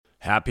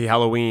Happy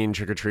Halloween,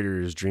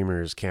 trick-or-treaters,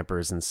 dreamers,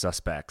 campers, and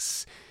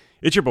suspects.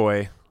 It's your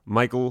boy,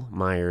 Michael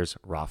Myers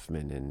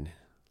Rothman. And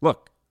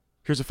look,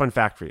 here's a fun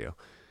fact for you.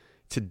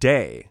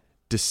 Today,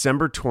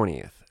 December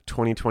 20th,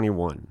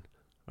 2021,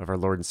 of our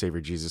Lord and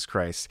Savior Jesus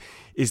Christ,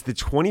 is the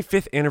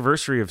 25th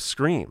anniversary of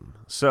Scream.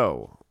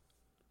 So,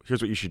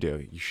 here's what you should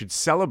do. You should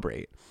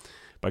celebrate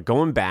by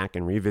going back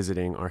and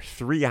revisiting our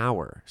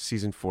 3-hour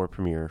Season 4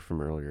 premiere from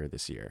earlier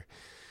this year.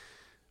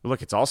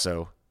 Look, it's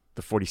also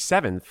the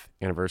 47th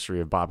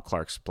anniversary of Bob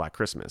Clark's Black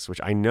Christmas,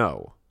 which I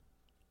know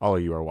all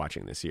of you are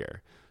watching this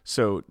year.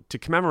 So to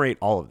commemorate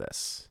all of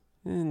this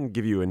and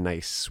give you a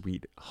nice,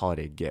 sweet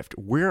holiday gift,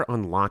 we're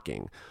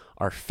unlocking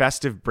our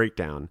festive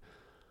breakdown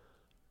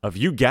of,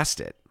 you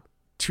guessed it,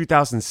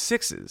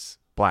 2006's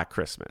Black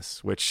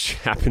Christmas, which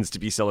happens to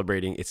be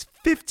celebrating its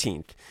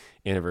 15th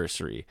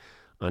anniversary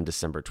on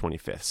December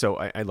 25th. So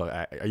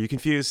are you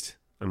confused?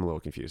 I'm a little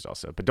confused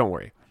also, but don't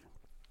worry.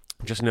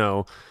 Just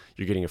know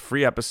you're getting a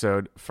free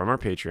episode from our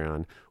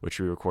Patreon,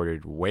 which we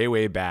recorded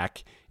way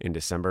back in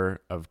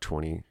December of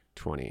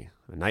 2020.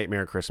 A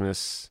nightmare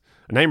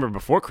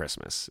before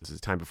Christmas. This is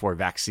the time before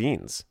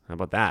vaccines. How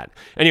about that?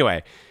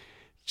 Anyway,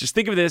 just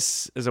think of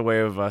this as a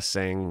way of us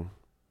saying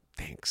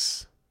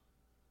thanks.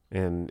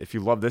 And if you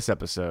love this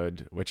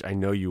episode, which I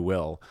know you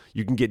will,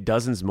 you can get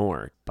dozens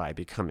more by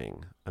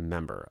becoming a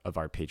member of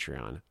our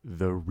Patreon,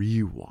 The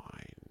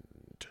Rewind.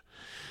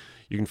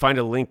 You can find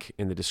a link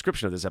in the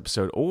description of this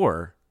episode,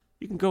 or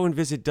you can go and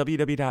visit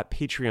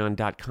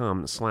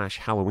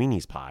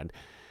www.patreon.com/HalloweeniesPod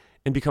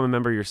and become a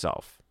member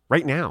yourself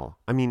right now.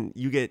 I mean,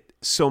 you get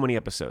so many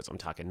episodes. I'm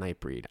talking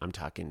Nightbreed. I'm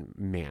talking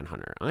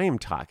Manhunter. I am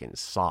talking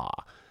Saw.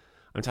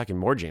 I'm talking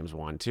more James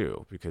Wan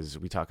too, because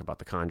we talk about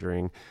The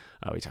Conjuring.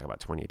 We talk about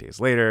 28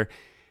 Days Later.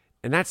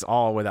 And that's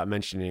all without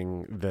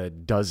mentioning the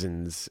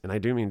dozens, and I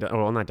do mean,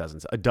 not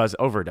dozens,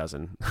 over a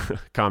dozen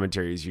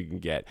commentaries you can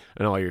get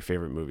on all your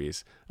favorite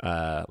movies,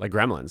 like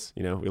Gremlins.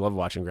 You know, we love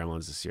watching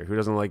Gremlins this year. Who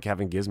doesn't like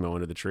having Gizmo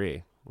under the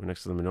tree or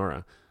next to the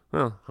menorah?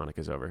 Well,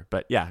 Hanukkah's over.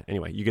 But yeah,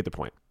 anyway, you get the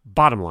point.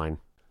 Bottom line,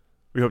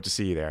 we hope to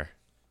see you there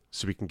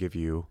so we can give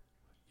you,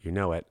 you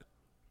know it,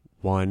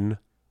 one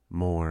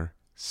more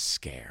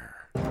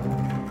scare.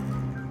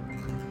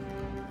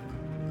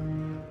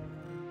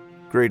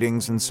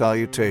 Greetings and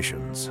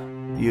salutations.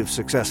 You've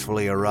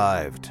successfully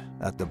arrived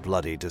at the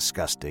Bloody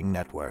Disgusting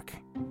Network.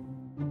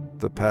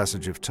 The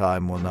passage of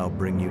time will now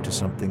bring you to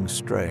something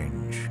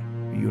strange,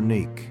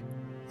 unique,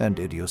 and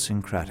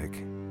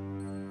idiosyncratic.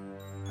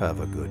 Have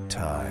a good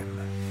time.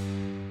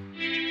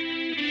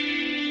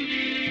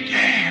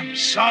 Damn,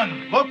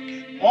 son, look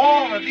at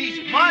all of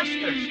these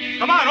monsters.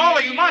 Come on, all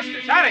of you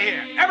monsters, out of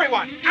here.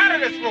 Everyone, out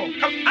of this room.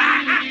 Come,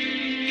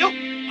 you,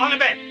 on the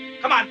bed.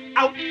 Come on,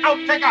 out,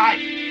 take a hike.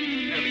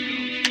 There we go.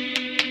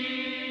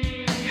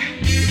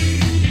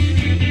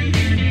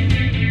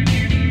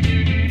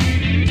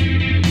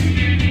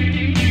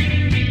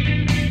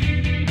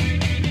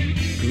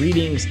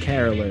 Greetings,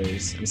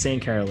 carolers. I'm saying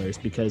carolers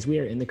because we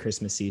are in the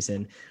Christmas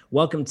season.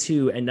 Welcome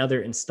to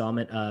another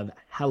installment of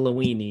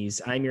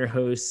Halloweenies. I'm your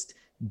host,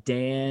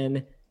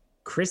 Dan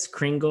Kris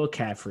Kringle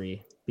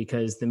Caffrey,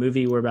 because the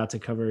movie we're about to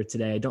cover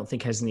today I don't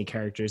think has any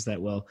characters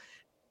that will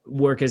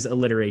work as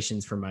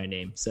alliterations for my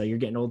name. So you're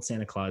getting old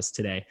Santa Claus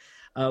today.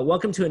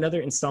 Welcome to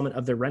another installment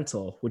of The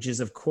Rental, which is,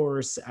 of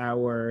course,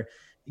 our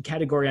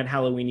category on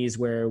Halloweenies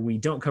where we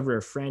don't cover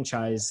a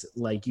franchise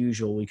like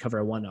usual. We cover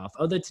a one-off.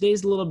 Although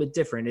today's a little bit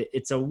different.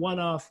 It's a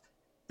one-off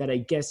that I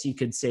guess you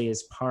could say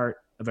is part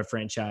of a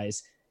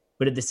franchise,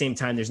 but at the same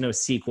time, there's no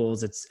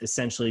sequels. It's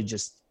essentially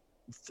just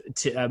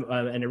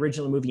an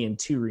original movie and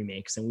 2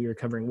 remakes, and we are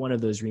covering one of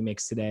those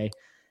remakes today.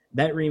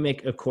 That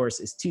remake, of course,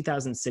 is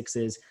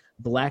 2006's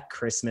Black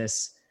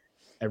Christmas,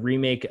 a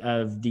remake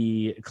of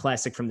the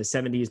classic from the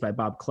 70s by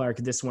Bob Clark.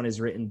 This one is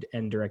written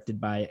and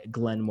directed by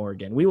Glenn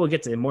Morgan. We will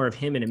get to more of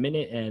him in a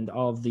minute and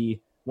all of the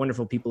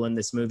wonderful people in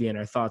this movie and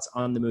our thoughts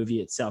on the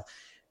movie itself.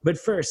 But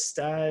first,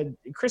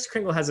 Kris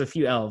Kringle has a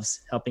few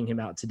elves helping him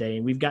out today,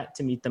 and we've got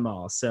to meet them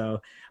all.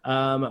 So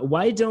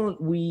why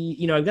don't we,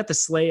 I've got the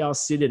sleigh all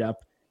suited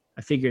up.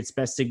 I figure it's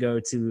best to go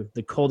to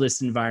the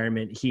coldest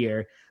environment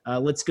here.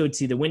 Let's go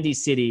to the Windy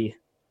City.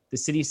 The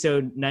city's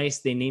so nice,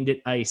 they named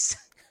it Ice.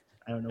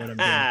 I don't know what I'm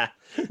doing.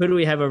 Who do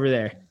we have over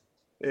there?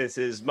 This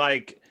is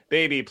Mike.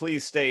 Baby,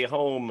 please stay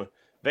home.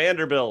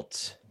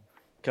 Vanderbilt,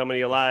 coming to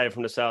you live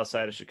from the south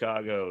side of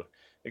Chicago.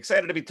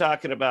 Excited to be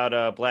talking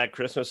about Black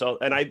Christmas.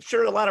 And I'm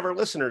sure a lot of our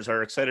listeners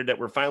are excited that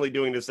we're finally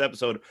doing this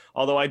episode,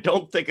 although I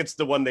don't think it's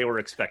the one they were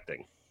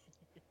expecting.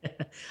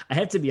 I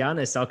have to be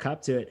honest, I'll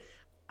cop to it.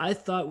 I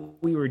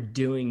thought we were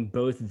doing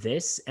both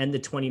this and the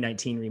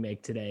 2019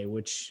 remake today,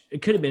 which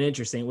it could have been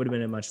interesting. It would have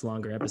been a much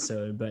longer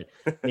episode, but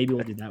maybe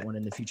we'll do that one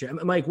in the future.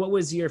 Mike, what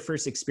was your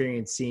first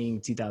experience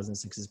seeing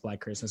 2006's Black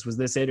Christmas? Was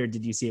this it, or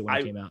did you see it when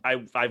it came out?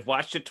 I've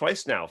watched it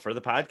twice now for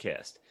the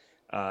podcast.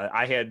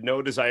 I had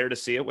no desire to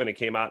see it when it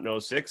came out in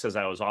 2006, as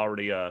I was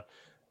already, at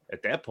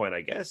that point,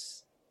 I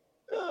guess,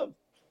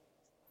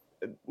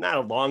 not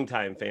a long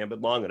time fan,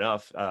 but long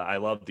enough. I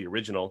loved the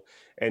original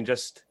and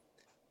just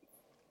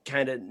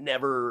kind of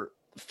never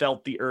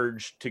felt the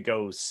urge to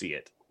go see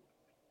it.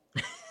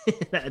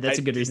 That's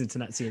a good reason to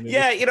not see a movie.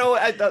 Yeah,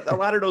 a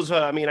lot of those.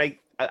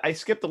 I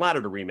skipped a lot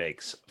of the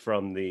remakes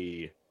from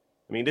the.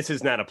 I mean, this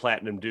is not a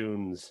Platinum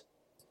Dunes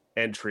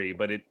entry,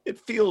 but it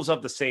feels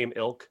of the same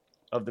ilk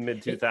of the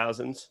mid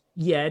 2000s.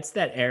 Yeah, it's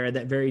that era,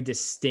 that very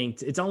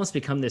distinct. It's almost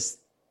become this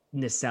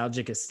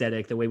nostalgic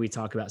aesthetic, the way we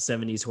talk about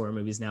 70s horror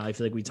movies now. I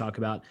feel like we talk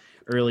about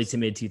early to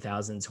mid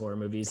 2000s horror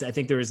movies. I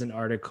think there was an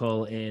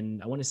article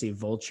in, I want to say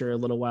Vulture a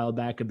little while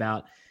back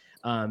about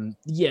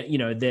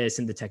this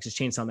and the Texas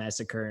Chainsaw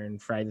Massacre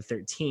and Friday the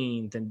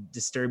 13th and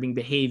disturbing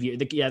behavior.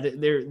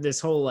 This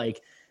whole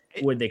like,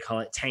 what do they call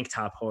it? Tank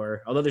top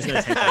horror. Although there's no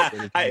tank top.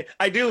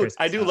 I do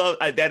love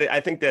that. I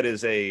think that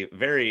is a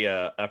very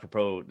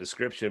apropos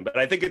description, but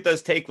I think it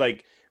does take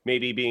like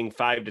maybe being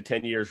 5 to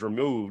 10 years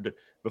removed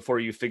before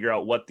you figure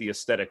out what the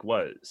aesthetic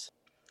was.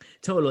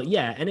 Totally.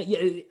 Yeah. And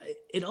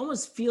it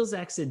almost feels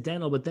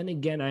accidental, but then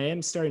again, I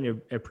am starting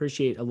to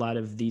appreciate a lot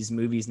of these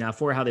movies now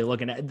for how they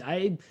look. And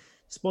I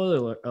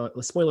spoiler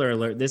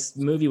alert, this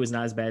movie was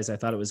not as bad as I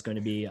thought it was going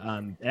to be.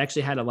 It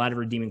actually had a lot of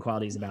redeeming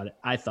qualities about it,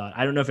 I thought.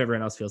 I don't know if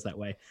everyone else feels that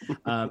way,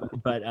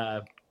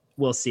 but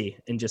we'll see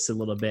in just a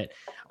little bit.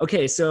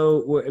 Okay,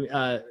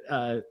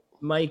 so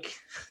Mike,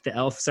 the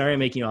elf, sorry I'm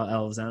making all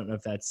elves. I don't know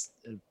if that's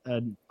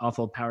an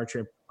awful power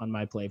trip on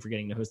my play for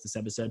getting to host this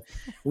episode.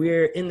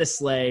 We're in the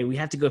sleigh. We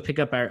have to go pick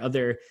up our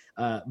other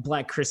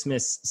Black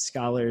Christmas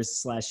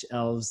scholars /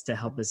 elves to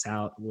help us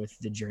out with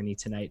the journey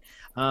tonight.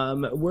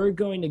 We're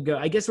going to go,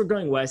 I guess we're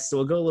going west, so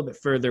we'll go a little bit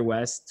further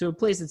west to a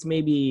place that's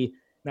maybe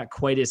not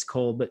quite as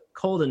cold, but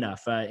cold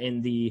enough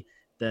in the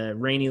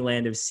rainy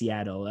land of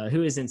Seattle.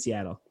 Who is in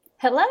Seattle?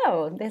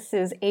 Hello, this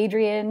is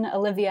Adrian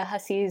Olivia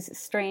Hussey's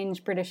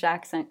strange British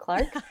accent,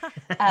 Clark.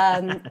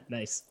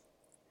 Nice.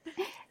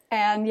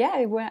 And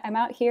yeah, I'm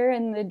out here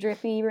in the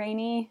drippy,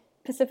 rainy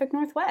Pacific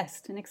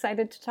Northwest and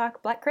excited to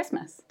talk Black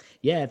Christmas.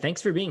 Yeah,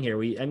 thanks for being here.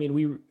 We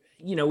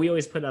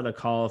always put out a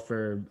call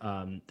for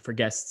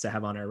guests to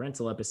have on our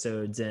rental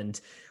episodes,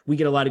 and we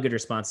get a lot of good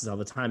responses all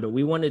the time, but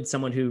we wanted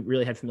someone who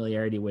really had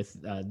familiarity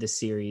with this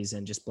series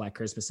and just Black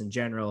Christmas in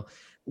general.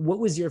 What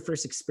was your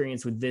first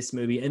experience with this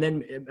movie? And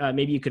then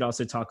maybe you could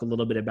also talk a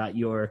little bit about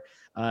your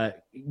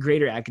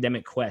greater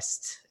academic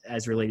quest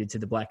as related to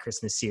the Black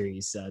Christmas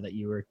series that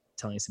you were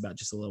telling us about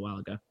just a little while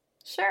ago.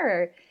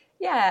 Sure.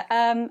 Yeah.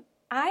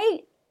 I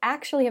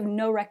actually have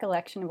no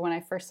recollection of when I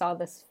first saw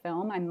this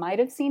film. I might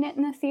have seen it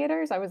in the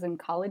theaters. I was in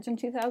college in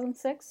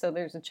 2006, so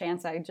there's a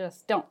chance I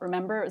just don't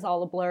remember. It was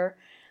all a blur.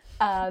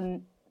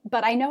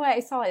 But I know I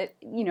saw it,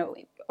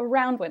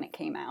 around when it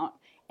came out,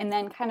 and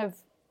then kind of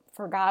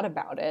forgot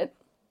about it,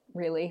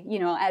 really.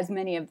 As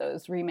many of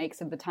those remakes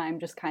of the time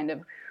just kind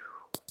of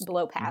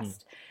blow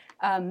past.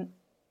 Mm-hmm.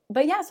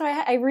 But yeah, so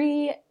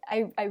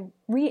I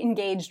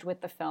re-engaged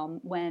with the film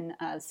when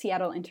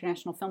Seattle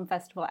International Film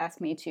Festival asked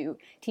me to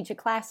teach a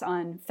class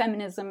on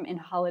feminism in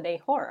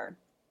holiday horror,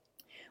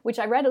 which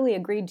I readily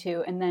agreed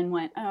to, and then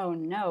went, oh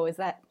no, is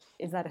that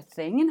a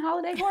thing in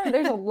holiday horror?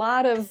 There's a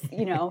lot of,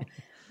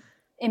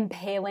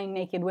 impaling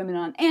naked women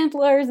on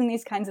antlers and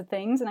these kinds of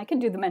things, and I could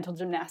do the mental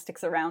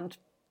gymnastics around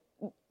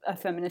a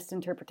feminist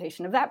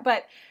interpretation of that,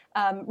 but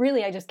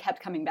really I just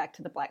kept coming back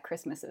to the Black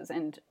Christmases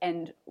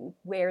and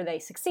where they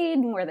succeed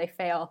and where they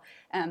fail.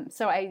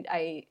 So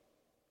I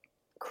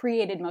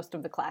created most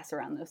of the class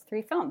around those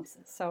three films.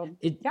 So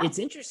It's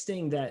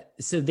interesting that,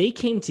 so they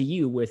came to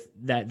you with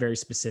that very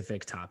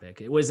specific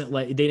topic. It wasn't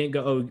like, they didn't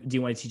go, oh, do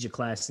you want to teach a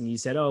class? And you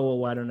said, oh, well,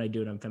 why don't I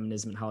do it on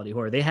feminism and holiday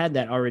horror? They had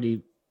that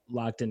already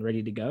locked and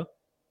ready to go.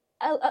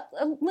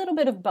 A little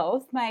bit of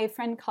both. My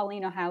friend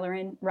Colleen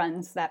O'Halloran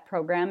runs that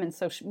program, and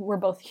so we're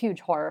both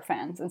huge horror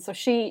fans. And so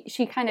she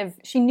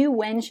knew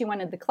when she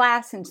wanted the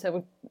class, and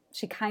so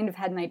she kind of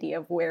had an idea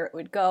of where it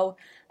would go,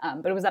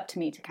 but it was up to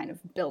me to kind of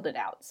build it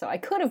out. So I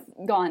could have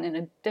gone in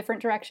a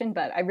different direction,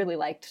 but I really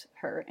liked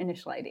her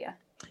initial idea.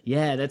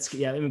 Yeah,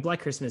 I mean, Black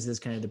Christmas is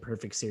kind of the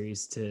perfect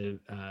series to...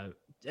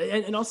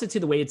 and also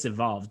to the way it's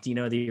evolved.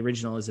 The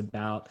original is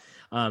about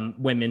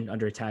women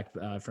under attack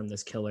from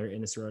this killer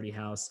in a sorority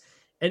house.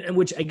 And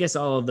which I guess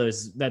all of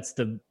those, that's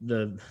the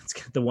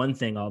one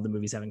thing all the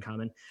movies have in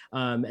common.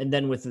 And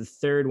then with the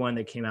third one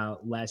that came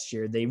out last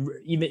year, they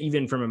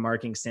even from a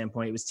marketing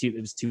standpoint, it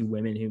was two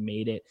women who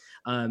made it.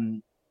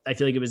 I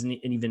feel like it was an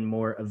even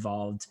more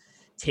evolved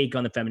take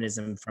on the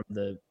feminism from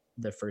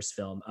the first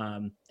film.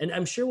 And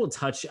I'm sure we'll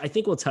touch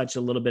a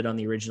little bit on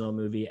the original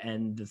movie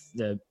and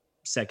the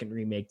second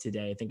remake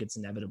today. I think it's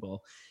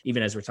inevitable,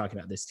 even as we're talking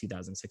about this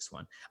 2006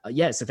 one.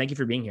 So thank you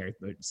for being here.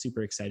 We're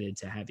super excited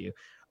to have you.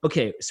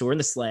 Okay, so we're in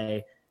the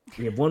sleigh.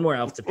 We have one more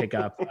elf to pick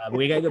up.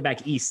 We got to go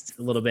back east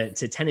a little bit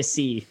to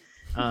Tennessee,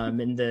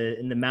 in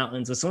the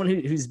mountains, with someone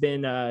who's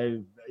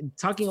been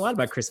talking a lot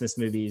about Christmas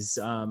movies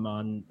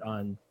on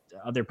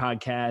other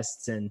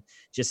podcasts and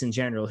just in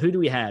general. Who do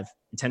we have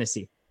in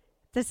Tennessee?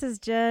 This is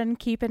Jen,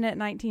 keeping it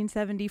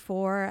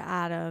 1974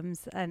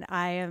 Adams, and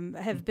I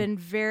have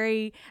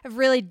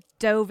really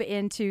dove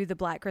into the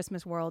Black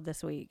Christmas world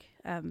this week.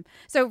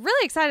 So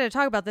really excited to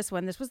talk about this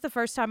one. This was the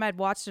first time I'd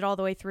watched it all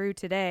the way through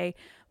today,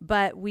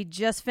 but we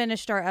just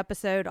finished our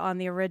episode on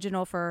the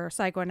original for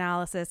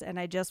Psychoanalysis, and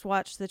I just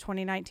watched the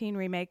 2019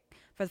 remake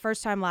for the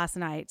first time last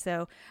night.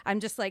 So I'm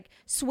just like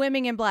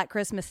swimming in Black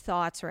Christmas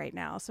thoughts right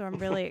now. So I'm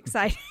really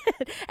excited.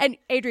 And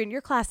Adrian,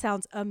 your class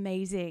sounds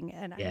amazing,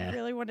 and I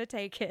really want to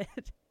take it.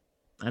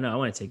 I know, I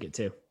want to take it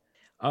too.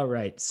 All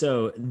right,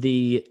 so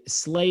the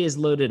sleigh is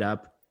loaded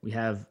up. We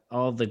have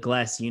all the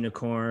glass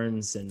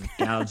unicorns and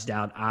gouged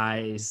out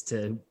eyes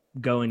to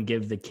go and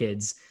give the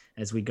kids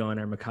as we go on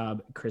our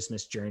macabre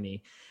Christmas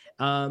journey.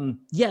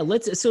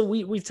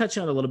 We've touched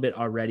on it a little bit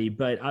already,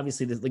 but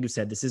obviously, like you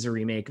said, this is a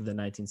remake of the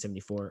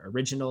 1974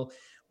 original,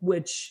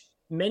 which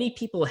many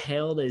people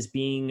hailed as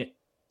being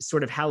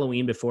sort of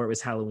Halloween before it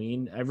was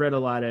Halloween. I've read a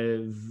lot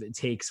of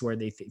takes where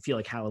they feel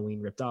like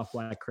Halloween ripped off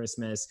Black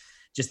Christmas,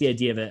 just the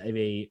idea of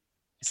a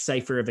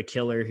cipher of a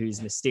killer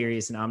who's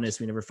mysterious and ominous.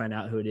 We never find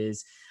out who it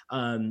is.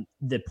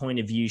 The point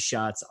of view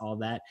shots, all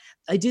that.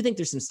 I do think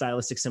there's some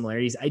stylistic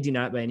similarities. I do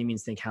not by any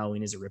means think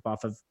Halloween is a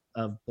ripoff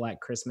of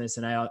Black Christmas.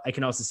 And I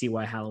can also see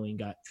why Halloween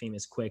got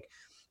famous quick.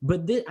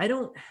 But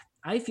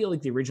I feel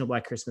like the original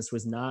Black Christmas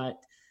was not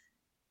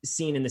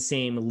seen in the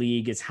same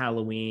league as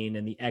Halloween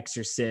and The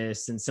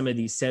Exorcist and some of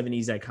these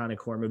 70s iconic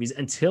horror movies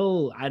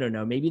until, I don't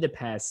know, maybe the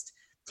past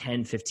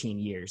 10, 15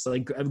 years. So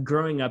like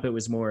growing up, it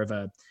was more of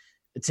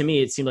to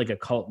me, it seemed like a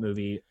cult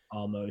movie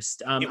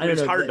almost. It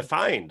was hard to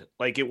find.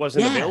 Like it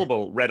wasn't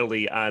available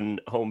readily on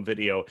home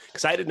video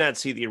because I did not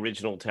see the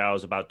original till I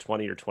was about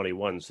 20 or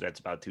 21. So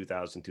that's about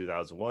 2000,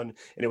 2001.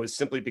 And it was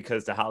simply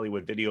because the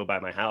Hollywood Video by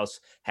my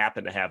house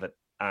happened to have it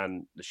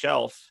on the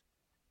shelf.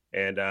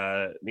 And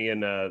me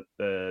and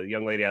the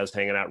young lady I was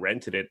hanging out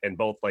rented it and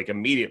both like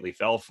immediately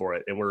fell for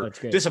it. And we're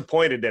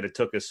disappointed that it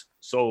took us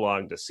so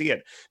long to see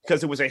it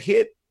because it was a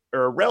hit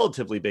or a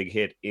relatively big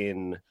hit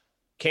in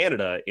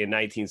Canada in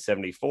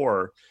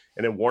 1974,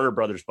 and then Warner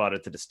Brothers bought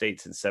it to the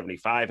States in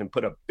 75 and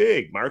put a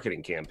big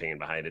marketing campaign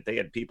behind it. They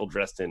had people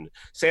dressed in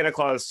Santa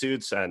Claus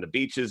suits on the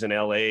beaches in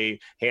LA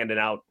handing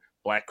out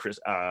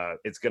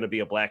it's going to be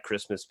a Black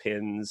Christmas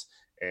pins,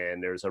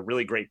 and there's a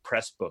really great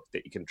press book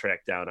that you can track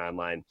down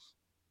online.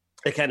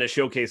 It kind of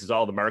showcases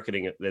all the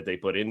marketing that they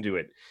put into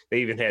it. They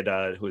even had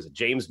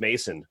James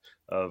Mason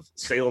of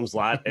Salem's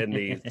Lot and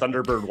the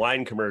Thunderbird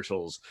wine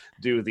commercials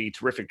do the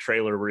terrific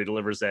trailer where he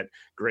delivers that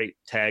great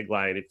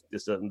tagline: "If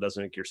this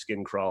doesn't make your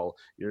skin crawl,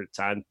 it's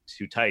on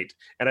too tight."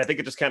 And I think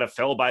it just kind of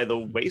fell by the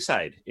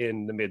wayside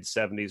in the mid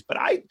 70s. But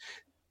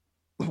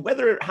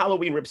whether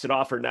Halloween rips it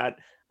off or not,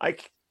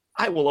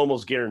 I will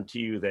almost guarantee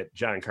you that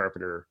John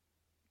Carpenter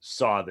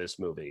saw this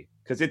movie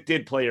because it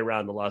did play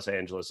around the Los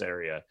Angeles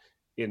area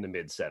in the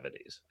mid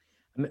 70s.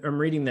 I'm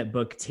reading that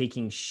book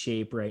Taking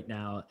Shape right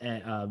now,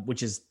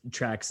 which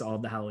tracks all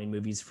the Halloween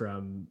movies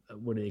from,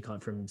 what do they call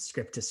it, from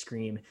script to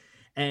screen.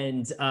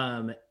 And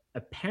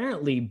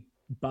apparently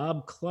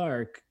Bob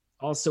Clark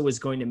also was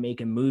going to make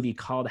a movie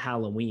called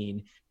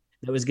Halloween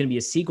that was going to be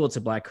a sequel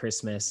to Black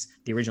Christmas,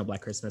 the original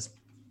Black Christmas,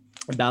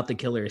 about the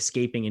killer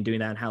escaping and doing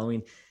that on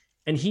Halloween.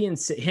 And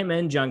him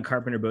and John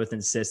Carpenter both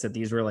insist that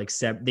these were like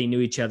they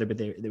knew each other, but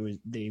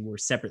they were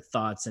separate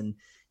thoughts, and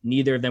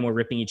neither of them were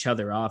ripping each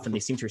other off, and they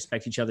seem to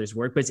respect each other's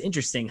work. But it's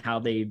interesting how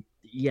they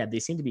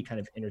seem to be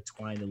kind of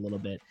intertwined a little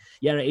bit.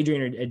 Yeah,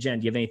 Adrian or Jen,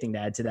 do you have anything to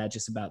add to that,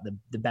 just about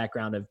the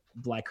background of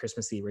Black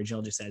Christmas, the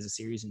original, just as a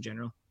series in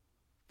general?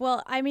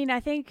 Well, I mean, I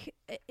think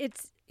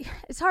it's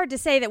hard to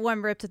say that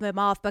one ripped them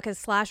off because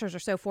slashers are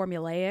so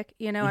formulaic.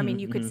 You know, I mean,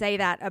 you could say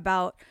that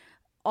about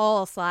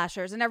all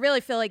slashers, and I really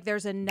feel like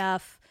there's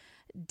enough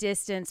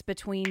distance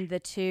between the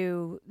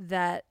two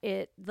that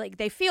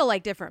they feel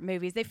like different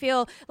movies. They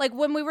feel like,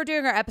 when we were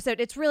doing our episode,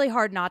 it's really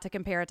hard not to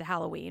compare it to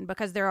Halloween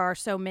because there are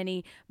so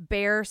many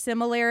bare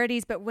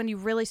similarities, but when you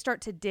really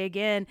start to dig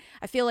in,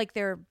 I feel like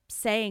they're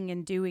saying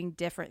and doing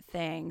different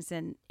things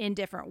and in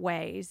different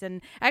ways. And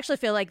I actually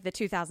feel like the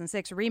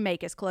 2006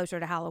 remake is closer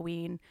to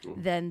Halloween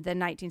than the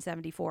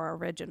 1974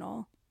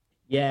 original.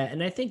 Yeah,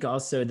 and I think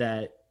also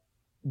that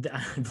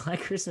Black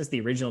Christmas, the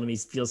original, to me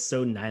feels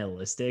so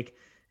nihilistic,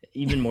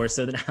 even more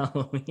so than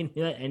Halloween.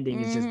 That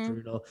ending is just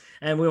brutal,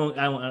 and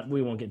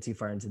we won't get too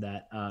far into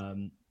that.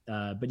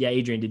 But yeah,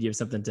 Adrian, did you have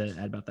something to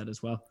add about that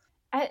as well?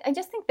 I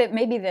just think that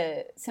maybe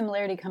the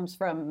similarity comes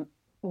from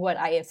what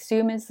I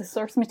assume is the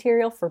source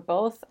material for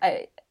both.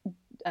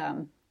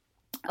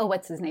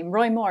 What's his name?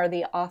 Roy Moore,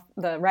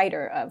 the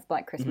writer of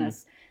Black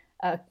Christmas.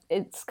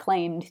 It's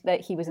claimed that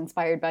he was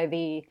inspired by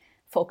the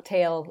folk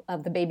tale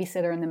of the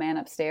babysitter and the man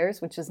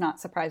upstairs, which is not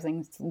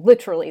surprising. It's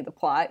literally the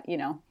plot,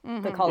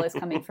 the call is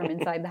coming from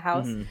inside the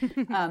house.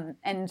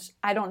 And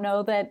I don't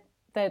know that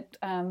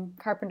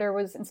Carpenter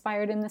was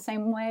inspired in the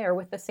same way or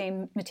with the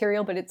same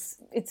material, but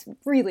it's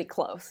really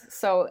close.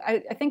 So I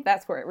think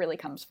that's where it really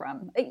comes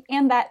from.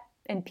 And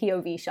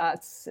POV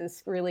shots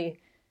is really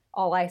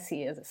all I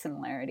see as a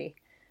similarity.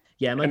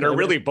 Yeah, and they're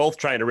really both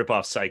trying to rip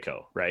off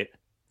Psycho, right?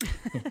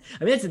 I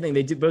mean, that's the thing.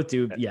 They both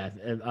do. Yeah.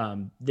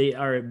 They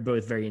are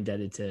both very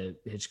indebted to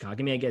Hitchcock.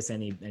 I mean, I guess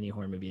any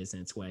horror movie is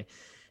in its way.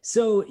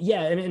 So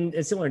yeah, I mean,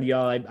 it's similar to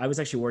y'all. I was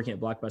actually working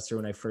at Blockbuster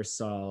when I first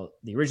saw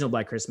the original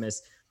Black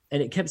Christmas,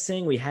 and it kept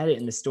saying we had it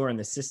in the store in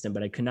the system,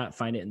 but I could not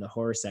find it in the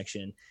horror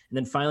section. And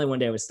then finally one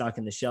day I was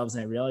stocking the shelves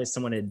and I realized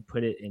someone had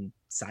put it in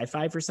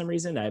sci-fi for some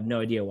reason. I have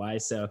no idea why.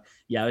 So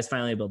yeah, I was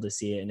finally able to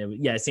see it,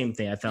 and yeah, same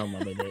thing. I fell in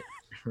love with it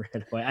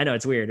right away. I know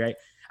it's weird, right?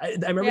 I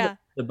remember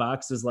the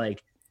box was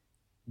like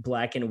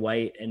black and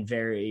white and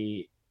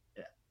very,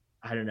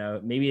 I don't know,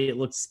 maybe it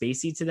looked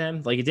spacey to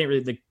them. Like it didn't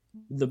really,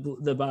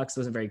 the box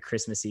wasn't very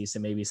Christmassy, so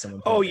maybe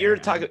someone. Oh, you're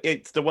talking.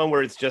 It's the one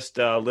where it's just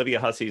Olivia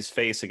Hussey's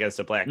face against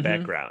a black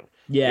background.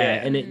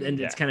 Yeah, and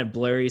it's kind of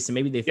blurry, so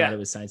maybe they thought it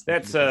was science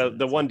fiction. That's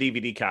the one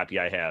DVD copy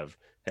I have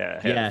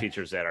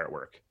features that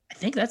artwork. I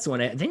think that's the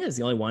one. I think that's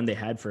the only one they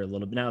had for a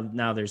little bit.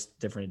 Now there's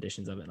different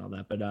editions of it and all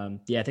that, but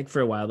yeah, I think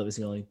for a while that was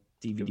the only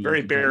DVD.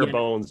 Very bare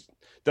bones.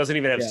 Doesn't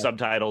even have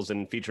subtitles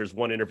and features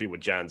one interview with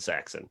John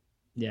Saxon.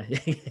 Yeah,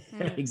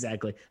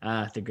 exactly.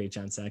 The great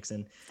John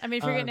Saxon. I mean,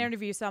 if you're going to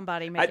interview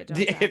somebody, make it John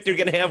Saxon. If you're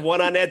going to have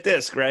one on that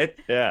disc, right?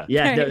 Yeah.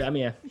 Yeah. No, I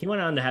mean, he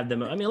went on to have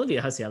them. I mean,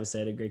 Olivia Hussey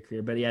obviously had a great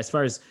career, but yeah, as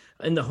far as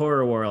in the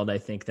horror world, I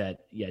think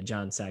that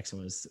John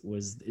Saxon is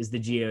the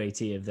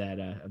GOAT of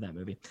that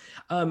movie.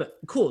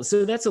 Cool.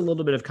 So that's a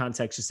little bit of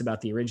context just about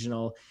the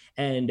original.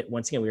 And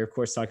once again, we were of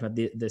course talking about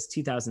this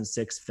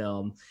 2006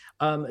 film.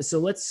 So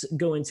let's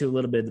go into a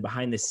little bit of the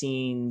behind the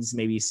scenes,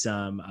 maybe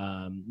some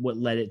what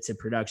led it to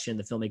production,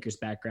 the filmmaker's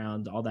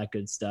background, all that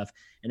good stuff,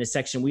 in a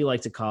section we like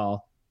to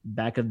call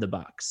Back of the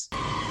Box.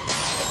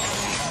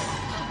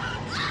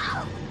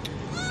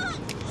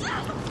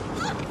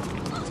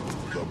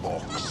 The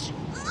box.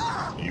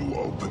 You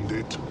opened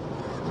it.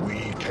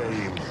 We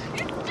came.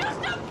 It's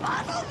just a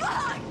puzzle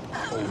box!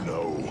 Oh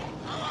no.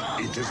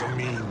 It is a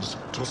means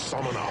to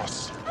summon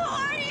us. Who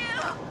are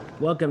you?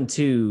 Welcome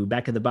to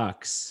Back of the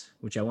Box,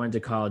 which I wanted to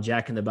call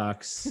Jack in the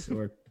Box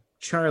or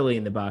Charlie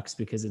in the Box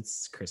because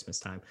it's Christmas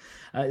time.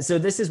 So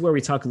this is where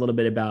we talk a little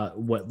bit about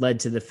what led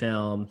to the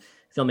film,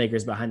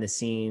 filmmakers behind the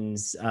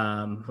scenes,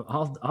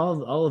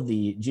 all of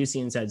the juicy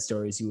inside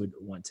stories you would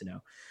want to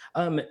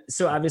know.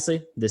 So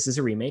obviously this is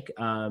a remake.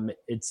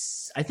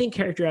 It's, I think,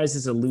 characterized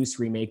as a loose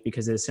remake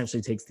because it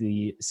essentially takes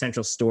the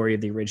central story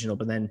of the original,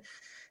 but then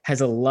has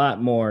a lot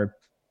more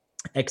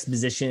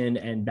exposition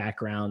and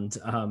background,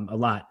 a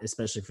lot,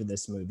 especially for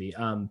this movie.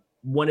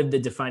 One of the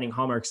defining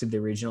hallmarks of the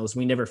original is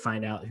we never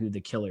find out who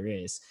the killer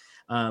is.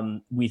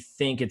 We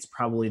think it's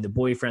probably the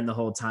boyfriend the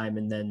whole time.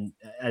 And then,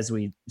 as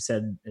we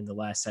said in the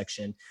last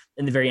section,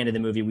 in the very end of the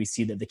movie, we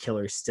see that the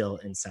killer is still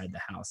inside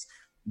the house.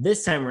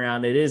 This time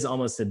around, it is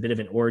almost a bit of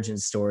an origin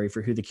story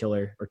for who the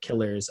killer or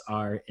killers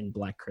are in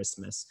Black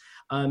Christmas.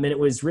 And it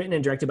was written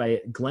and directed by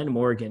Glenn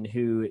Morgan,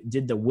 who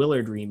did the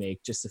Willard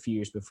remake just a few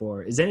years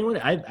before. Is anyone,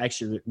 I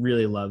actually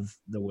really love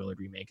the Willard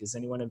remake. Is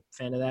anyone a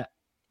fan of that?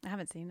 I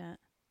haven't seen that.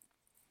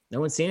 No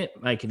one's seen it?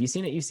 Mike, have you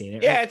seen it? You've seen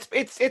it, Yeah, right?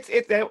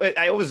 it's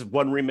I always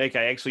one remake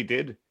I actually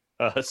did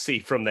see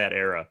from that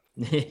era.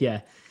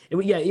 Yeah.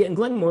 And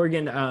Glenn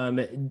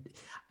Morgan,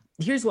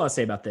 here's what I'll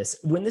say about this.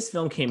 When this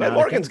film came out,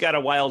 Morgan's got a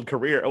wild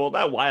career. Well,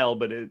 not wild,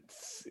 but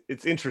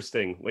it's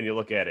interesting when you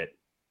look at it.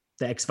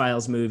 The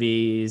X-Files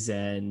movies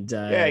and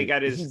he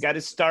got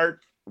his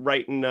start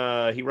writing.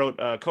 He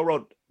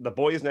co-wrote The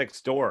Boys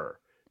Next Door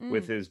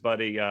with his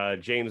buddy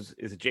James.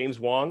 Is it James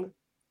Wong?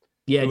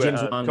 Yeah,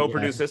 James Wong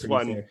co-produced this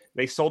one.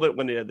 They sold it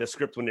when the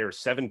script when they were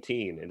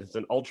 17, and it's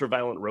an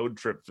ultra-violent road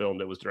trip film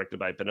that was directed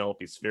by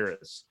Penelope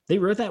Spheris. They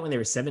wrote that when they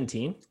were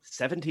 17?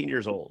 17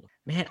 years old.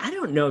 Man, I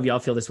don't know if y'all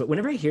feel this way.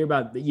 Whenever I hear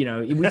about, we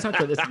talked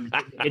about this in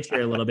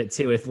Hitcher a little bit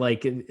too, with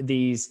like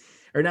these,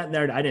 or not,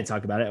 I didn't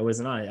talk about it. I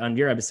wasn't on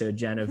your episode,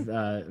 Jen,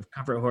 of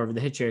Comfort Horror of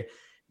the Hitcher.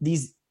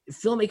 These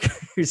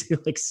filmmakers who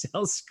like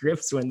sell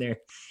scripts when they're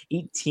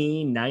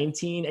 18,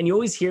 19, and you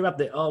always hear about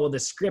the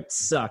script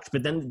sucked,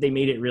 but then they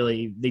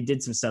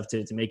did some stuff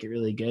to make it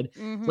really good.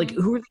 Mm-hmm. Like,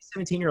 who are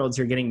these 17-year-olds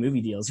who are getting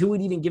movie deals? Who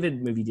would even give a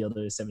movie deal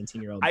to a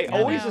 17-year-old? I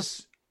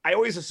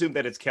always assume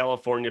that it's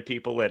California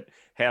people that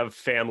have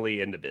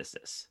family in the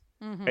business.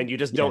 Mm-hmm. And you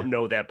just don't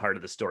know that part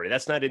of the story.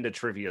 That's not in the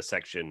trivia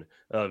section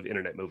of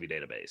Internet Movie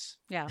Database.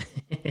 Yeah.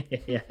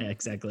 Yeah,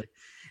 exactly.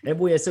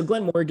 And so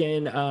Glenn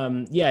Morgan,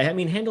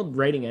 handled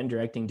writing and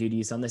directing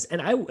duties on this.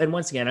 And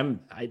once again,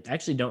 I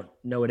actually don't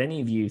know what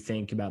any of you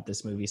think about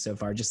this movie so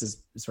far, just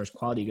as far as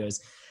quality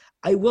goes.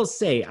 I will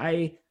say,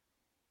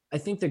 I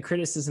think the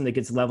criticism that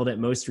gets leveled at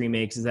most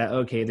remakes is that,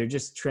 okay, they're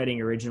just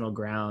treading original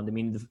ground. I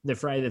mean, the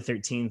Friday the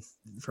 13th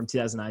from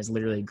 2009 is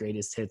literally the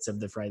greatest hits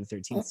of the Friday the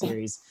 13th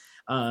series.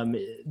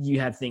 You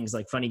have things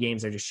like Funny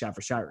Games are just shot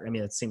for shot. I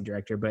mean, that's the same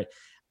director, but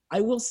I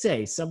will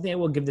say something I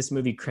will give this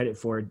movie credit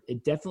for.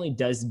 It definitely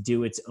does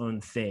do its own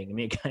thing. I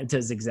mean, it kind of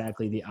does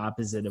exactly the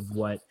opposite of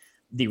what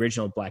the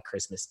original Black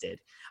Christmas did.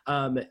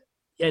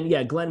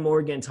 Glenn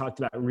Morgan talked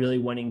about really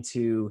wanting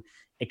to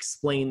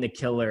explain the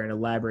killer and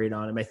elaborate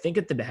on him. I think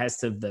at the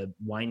behest of the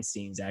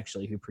Weinsteins,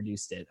 actually, who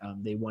produced it.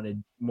 They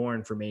wanted more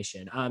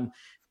information.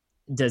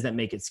 Does that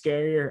make it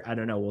scarier? I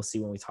don't know. We'll see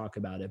when we talk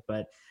about it.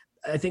 But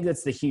I think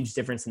that's the huge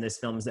difference in this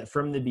film is that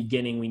from the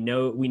beginning, we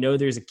know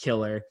there's a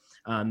killer,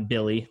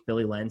 Billy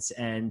Lentz,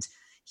 and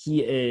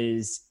he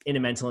is in a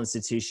mental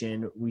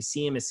institution. We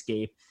see him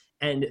escape.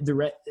 And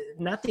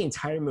not the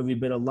entire movie,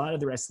 but a lot of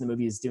the rest of the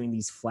movie is doing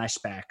these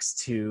flashbacks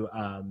to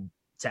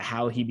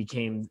how he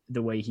became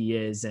the way he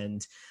is.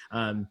 And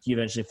you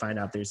eventually find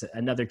out there's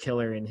another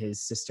killer in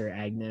his sister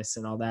Agnes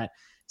and all that.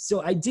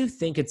 So I do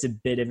think it's a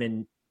bit of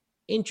an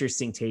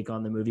interesting take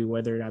on the movie,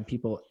 whether or not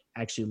people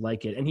actually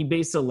like it. And he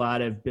based a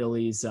lot of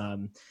Billy's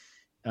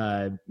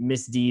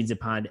misdeeds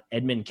upon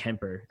Edmund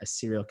Kemper, a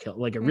serial killer,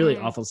 like a really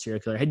awful serial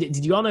killer.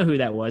 Did you all know who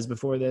that was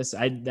before this?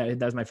 That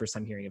was my first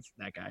time hearing of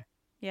that guy.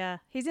 Yeah,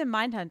 he's in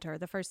Mindhunter,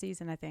 the first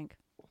season, I think.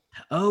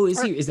 Oh,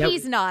 is he?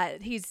 He's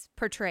not. He's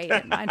portrayed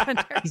in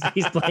Mindhunter.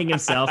 he's playing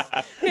himself.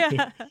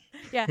 Yeah.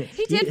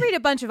 He did read a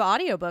bunch of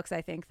audiobooks,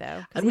 I think,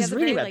 though. I was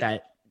reading about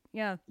that.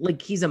 Yeah.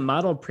 Like, he's a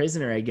model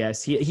prisoner, I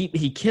guess.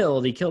 He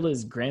killed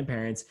his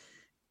grandparents.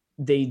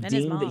 They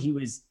deemed that he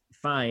was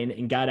fine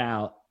and got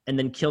out, and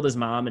then killed his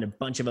mom and a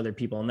bunch of other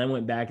people, and then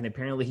went back. And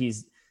apparently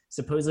he's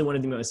supposedly one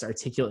of the most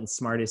articulate and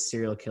smartest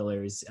serial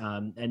killers,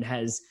 and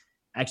has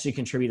actually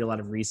contributed a lot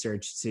of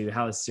research to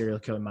how a serial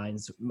killer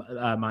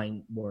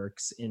mind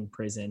works in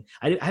prison.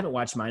 I haven't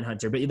watched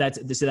Mindhunter, but that's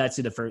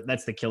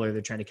the killer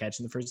they're trying to catch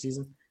in the first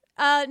season.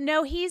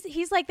 No,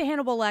 he's like the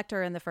Hannibal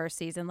Lecter in the first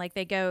season. Like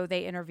they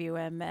interview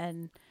him,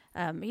 and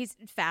he's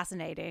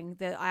fascinating.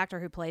 The actor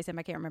who plays him,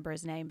 I can't remember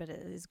his name, but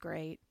it is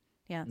great.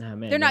 Yeah,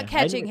 they're not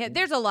catching him.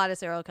 There's a lot of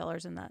serial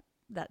killers in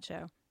that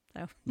show.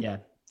 So yeah.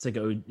 It's like,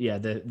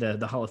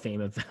 the Hall of Fame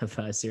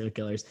of serial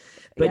killers.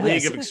 But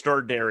League of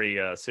Extraordinary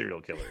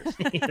Serial Killers.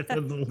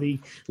 The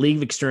League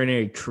of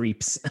Extraordinary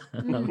Creeps.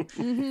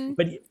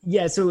 But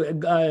yeah, so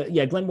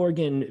Glenn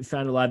Morgan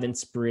found a lot of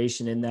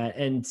inspiration in that.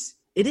 And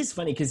it is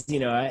funny because,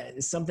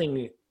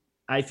 something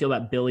I feel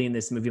about Billy in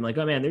this movie, I'm like,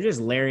 oh man, they're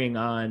just layering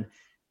on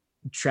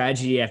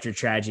tragedy after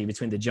tragedy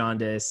between the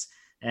jaundice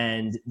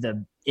and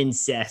the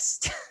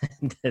incest,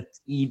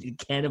 the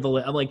cannibal.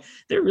 I'm like,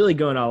 they're really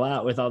going all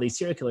out with all these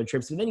serial killer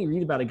trips. But then you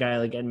read about a guy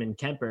like Edmund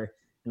Kemper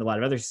and a lot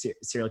of other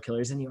serial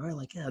killers, and you are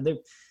like,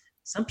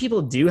 some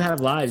people do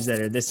have lives that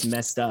are this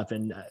messed up.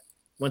 And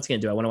once again,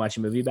 do I want to watch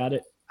a movie about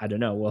it? I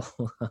don't know.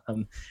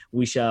 Well,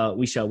 we shall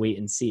wait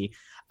and see.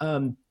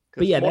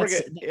 But yeah,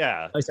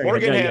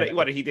 Morgan had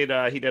what he did.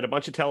 He did a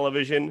bunch of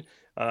television,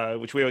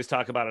 which we always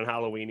talk about on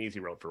Halloweenies. He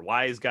wrote for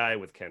Wise Guy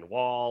with Ken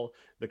Wall,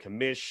 The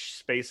Commish,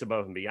 Space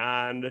Above and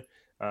Beyond,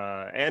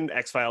 and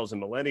X-Files and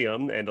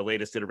Millennium, and the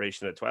latest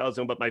iteration of Twilight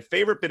Zone. But my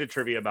favorite bit of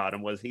trivia about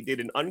him was he did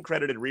an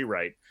uncredited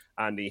rewrite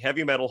on the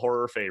heavy metal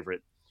horror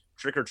favorite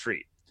Trick or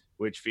Treat,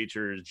 which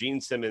features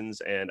Gene Simmons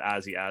and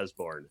Ozzy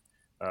Osbourne,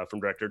 from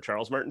director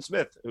Charles Martin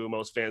Smith, who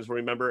most fans will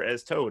remember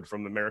as Toad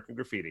from American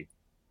Graffiti.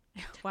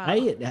 Wow.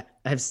 I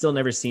have still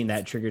never seen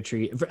that Trick or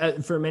Treat.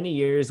 For many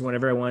years,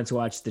 whenever I wanted to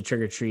watch the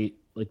Trick or Treat,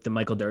 like the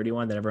Michael Dougherty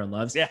one that everyone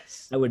loves,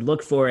 yes, I would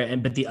look for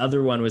it, but the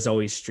other one was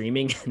always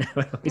streaming, and I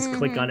would always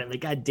click on it.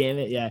 Like, God damn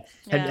it, yeah.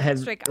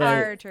 Trick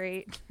or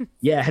Treat.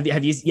 Yeah,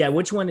 have you? Yeah,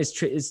 which one is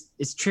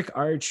Trick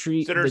or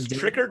Treat? So there's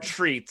Trick or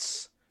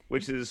Treats,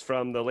 which is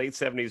from the late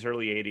 70s,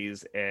 early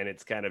 80s, and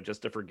it's kind of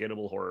just a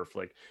forgettable horror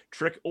flick.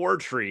 Trick or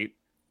Treat,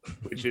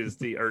 which is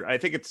I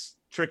think it's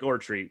Trick or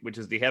Treat, which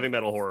is the heavy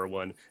metal horror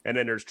one, and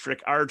then there's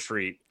Trick or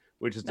Treat,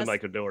 which is the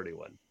Michael Dougherty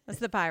one. That's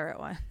the pirate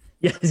one.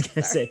 Yeah, I was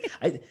gonna say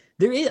I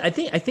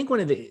think one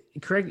of the,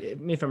 correct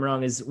me if I'm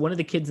wrong, is one of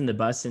the kids in the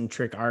bus in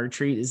Trick or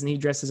Treat, isn't he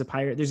dressed as a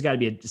pirate? There's got to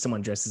be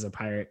someone dressed as a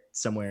pirate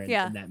somewhere in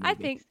that movie. I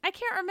think I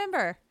can't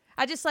remember.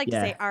 I just like to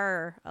say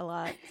 "r" a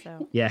lot.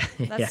 So yeah,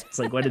 it's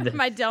like, what did the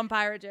my dumb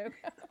pirate joke?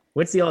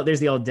 What's the old? There's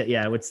the old.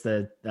 Yeah, what's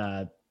the?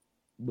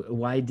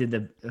 Why did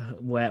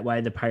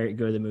the pirate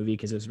go to the movie?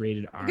 Because it was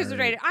rated R. Because it was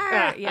rated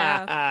R.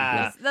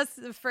 Yeah, that's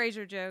the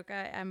Frasier joke.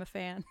 I'm a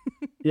fan.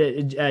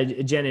 Yeah,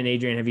 Jen and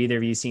Adrian, have either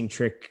of you seen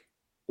Trick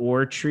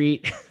or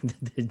Treat,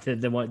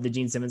 the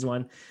Gene Simmons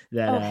one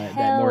that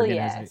Morgan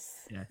has?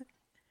 Yeah.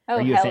 Oh,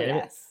 are you hell a fan of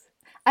it? yes.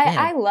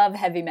 I love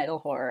heavy metal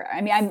horror.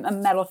 I mean, I'm a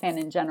metal fan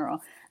in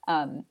general.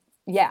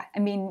 Yeah, I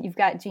mean, you've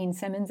got Gene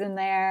Simmons in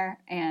there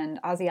and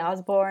Ozzy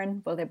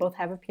Osbourne. Well, they both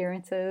have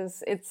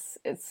appearances. It's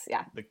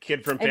The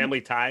kid from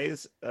Family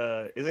Ties,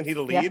 isn't he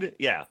the lead?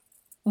 Yeah.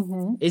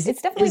 Mm-hmm. It's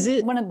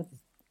definitely one of the.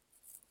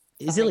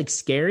 Is it like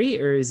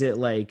scary or is it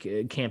like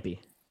campy?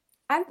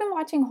 I've been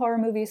watching horror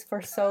movies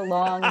for so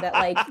long that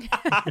like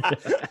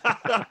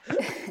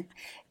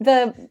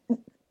the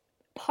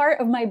part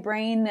of my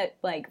brain that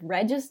like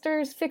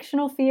registers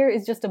fictional fear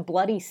is just a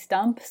bloody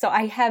stump. So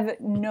I have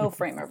no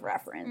frame of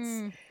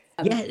reference.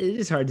 Yeah, it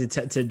is hard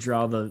to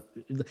draw the.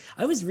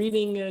 I was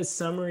reading a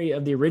summary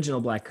of the original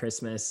Black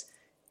Christmas,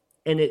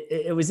 and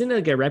it was in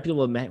like a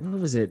reputable. What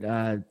was it?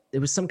 It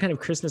was some kind of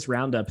Christmas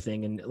roundup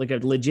thing, and like a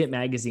legit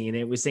magazine. And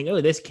it was saying, "Oh,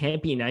 this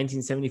campy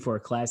 1974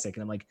 classic,"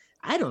 and I'm like,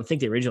 I don't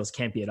think the originals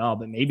campy at all,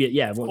 but maybe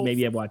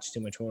maybe I've watched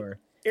too much horror.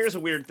 Here's a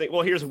weird thing.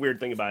 Well, here's a weird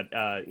thing about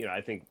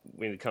I think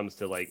when it comes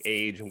to like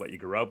age and what you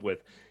grew up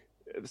with.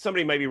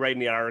 Somebody might be writing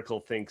the article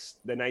thinks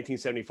the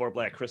 1974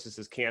 Black Christmas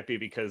is campy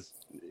because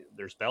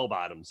there's bell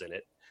bottoms in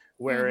it,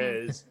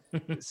 whereas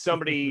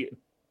somebody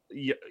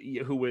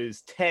who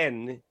was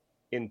 10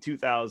 in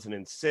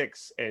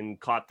 2006 and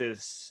caught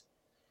this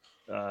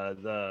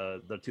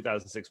the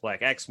 2006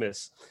 Black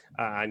Xmas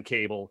on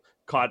cable,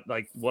 caught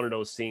like one of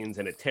those scenes,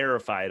 and it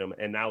terrified them.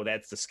 And now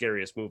that's the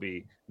scariest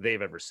movie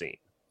they've ever seen.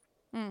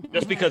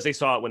 Just because they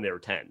saw it when they were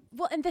 10.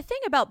 Well, and the thing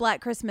about Black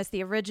Christmas,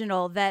 the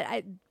original,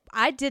 that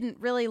I didn't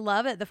really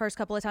love it the first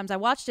couple of times I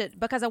watched it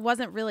because I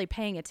wasn't really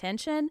paying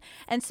attention.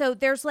 And so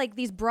there's like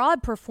these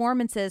broad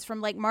performances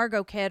from like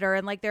Margot Kidder,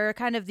 and like there are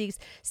kind of these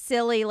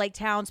silly like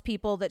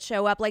townspeople that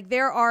show up. Like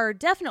there are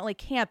definitely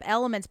camp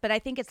elements, but I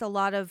think it's a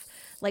lot of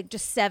like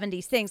just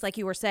 70s things, like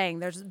you were saying.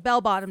 There's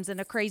bell bottoms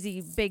and a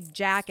crazy big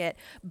jacket,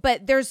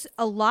 but there's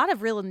a lot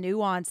of real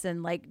nuance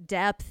and like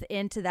depth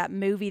into that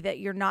movie that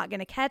you're not going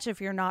to catch if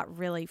you're not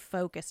really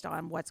focused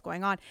on what's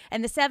going on.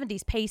 And the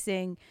 70s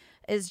pacing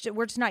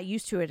we're just not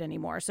used to it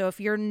anymore. So if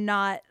you're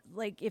not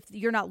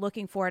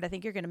looking for it, I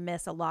think you're going to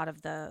miss a lot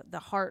of the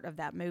heart of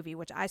that movie,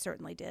 which I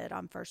certainly did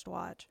on first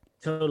watch.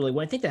 Totally.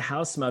 Well, I think the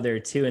house mother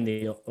too, and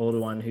the older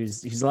one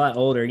who's a lot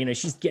older,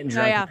 she's getting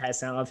drunk and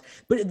passing out.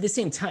 But at the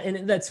same time,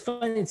 and that's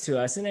funny to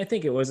us, and I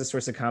think it was a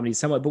source of comedy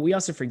somewhat, but we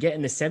also forget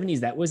in the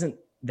 70s, that wasn't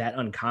that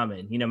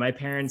uncommon. My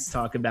parents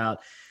talk about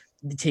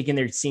taking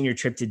their senior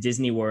trip to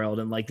Disney World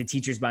and like the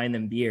teachers buying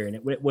them beer, and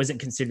it wasn't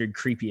considered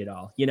creepy at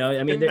all.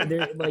 I mean,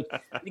 they're like,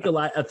 I think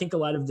a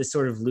lot of the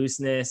sort of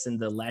looseness and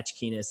the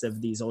latchkeyness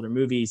of these older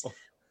movies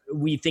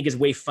we think is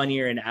way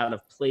funnier and out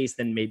of place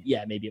than maybe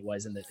it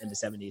was in the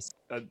 70s.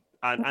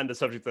 On the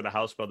subject of the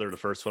house mother, the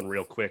first one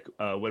real quick,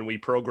 when we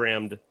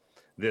programmed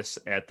this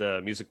at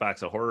the Music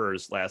Box of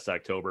Horrors last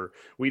October,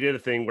 we did a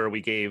thing where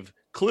we gave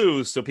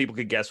clues so people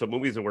could guess what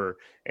movies it were,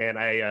 and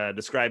I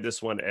described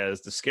this one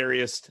as the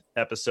scariest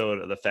episode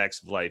of The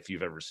Facts of Life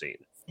you've ever seen.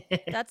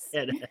 That's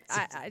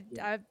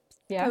I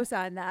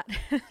co-sign that.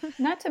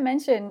 Not to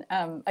mention,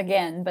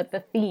 again, but the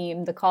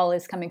theme, the call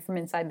is coming from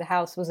inside the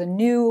house, was a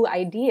new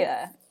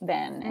idea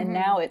then, and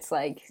now it's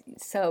like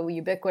so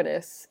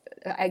ubiquitous.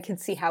 I can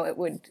see how it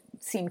would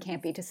seem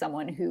campy to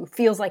someone who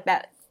feels like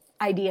that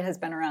idea has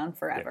been around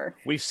forever.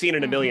 Yeah. We've seen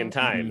it a million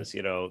times.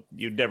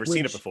 You'd never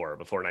seen it before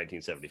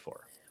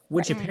 1974.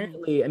 Which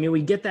apparently, I mean,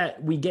 we get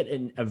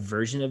a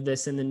version of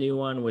this in the new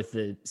one with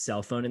the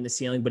cell phone in the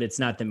ceiling, but it's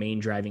not the main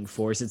driving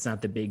force. It's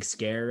not the big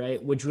scare,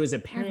 right? Which was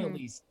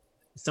apparently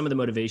some of the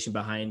motivation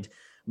behind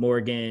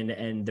Morgan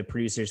and the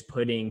producers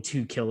putting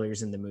two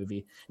killers in the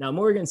movie. Now,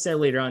 Morgan said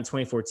later on in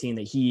 2014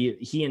 that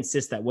he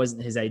insists that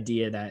wasn't his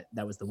idea,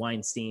 that was the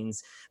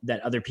Weinsteins,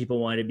 that other people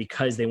wanted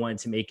because they wanted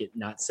to make it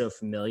not so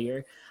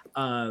familiar.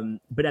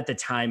 But at the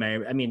time,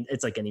 I mean,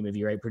 it's like any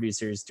movie, right?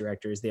 Producers,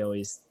 directors,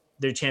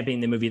 they're championing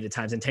the movie at the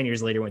times, and 10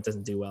 years later when it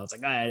doesn't do well, it's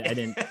like, I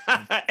didn't.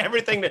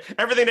 everything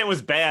that was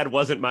bad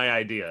wasn't my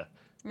idea.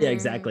 Yeah,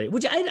 exactly.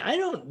 Which I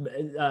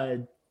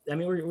don't, I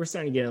mean, we're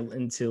starting to get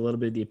into a little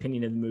bit of the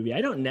opinion of the movie.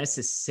 I don't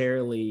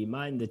necessarily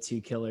mind the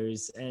two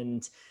killers,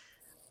 and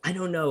I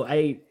don't know.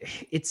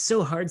 It's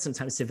so hard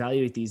sometimes to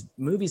evaluate these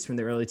movies from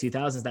the early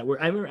 2000s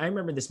I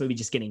remember this movie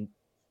just getting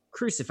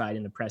crucified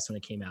in the press when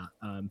it came out.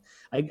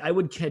 I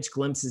would catch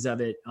glimpses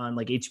of it on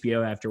like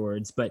HBO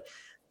afterwards, but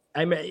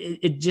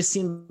it just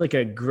seemed like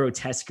a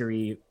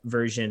grotesquerie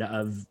version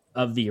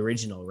of the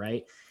original,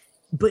 right?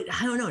 But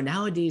I don't know,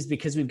 nowadays,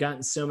 because we've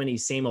gotten so many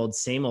same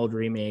old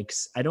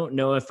remakes, I don't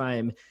know if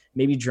I'm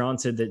maybe drawn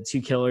to the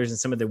two killers and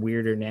some of the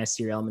weirder,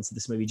 nastier elements of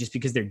this movie just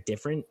because they're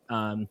different.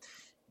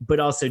 But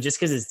also just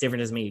because it's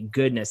different doesn't make it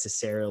good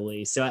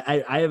necessarily. So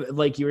I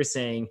like you were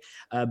saying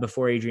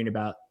before, Adrian,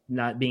 about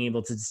not being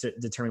able to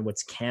determine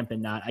what's camp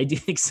and not. I do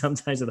think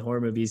sometimes with the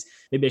horror movies,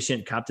 maybe I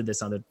shouldn't cop to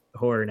this on the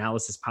horror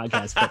analysis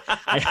podcast, but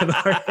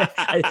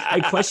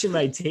I question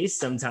my taste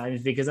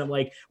sometimes because I'm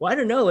like, well, I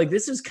don't know, like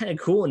this was kind of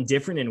cool and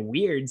different and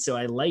weird. So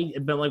I like,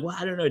 but I'm like, well,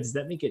 I don't know, does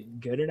that make it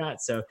good or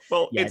not? So,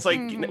 well, yeah, it's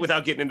like,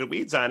 without getting into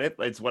weeds on it,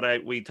 it's what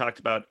we talked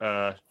about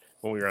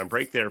when we were on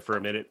break there for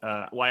a minute,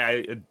 why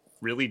I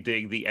really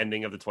dig the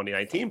ending of the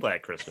 2019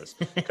 Black Christmas,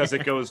 because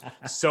it goes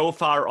so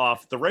far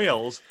off the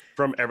rails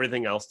from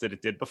everything else that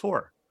it did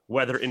before,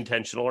 whether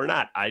intentional or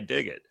not. I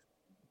dig it.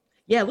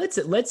 Yeah, let's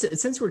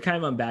since we're kind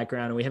of on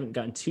background and we haven't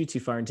gotten too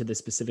far into the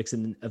specifics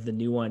of the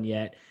new one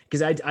yet,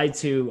 because I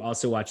too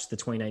also watched the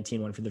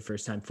 2019 one for the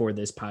first time for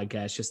this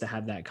podcast just to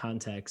have that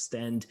context.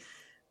 And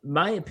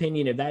my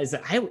opinion of that is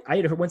that I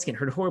had once again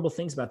heard horrible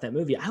things about that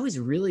movie. I was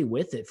really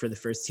with it for the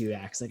first two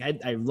acts. Like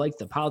I liked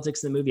the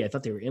politics of the movie. I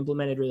thought they were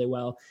implemented really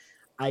well.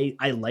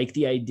 I like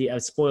the idea.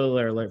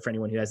 Spoiler alert for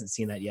anyone who hasn't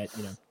seen that yet,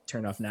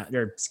 turn off now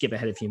or skip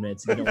ahead a few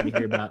minutes if you don't want to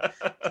hear about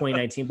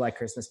 2019 Black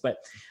Christmas.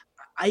 But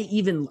I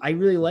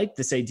really like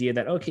this idea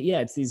that, okay, yeah,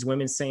 it's these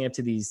women staying up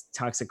to these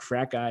toxic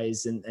frat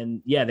guys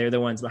and yeah, they're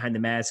the ones behind the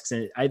masks.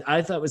 And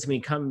I thought it was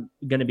going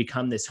to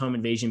become this home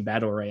invasion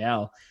battle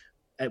royale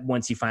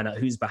once you find out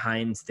who's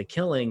behind the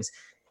killings.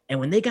 And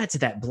when they got to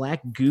that black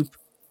goop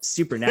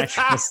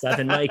supernatural stuff,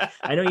 and like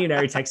I know you and I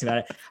were texting about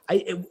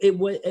it, it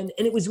was and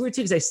it was weird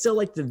too because I still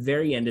liked the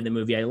very end of the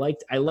movie. I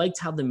liked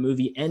how the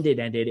movie ended.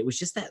 It was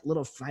just that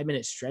little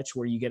 5-minute stretch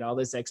where you get all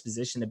this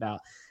exposition about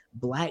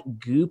black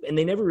goop, and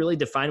they never really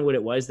defined what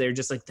it was. They're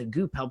just like, the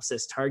goop helps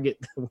us target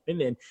the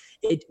women.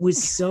 It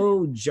was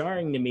so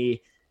jarring to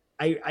me.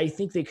 I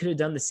think they could have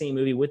done the same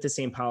movie with the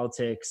same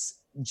politics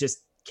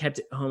just kept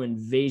it home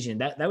invasion.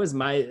 That was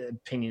my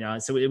opinion on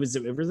it. So it was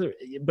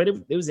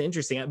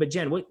interesting. But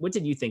Jen, what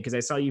did you think? Because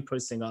I saw you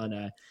posting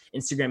on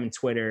Instagram and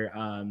Twitter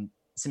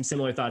some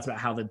similar thoughts about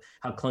how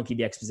clunky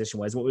the exposition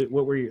was.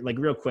 What were your, like,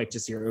 real quick,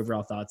 just your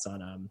overall thoughts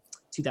on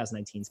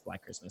 2019's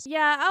Black Christmas?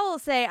 Yeah, I will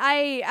say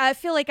I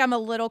feel like I'm a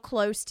little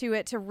close to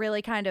it to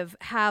really kind of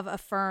have a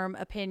firm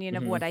opinion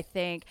of what I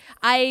think.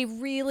 I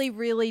really,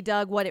 really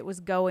dug what it was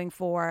going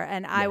for,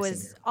 and I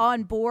was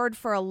on board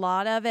for a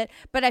lot of it,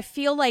 but I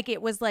feel like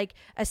it was like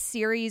a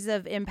series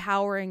of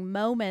empowering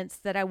moments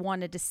that I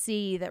wanted to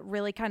see that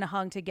really kind of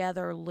hung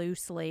together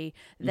loosely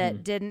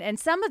that didn't. And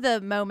some of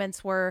the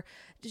moments were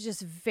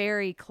just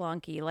very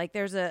clunky. Like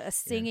there's a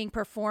singing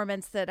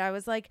performance that I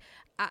was like,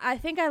 I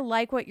think I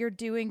like what you're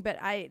doing, but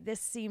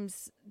this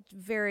seems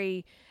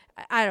very,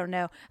 I don't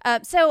know.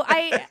 So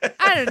I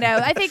don't know.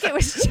 I think it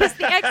was just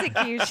the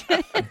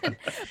execution.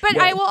 But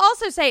I will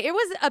also say it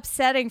was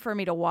upsetting for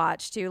me to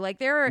watch too. Like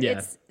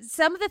it's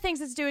some of the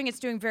things it's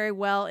doing very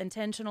well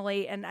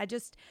intentionally, and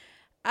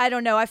I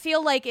don't know. I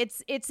feel like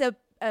it's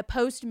a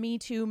post Me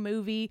Too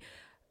movie,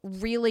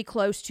 really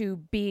close to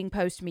being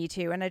post Me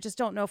Too, and I just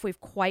don't know if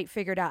we've quite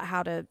figured out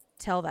how to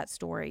tell that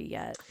story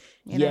yet.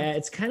 You know?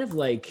 It's kind of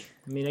like,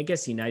 I mean, I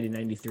guess United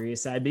 93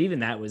 aside, but even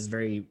that was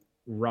very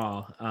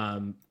raw,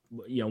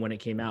 when it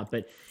came out.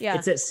 But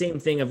it's that same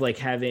thing of like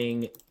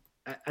having,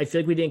 I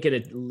feel like we didn't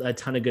get a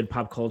ton of good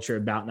pop culture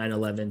about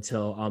 9/11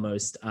 till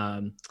almost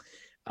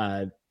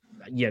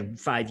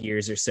 5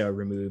 years or so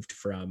removed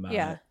from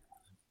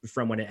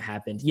when it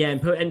happened.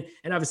 And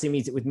obviously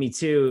with Me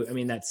Too, I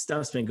mean, that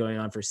stuff's been going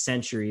on for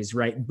centuries,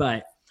 right?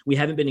 But we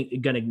haven't been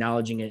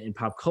acknowledging it in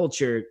pop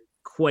culture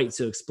quite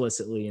so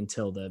explicitly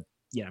until the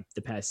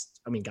past,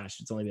 I mean,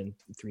 gosh, it's only been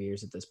 3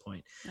 years at this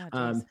point.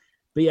 But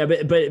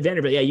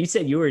Vanderbilt, you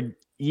said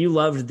you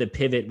loved the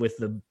pivot with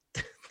the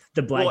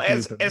black. Well,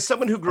 as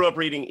someone who grew up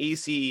reading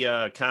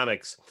EC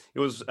comics, it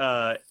was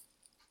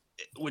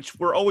which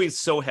were always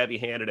so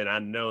heavy-handed and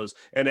on the nose,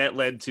 and that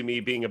led to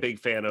me being a big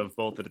fan of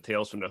both of the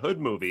Tales from the Hood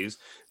movies,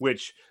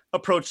 which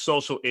approach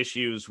social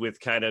issues with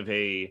kind of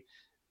a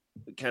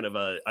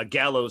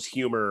gallows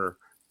humor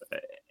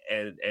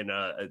and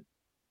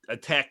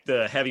attack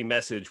the heavy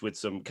message with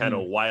some kind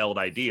of wild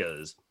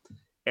ideas.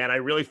 And I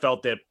really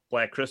felt that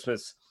Black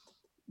Christmas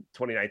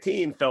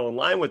 2019 fell in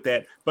line with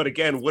that, but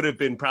again, would have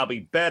been probably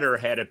better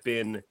had it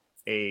been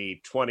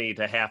a 20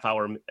 to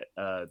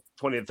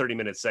 30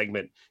 minute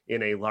segment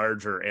in a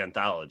larger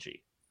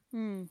anthology.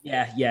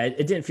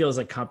 It didn't feel as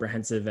like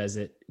comprehensive as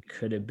it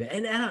could have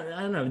been. And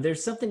I don't know,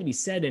 there's something to be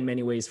said in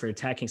many ways for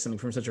attacking something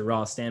from such a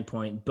raw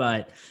standpoint,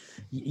 but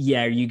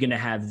are you going to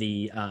have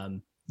the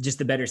just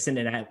the better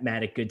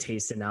cinematic good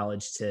taste and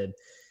knowledge to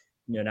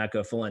not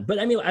go full on? But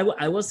I mean,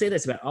 I will say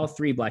this about all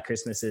three Black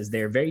Christmases: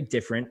 they're very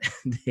different.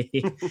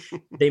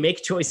 they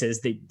make choices,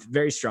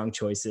 very strong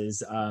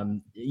choices.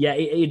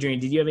 Adrian,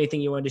 did you have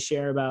anything you wanted to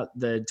share about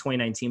the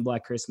 2019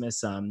 Black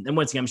Christmas? And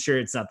once again, I'm sure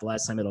it's not the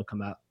last time it'll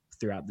come out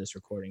throughout this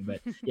recording,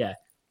 but yeah.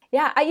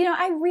 Yeah,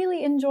 I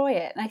really enjoy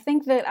it. And I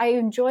think that I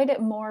enjoyed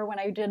it more when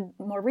I did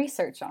more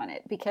research on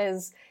it,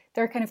 because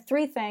there are kind of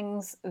three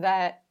things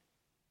that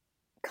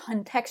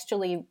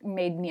contextually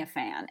made me a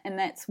fan. And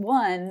that's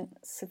one,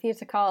 Sofia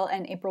Takal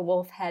and April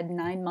Wolf had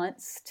 9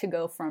 months to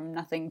go from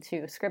nothing to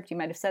a script. You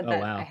might have said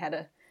that. Wow. I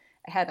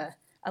had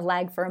a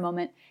lag for a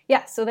moment.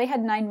 Yeah, so they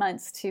had 9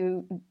 months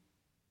to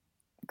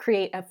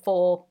create a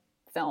full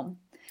film.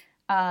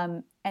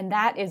 And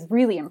that is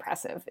really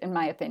impressive, in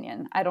my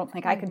opinion. I don't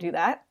think I could do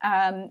that.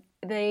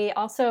 They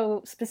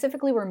also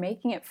specifically were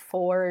making it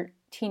for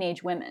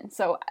teenage women.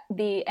 So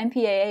the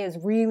MPAA is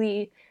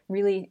really,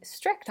 really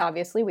strict,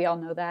 obviously. We all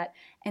know that.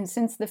 And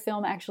since the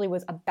film actually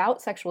was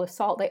about sexual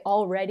assault, they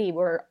already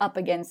were up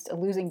against a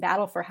losing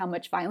battle for how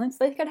much violence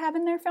they could have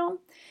in their film.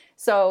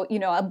 So,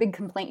 a big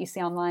complaint you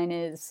see online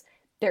is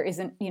there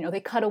isn't, they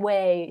cut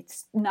away,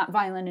 it's not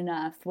violent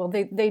enough. Well,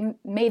 they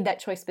made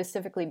that choice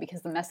specifically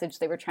because the message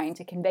they were trying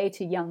to convey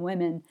to young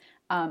women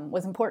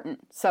was important.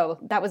 So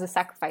that was a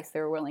sacrifice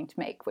they were willing to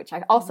make, which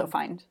I also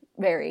find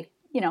very,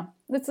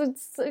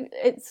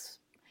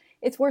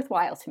 it's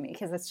worthwhile to me,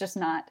 because it's just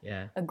not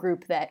a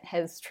group that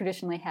has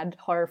traditionally had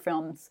horror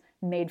films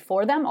made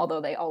for them,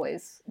 although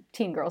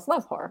teen girls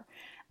love horror.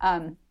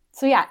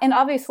 So yeah, and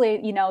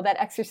obviously, that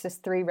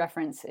Exorcist 3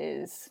 reference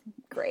is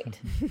great.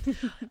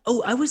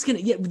 I was gonna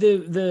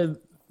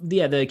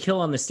the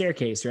kill on the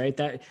staircase, right?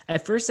 That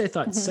at first I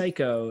thought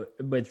Psycho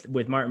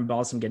with Martin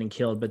Balsam getting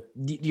killed, but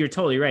you're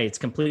totally right. It's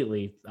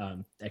completely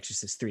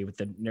Exorcist 3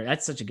 with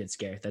that's such a good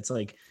scare. That's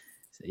like,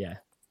 yeah.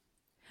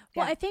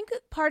 Well, I think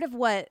part of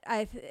what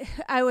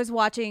I was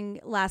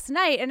watching last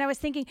night, and I was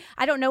thinking,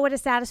 I don't know what a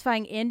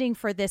satisfying ending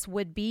for this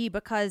would be,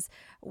 because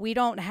we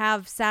don't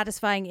have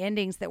satisfying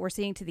endings that we're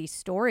seeing to these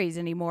stories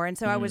anymore. And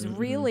so I was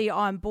really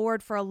on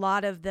board for a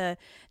lot of the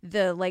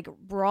like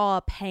raw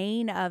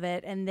pain of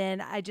it. And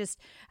then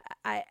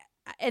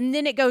and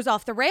then it goes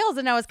off the rails,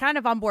 and I was kind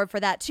of on board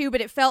for that too,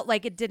 but it felt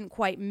like it didn't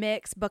quite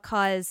mix,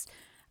 because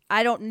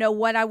I don't know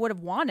what I would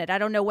have wanted. I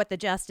don't know what the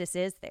justice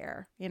is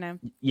there,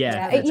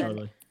 Yeah,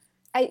 totally.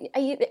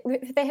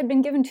 if they had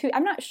been given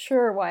I'm not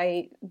sure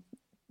why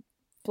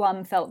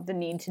Blum felt the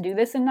need to do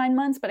this in 9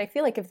 months, but I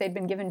feel like if they'd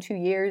been given 2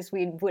 years,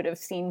 we would have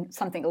seen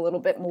something a little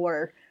bit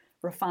more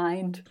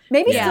refined.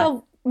 Maybe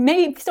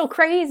still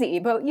crazy,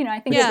 but I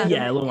think a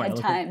little more had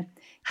time.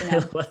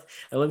 I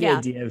love the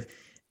idea of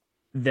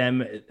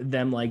them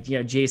like,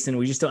 Jason,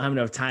 we just don't have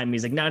enough time.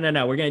 He's like, no,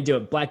 we're gonna do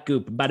it. Black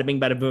goop, bada bing,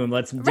 bada boom.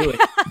 Let's do it.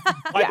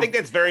 Well, I think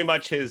that's very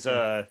much his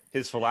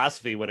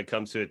philosophy when it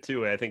comes to it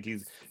too. I think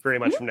he's very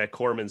much from that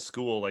Corman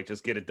school, like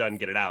just get it done,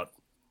 get it out.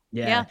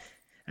 Yeah.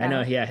 I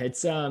know. Yeah.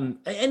 It's, and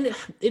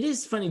it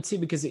is funny too,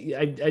 because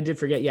I did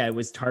forget. Yeah. It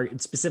was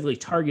specifically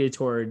targeted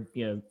toward,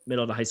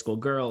 middle to high school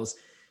girls.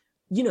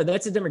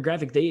 That's a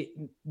demographic.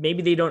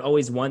 They don't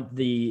always want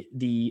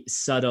the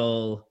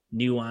subtle,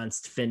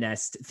 nuanced,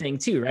 finessed thing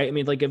too. Right. I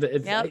mean, like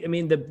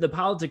the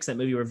politics of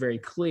that movie were very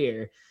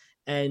clear,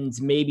 and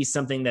maybe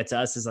something that to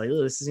us is like,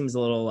 oh, this seems a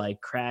little like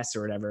crass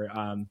or whatever.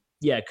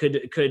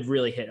 Could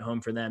really hit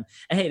home for them.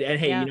 And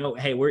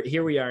hey,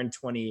 we are in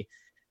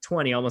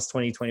 2020, almost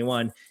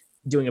 2021,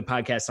 doing a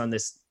podcast on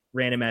this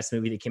random ass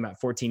movie that came out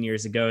 14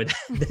 years ago.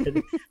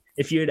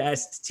 If you had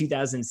asked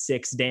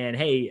 2006 Dan,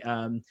 hey,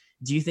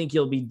 do you think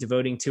you'll be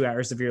devoting 2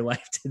 hours of your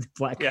life to the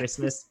Black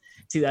Christmas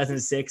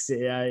 2006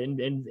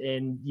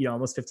 and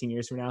almost 15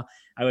 years from now,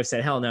 I would have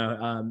said hell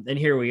no. And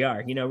here we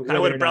are. I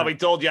would have probably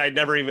told you I'm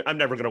never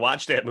going to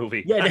watch that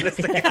movie.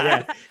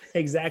 Yeah,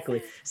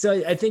 exactly.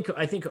 So I think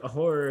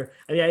horror,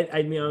 I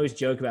always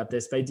joke about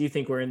this, but I do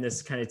think we're in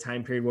this kind of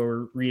time period where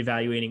we're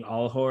reevaluating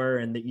all horror,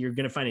 and that you're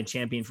going to find a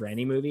champion for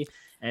any movie.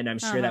 And I'm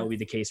sure that will be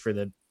the case for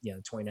the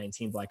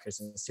 2019 Black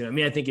Christmas too. I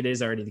mean, I think it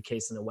is already the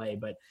case in a way,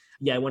 but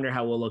I wonder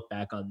how we'll look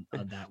back on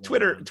that.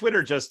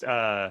 Twitter just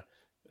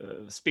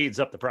speeds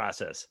up the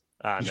process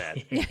on that.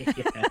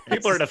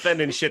 People are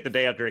defending shit the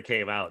day after it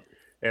came out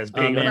as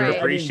being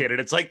underappreciated.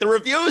 It's like the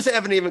reviews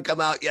haven't even come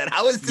out yet.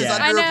 How is this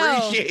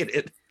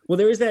underappreciated? Well,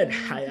 there is that.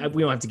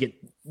 We don't have to get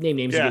name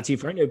names to get too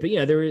far into it, but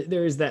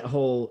there is that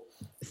whole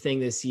thing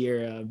this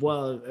year.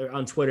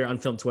 On Twitter, on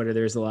film Twitter,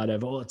 there's a lot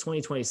of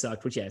 2020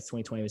 sucked, which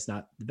 2020 was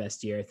not the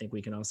best year. I think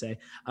we can all say.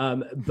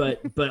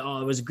 But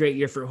it was a great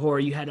year for horror.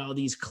 You had all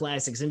these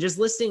classics, and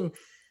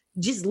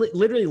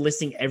literally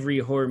listing every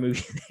horror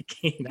movie that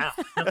came out.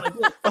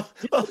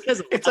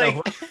 It's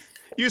like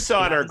you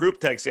saw in our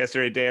group text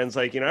yesterday, Dan's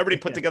like, everybody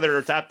put together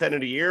their top 10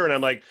 in a year, and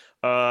I'm like,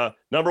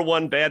 number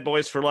 1, Bad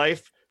Boys for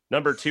Life.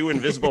 Number 2,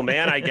 Invisible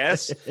Man, I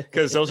guess,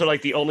 because those are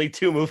like the only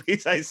 2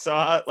 movies I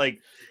saw at the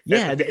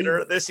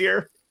theater this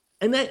year.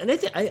 And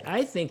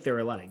I think there were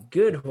a lot of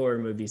good horror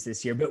movies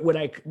this year, but would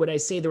I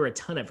say there were a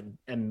ton of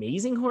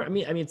amazing horror? I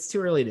mean, it's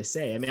too early to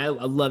say. I mean, I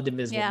loved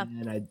Invisible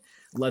Man, I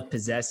loved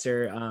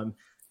Possessor.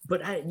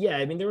 But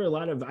there were a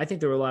lot of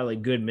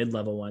like good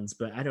mid-level ones,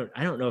 but I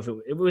don't know if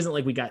it wasn't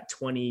like we got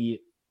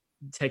 20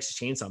 Texas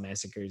Chainsaw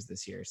Massacres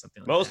this year or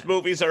something like that. Most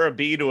movies are a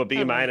B to a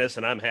B minus,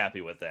 and I'm happy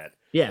with that.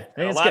 Yeah.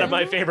 A lot of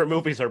my favorite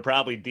movies are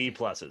probably D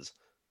pluses.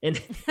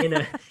 And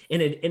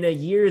in a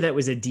year that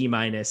was a D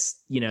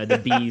minus,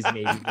 the B's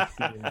maybe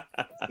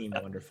seemed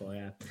wonderful.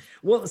 Yeah.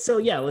 Well,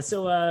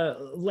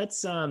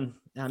 let's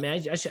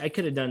I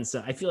could have done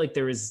so. I feel like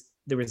there was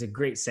a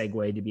great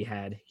segue to be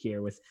had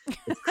here with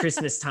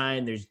Christmas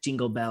time. There's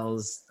jingle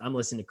bells. I'm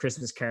listening to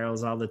Christmas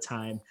carols all the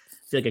time.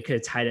 I feel like I could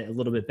have tied it a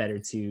little bit better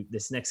to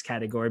this next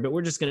category, but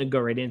we're just going to go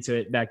right into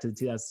it, back to the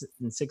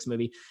 2006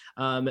 movie.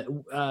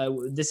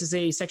 This is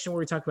a section where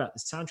we talk about the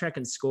soundtrack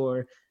and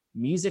score,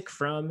 music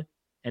from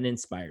and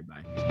inspired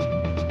by.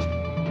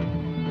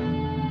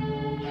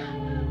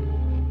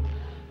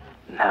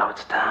 Now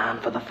it's time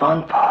for the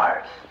fun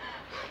part.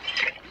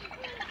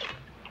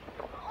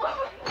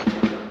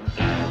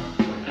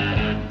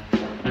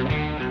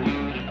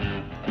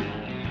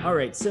 All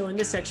right, so in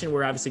this section,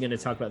 we're obviously going to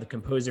talk about the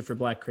composer for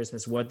Black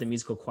Christmas, what the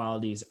musical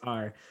qualities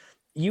are.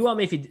 You all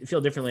may feel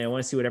differently. I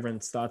want to see what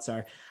everyone's thoughts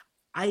are.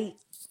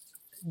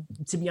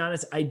 To be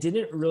honest, I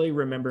didn't really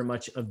remember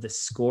much of the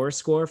score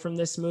from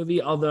this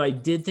movie, although I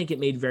did think it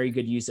made very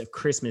good use of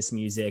Christmas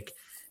music.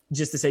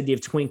 Just this idea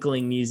of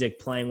twinkling music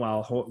playing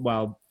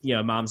while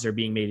moms are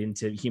being made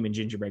into human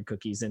gingerbread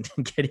cookies and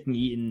getting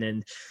eaten,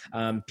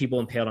 and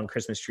people impaled on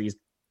Christmas trees.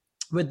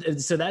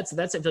 But so that's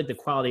I feel like the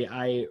quality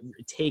I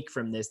take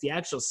from this. The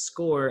actual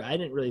score, I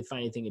didn't really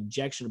find anything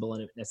objectionable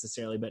in it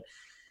necessarily. But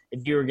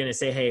if you were going to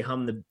say, "Hey,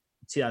 hum the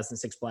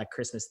 2006 Black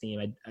Christmas theme,"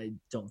 I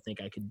don't think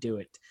I could do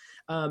it.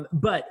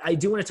 But I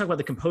do want to talk about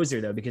the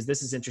composer though, because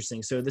this is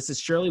interesting. So this is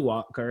Shirley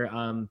Walker.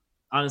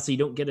 Honestly, you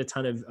don't get a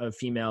ton of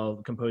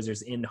female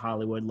composers in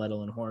Hollywood, let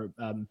alone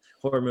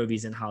horror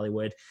movies in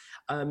Hollywood.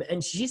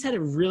 And she's had a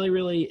really,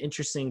 really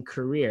interesting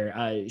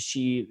career.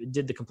 She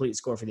did the complete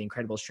score for The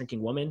Incredible Shrinking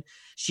Woman.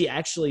 She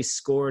actually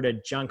scored a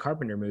John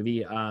Carpenter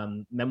movie,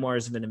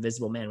 Memoirs of an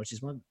Invisible Man, which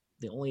is one of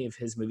the only of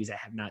his movies I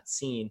have not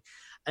seen.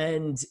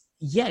 And,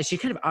 yeah, she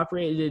kind of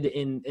operated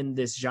in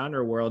this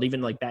genre world,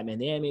 even like Batman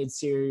the Animated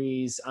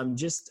Series,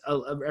 just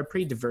a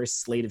pretty diverse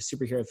slate of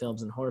superhero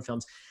films and horror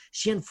films.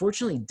 She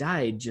unfortunately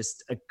died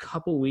just a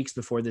couple weeks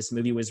before this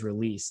movie was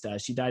released.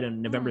 She died on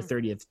November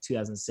 30th,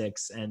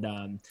 2006,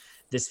 and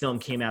this film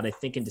came out, I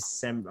think, on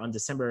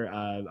December,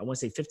 I want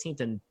to say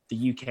 15th in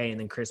the UK, and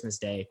then Christmas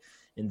Day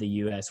in the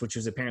US, which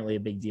was apparently a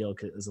big deal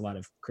because a lot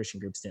of Christian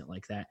groups didn't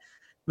like that.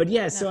 But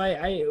yeah, so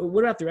I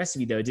what about the rest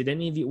of you though?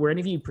 Were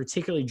any of you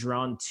particularly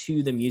drawn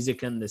to the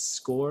music and the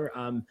score?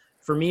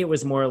 For me, it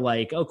was more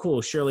like, oh,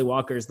 cool, Shirley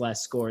Walker's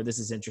last score. This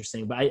is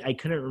interesting. But I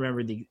couldn't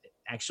remember the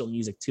actual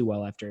music too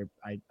well after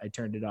I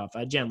turned it off.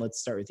 Jen, let's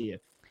start with you.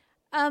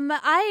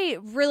 I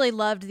really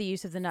loved the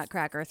use of the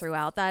Nutcracker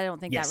throughout. I don't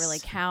think that really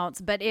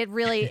counts, but it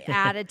really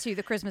added to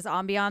the Christmas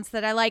ambiance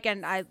that I like.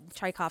 And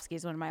Tchaikovsky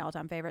is one of my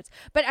all-time favorites.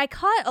 But I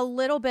caught a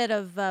little bit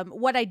of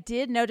what I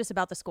did notice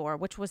about the score,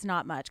 which was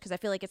not much because I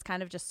feel like it's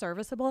kind of just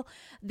serviceable.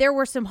 There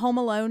were some Home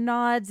Alone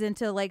nods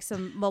into like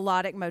some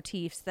melodic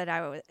motifs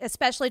that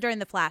especially during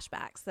the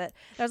flashbacks, that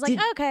I was like,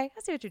 okay,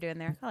 I see what you're doing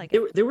there. I like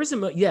it. There was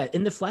in the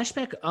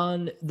flashback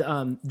on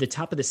the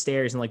top of the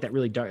stairs and like that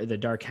really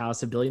dark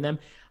house of building them.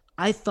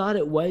 I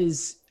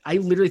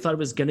literally thought it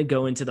was going to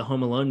go into the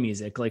Home Alone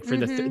music. Like for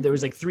there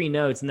was like 3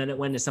 notes and then it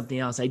went to something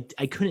else. I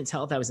couldn't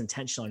tell if that was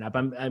intentional or not.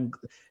 But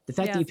the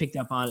fact that you picked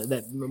up on it,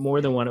 that more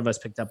than one of us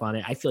picked up on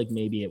it, I feel like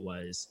maybe it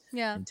was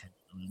intentional.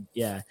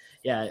 Yeah.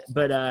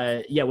 But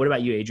what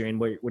about you, Adrian?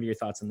 What are your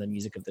thoughts on the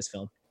music of this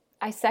film?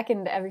 I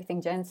second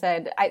everything Jen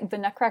said. The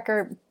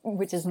Nutcracker,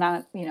 which is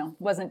not,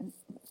 wasn't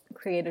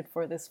created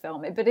for this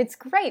film, but it's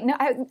great. No,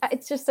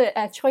 it's just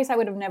a choice I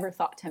would have never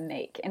thought to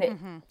make.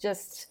 And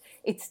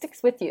it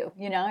sticks with you.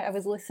 I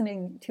was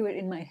listening to it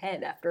in my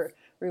head after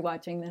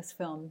rewatching this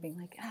film, being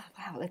like, oh,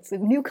 wow, that's a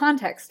new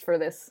context for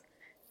this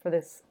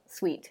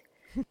suite.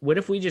 What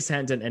if we just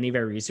hadn't done any of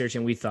our research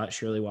and we thought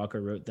Shirley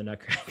Walker wrote the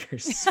Nutcracker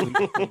suite?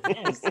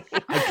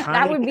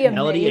 That would be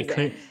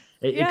amazing.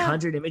 It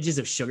conjured images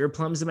of sugar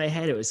plums in my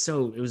head. It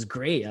was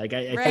great. Like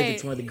I think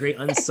it's one of the great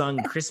unsung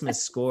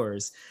Christmas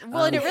scores.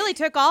 Well, and it really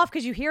took off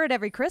because you hear it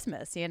every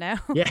Christmas, Yeah.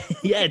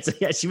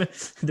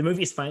 The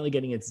movie is finally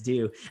getting its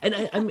due, and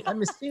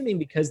I'm assuming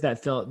because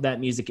that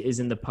music is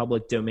in the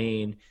public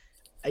domain,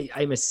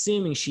 I'm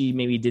assuming she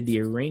maybe did the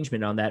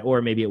arrangement on that,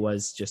 or maybe it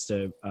was just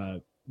a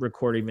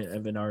recording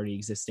of an already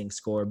existing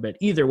score. But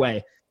either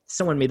way,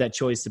 someone made that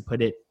choice to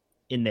put it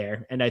in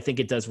there, and I think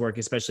it does work,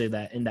 especially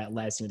in that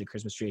last scene with the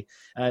Christmas tree.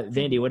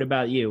 Vandy, what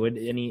about you?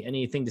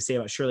 Anything to say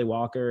about Shirley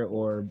Walker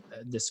or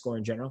the score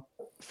in general?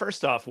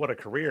 First off, what a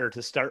career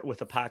to start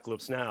with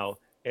Apocalypse Now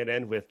and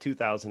end with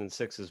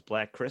 2006's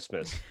Black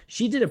Christmas.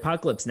 She did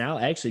Apocalypse Now.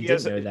 I actually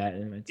didn't know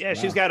that. Yeah,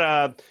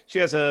 wow. She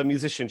has a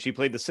musician. She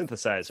played the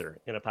synthesizer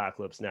in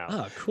Apocalypse Now.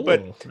 Oh, cool.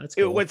 But that's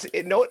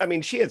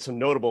cool. She had some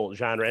notable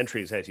genre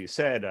entries, as you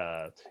said,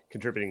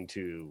 contributing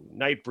to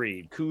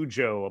Nightbreed,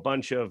 Cujo, a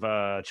bunch of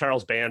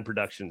Charles Band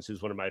Productions,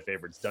 who's one of my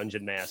favorites,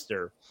 Dungeon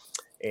Master,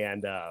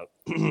 and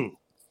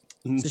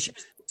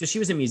so she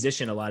was a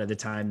musician a lot of the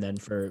time then,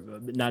 for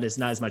not as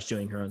much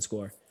doing her own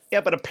score. Yeah,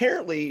 but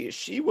apparently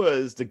she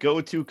was the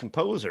go-to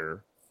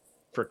composer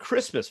for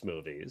Christmas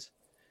movies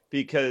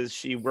because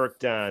she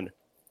worked on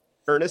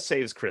Ernest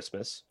Saves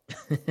Christmas,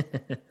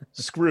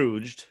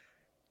 Scrooged,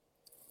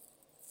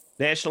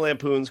 National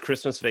Lampoon's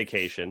Christmas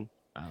Vacation,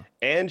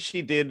 and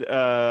she did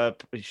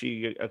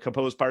she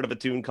composed part of a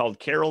tune called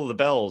Carol of the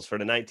Bells for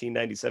the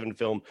 1997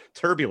 film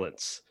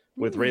Turbulence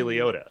with Ray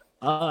Liotta.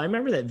 I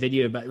remember that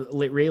video about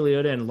Ray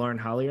Liotta and Lauren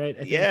Holly, right?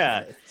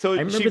 Yeah. So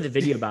I remember the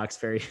video box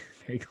very,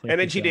 very clearly.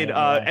 And then she did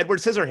Edward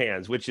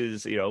Scissorhands, which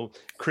is,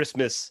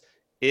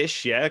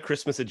 Christmas-ish,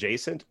 Christmas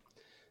adjacent.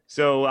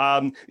 So,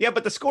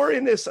 but the score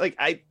in this, like,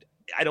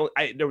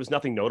 there was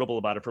nothing notable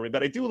about it for me,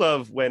 but I do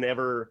love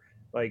whenever,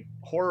 like,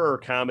 horror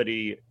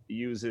comedy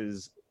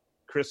uses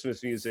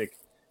Christmas music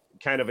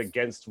kind of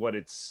against what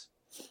it's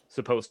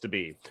supposed to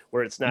be,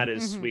 where it's not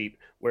as sweet,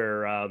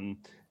 where,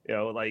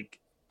 like,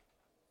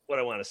 what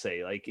I want to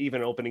say, like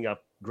even opening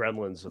up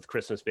Gremlins with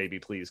Christmas Baby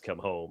Please Come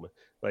Home,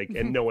 like,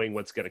 and knowing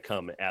what's going to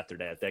come after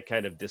that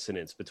kind of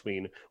dissonance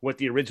between what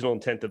the original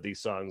intent of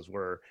these songs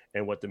were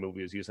and what the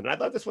movie was using. And I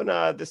thought this one,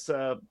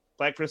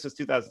 Black Christmas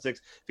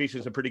 2006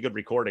 features some pretty good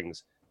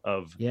recordings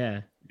of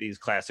these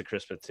classic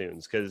Christmas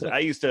tunes. Cause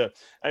I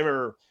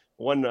remember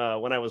when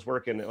I was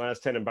working, when I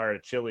was tending bar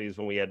at Chili's,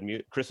 when we had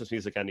Christmas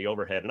music on the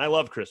overhead, and I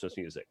love Christmas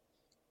music.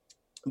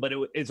 But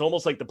it's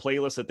almost like the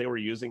playlist that they were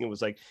using. It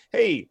was like,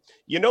 hey,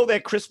 you know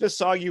that Christmas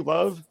song you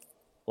love?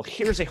 Well,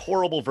 here's a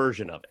horrible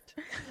version of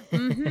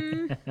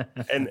it.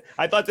 And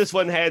I thought this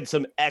one had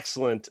some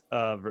excellent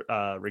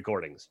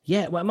recordings.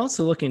 Yeah, well, I'm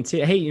also looking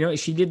too. Hey,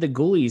 she did the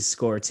Ghoulies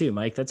score too,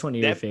 Mike. That's one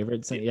of your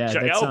favorites.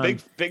 Yeah,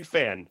 big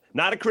fan.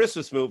 Not a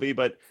Christmas movie,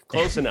 but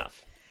close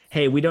enough.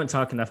 Hey, we don't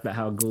talk enough about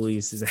how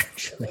Ghoulies is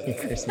actually a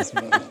Christmas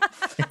movie.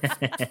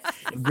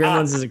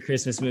 Gremlins is a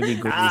Christmas movie.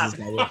 Ghoulies is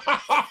not it.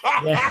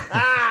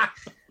 Yeah.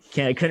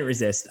 I couldn't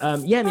resist.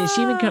 Yeah, I mean,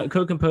 she even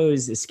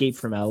co-composed Escape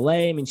from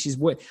LA. I mean,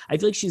 I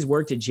feel like she's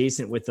worked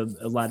adjacent with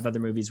a lot of other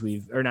movies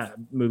or not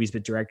movies,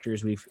 but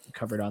directors we've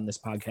covered on this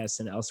podcast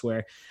and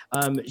elsewhere.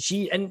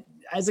 And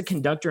as a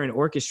conductor and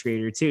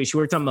orchestrator too, she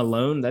worked on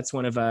Malone. That's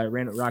one of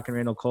Rock and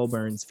Randall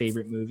Colburn's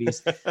favorite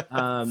movies.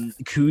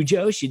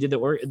 Cujo, she did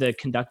the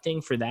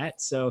conducting for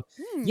that. So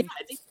yeah,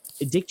 I think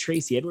Dick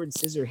Tracy, Edward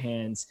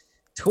Scissorhands.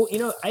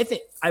 I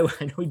think I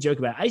know we joke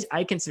about it.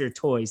 I consider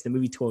the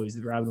movie Toys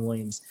with Robin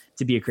Williams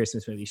to be a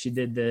Christmas movie. She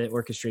did the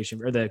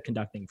orchestration or the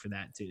conducting for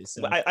that too.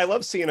 So I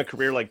love seeing a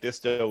career like this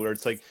though, where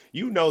it's like,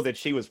 that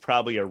she was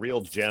probably a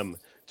real gem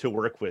to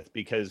work with,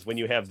 because when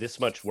you have this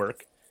much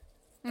work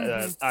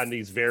on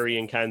these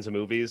varying kinds of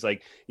movies,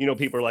 like,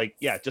 people are like,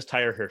 yeah, just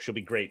hire her. She'll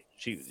be great.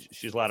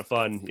 She's a lot of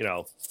fun,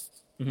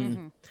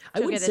 I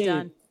would say,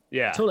 done.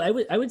 Yeah,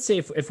 totally. I would say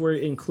if we're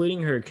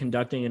including her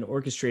conducting and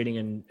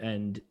orchestrating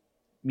and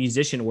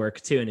musician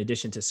work too, in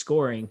addition to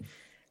scoring,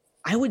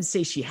 I would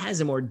say she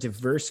has a more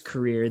diverse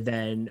career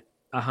than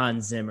a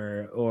Hans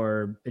Zimmer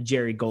or a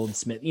Jerry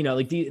Goldsmith.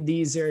 Like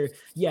these are,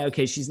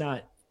 she's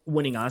not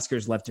winning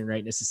Oscars left and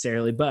right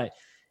necessarily, but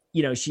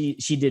she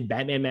did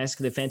Batman Mask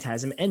of the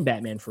Phantasm and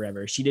Batman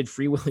Forever. She did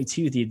Free Willy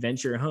 2, The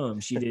Adventure Home.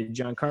 She did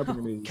John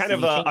Carpenter movies. Kind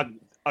of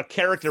a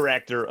character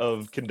actor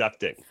of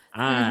conducting.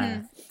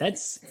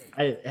 That's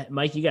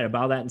Mike, you got to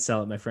buy that and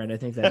sell it, my friend. I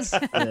think that's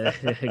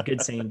a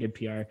good saying, good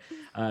PR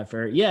for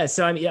her. Yeah.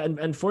 So I mean,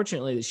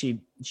 unfortunately, she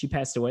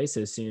passed away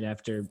so soon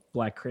after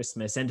Black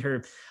Christmas, and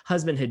her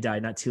husband had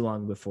died not too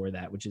long before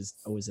that, which is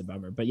always a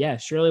bummer. But yeah,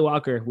 Shirley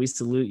Walker, we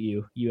salute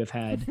you. You have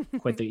had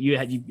quite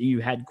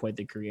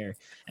the career.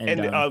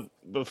 And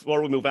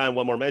before we move on,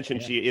 one more mention: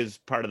 she is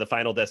part of the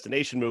Final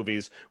Destination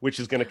movies, which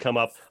is going to come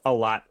up a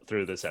lot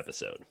through this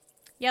episode.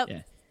 Yep.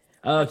 Yeah.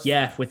 Oh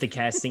yeah, with the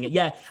casting.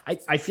 Yeah,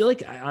 I feel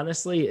like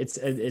honestly, it's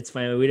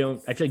fine.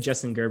 I feel like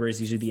Justin Gerber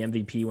is usually the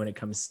MVP when it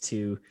comes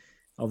to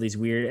all these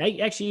weird.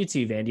 Actually, you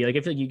too, Vandy. Like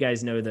I feel like you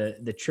guys know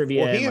the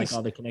trivia and like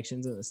all the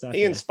connections and the stuff.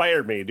 He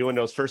inspired me doing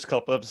those first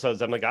couple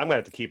episodes. I'm like, I'm gonna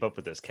have to keep up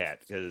with this cat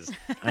because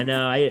I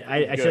know.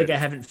 I feel like I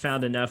haven't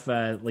found enough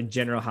like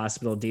General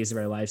Hospital Days of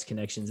Our Lives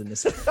connections in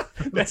this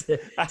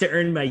to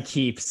earn my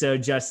keep. So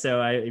if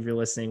you're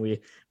listening,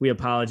 we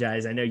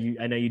apologize. I know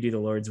you do the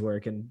Lord's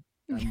work, and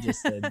I'm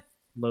just a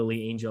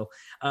lowly angel.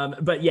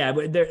 But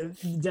they're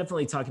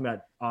definitely talking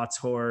about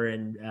Auteur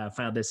and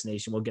Final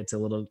Destination. We'll get to a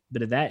little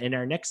bit of that in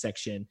our next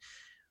section,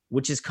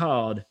 which is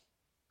called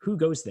Who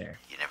Goes There?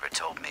 You never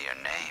told me your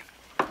name.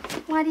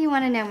 Why do you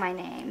want to know my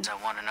name?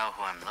 I want to know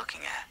who I'm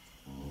looking at.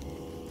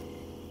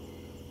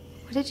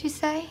 What did you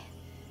say?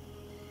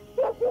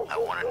 I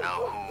want to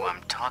know who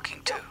I'm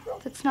talking to.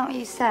 That's not what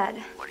you said.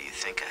 What do you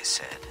think I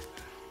said?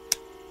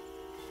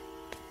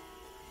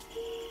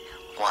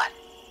 What?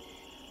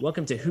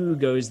 Welcome to Who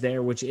Goes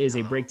There, which is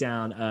a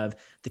breakdown of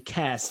the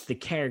cast, the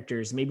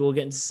characters. Maybe we'll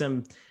get into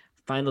some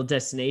Final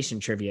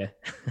Destination trivia,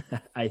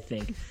 I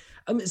think.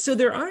 So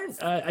there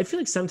aren't, I feel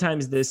like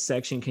sometimes this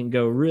section can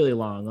go really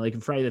long, like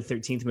in Friday the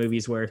 13th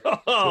movies where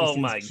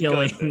Jason's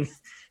killing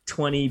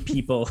 20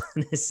 people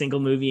in a single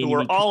movie.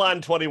 We're all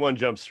on 21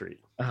 Jump Street.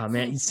 Oh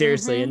man,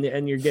 seriously.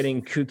 And you're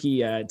getting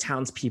kooky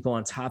townspeople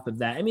on top of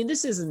that. I mean,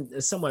 this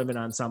isn't somewhat of an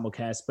ensemble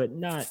cast, but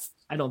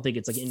I don't think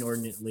it's like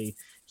inordinately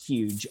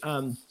huge.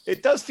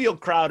 It does feel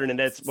crowded, and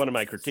that's one of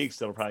my critiques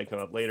that'll probably come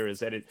up later, is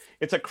that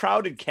it's a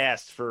crowded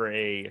cast for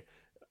a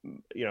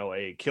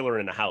killer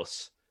in a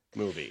house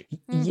movie.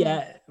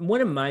 Yeah,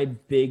 one of my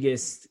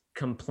biggest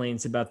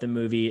complaints about the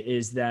movie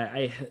is that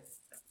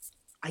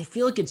I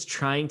feel like it's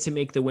trying to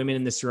make the women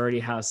in the sorority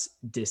house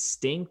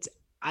distinct.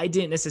 I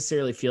didn't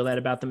necessarily feel that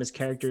about them as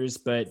characters,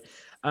 but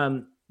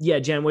yeah,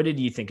 Jen, what did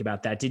you think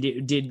about that?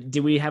 Did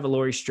we have a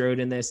Laurie Strode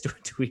in this? Do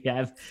we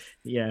have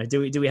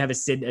a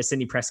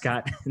Sidney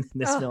Prescott in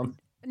this film?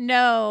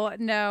 No.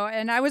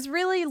 And I was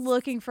really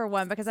looking for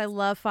one because I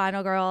love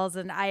Final Girls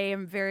and I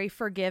am very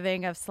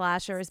forgiving of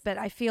slashers, but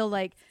I feel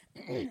like,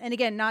 and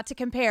again, not to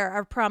compare,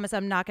 I promise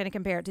I'm not going to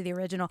compare it to the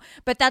original,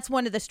 but that's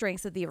one of the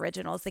strengths of the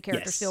original is the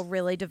characters feel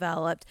really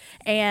developed.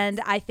 And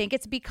I think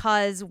it's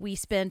because we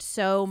spend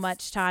so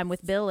much time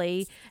with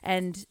Billy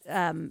and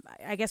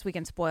I guess we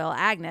can spoil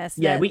Agnes.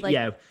 Yeah,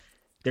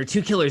 there are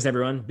two killers,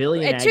 everyone.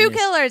 Billy and Agnes. Two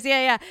killers,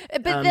 yeah.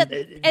 But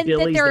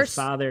Billy's the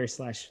father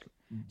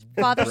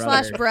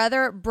 /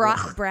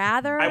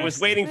 brother. I was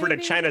waiting for the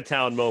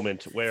Chinatown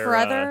moment where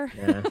brother.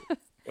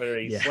 Where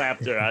he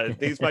slapped her.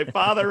 He's my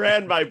father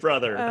and my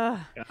brother.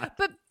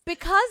 But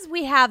because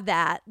we have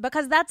that,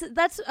 because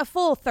that's a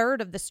full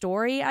third of the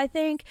story, I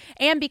think,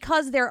 and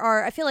because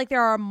I feel like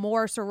there are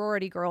more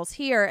sorority girls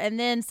here, and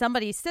then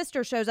somebody's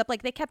sister shows up,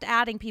 like they kept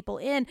adding people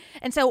in,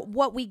 and so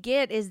what we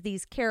get is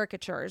these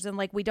caricatures, and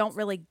like we don't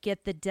really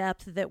get the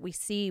depth that we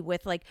see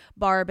with like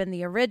Barb in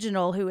the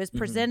original, who is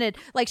presented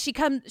like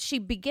she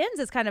begins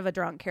as kind of a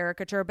drunk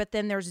caricature, but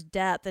then there's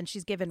depth, and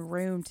she's given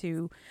room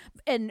to,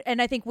 and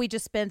I think we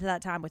just spend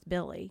that time with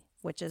Billy,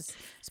 which is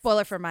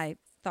spoiler for my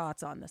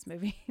thoughts on this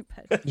movie.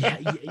 But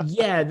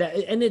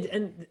and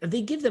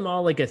they give them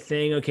all like a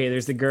thing. Okay,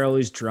 there's the girl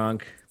who's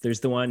drunk, there's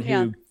the one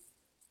who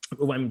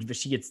when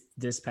she gets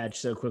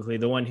dispatched so quickly,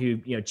 the one who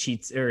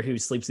cheats or who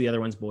sleeps with the other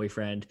one's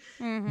boyfriend.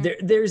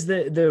 There's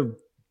the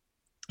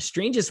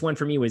strangest one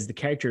for me was the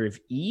character of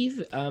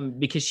Eve,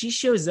 because she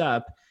shows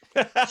up.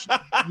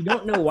 You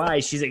don't know why.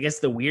 She's, I guess,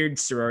 the weird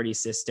sorority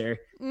sister.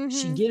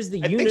 She gives the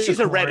unicorn. I think she's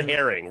a red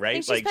herring, right?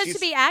 I think she's supposed to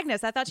be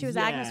Agnes. I thought she was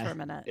Agnes for a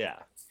minute.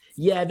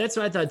 Yeah, that's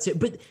what I thought too.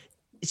 But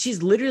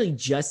she's literally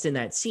just in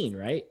that scene,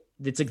 right?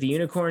 It's like the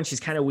unicorn. She's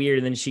kind of weird,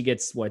 and then she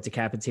gets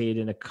decapitated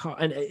in a car.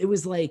 And it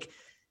was like,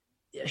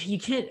 you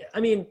can't.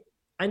 I mean,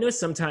 I know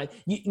sometimes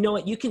you know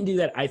what, you can do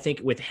that. I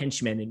think with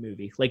henchmen in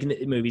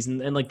movies,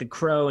 and like The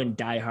Crow and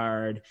Die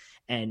Hard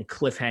and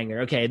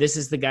Cliffhanger. Okay, this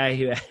is the guy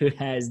who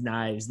has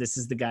knives. This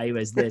is the guy who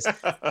has this.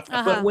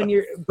 But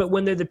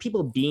when they're the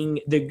people being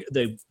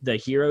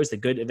the heroes,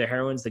 the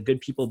heroines, the good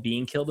people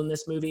being killed in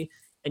this movie,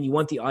 and you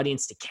want the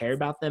audience to care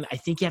about them, I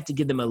think you have to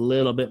give them a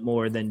little bit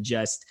more than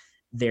just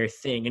their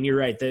thing. And you're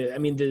right.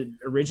 The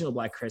original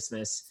Black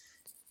Christmas,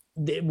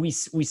 we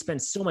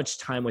spent so much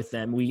time with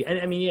them.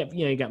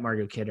 You got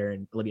Margot Kidder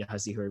and Olivia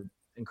Hussey, who are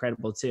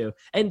incredible too.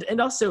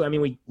 And also, I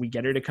mean, we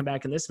get her to come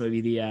back in this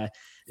movie.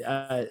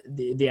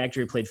 The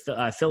actor who played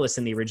Phyllis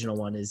in the original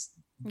one is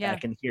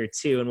back in here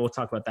too, and we'll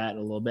talk about that in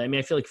a little bit. I mean,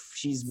 I feel like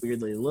she's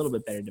weirdly a little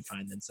bit better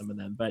defined than some of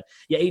them. But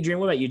yeah, Adrian,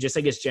 what about you? Just,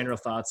 I guess, general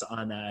thoughts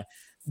on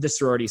the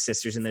sorority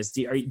sisters in this.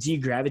 Do you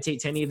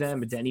gravitate to any of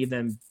them? Did any of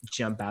them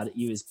jump out at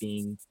you as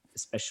being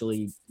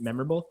especially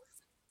memorable?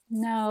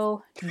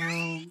 No.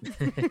 And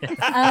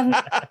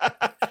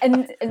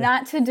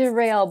not to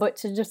derail, but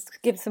to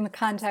just give some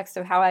context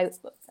of how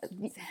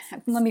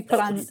let me put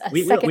on a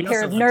second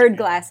pair of nerd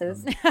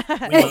glasses.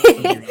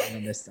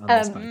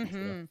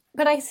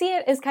 But I see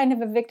it as kind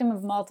of a victim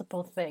of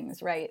multiple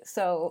things, right?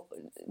 So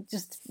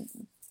just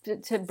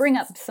to bring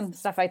up some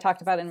stuff I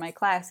talked about in my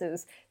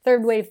classes,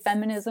 third wave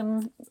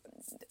feminism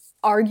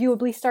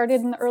arguably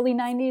started in the early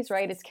 90s,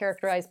 right? It's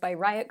characterized by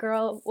Riot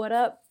Girl, what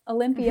up,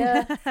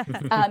 Olympia,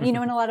 and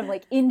a lot of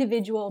like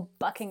individual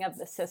bucking of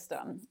the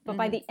system. But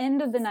by the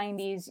end of the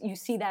 90s, you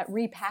see that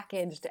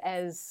repackaged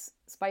as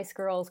Spice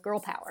Girls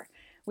girl power.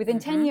 Within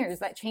 10 years,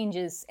 that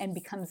changes and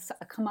becomes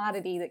a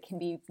commodity that can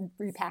be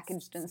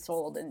repackaged and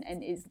sold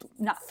and is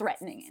not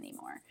threatening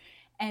anymore.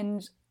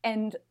 And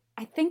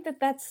I think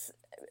that that's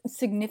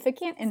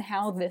significant in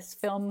how this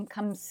film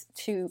comes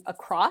to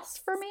across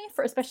for me,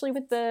 especially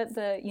with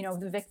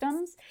the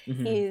victims,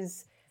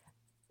 is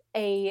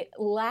a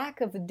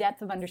lack of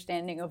depth of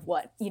understanding of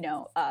what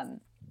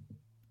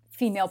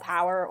female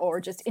power or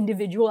just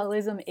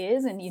individualism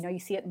is. And you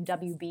see it in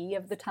WB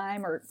of the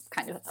time, or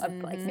kind of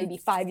like maybe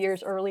 5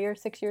 years earlier,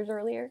 6 years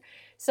earlier.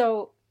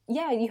 So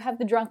yeah, you have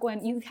the drunk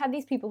one, you have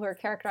these people who are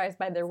characterized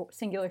by their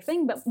singular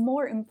thing, but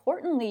more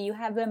importantly, you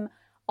have them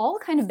all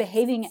kind of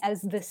behaving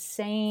as the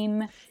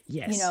same,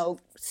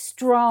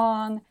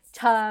 strong,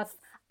 tough,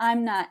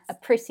 I'm not a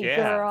prissy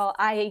girl,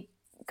 I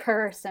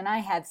curse and I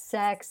have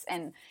sex.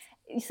 And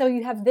so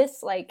you have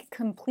this like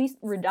complete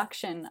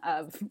reduction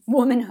of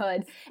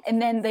womanhood,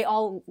 and then they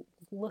all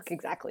look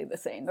exactly the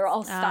same. They're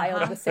all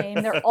styled the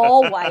same. They're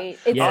all white.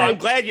 It's I'm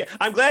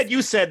glad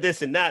you said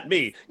this and not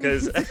me,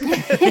 because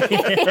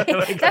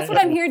that's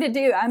what I'm here to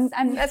do.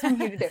 That's what I'm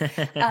here to do.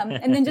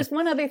 And then just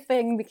one other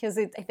thing, because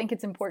I think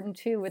it's important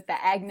too with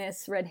the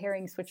Agnes red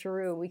herring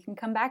switcheroo. We can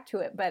come back to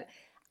it, but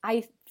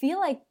I feel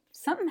like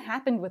something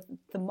happened with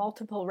the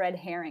multiple red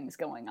herrings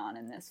going on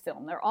in this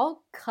film. They're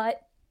all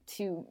cut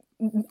to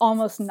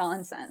almost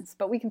nonsense,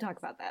 but we can talk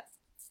about that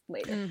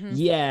later.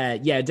 Yeah,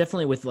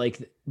 definitely. With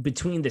like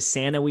between the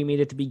Santa we meet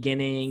at the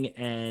beginning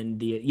and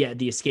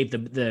the escape,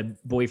 the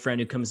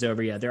boyfriend who comes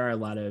over. Yeah, there are a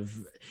lot of.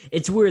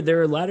 It's weird. There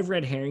are a lot of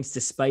red herrings,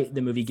 despite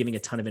the movie giving a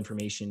ton of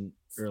information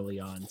early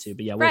on too.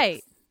 But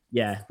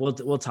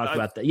we'll talk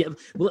about that.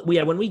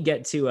 When we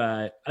get to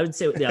I would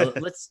say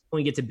when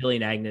we get to Billy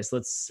and Agnes,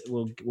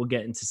 we'll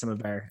get into some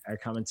of our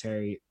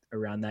commentary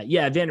around that.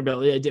 Yeah,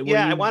 Vanderbilt.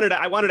 I wanted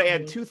to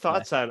add two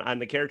thoughts on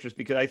the characters,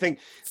 because I think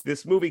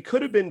this movie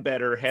could have been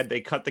better had they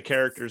cut the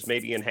characters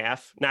maybe in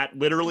half, not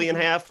literally in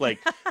half, like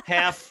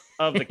half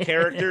of the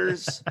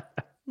characters.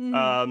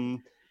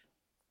 And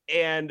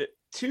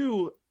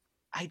two,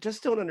 I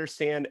just don't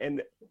understand.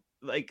 And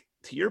like,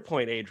 to your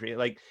point, Adrian,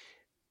 like,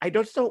 I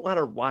just don't want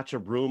to watch a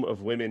room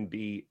of women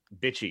be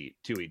bitchy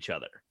to each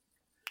other.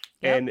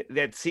 Yep. And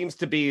that seems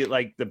to be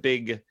like the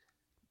big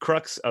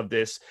crux of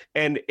this.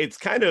 And it's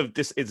kind of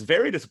it's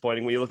very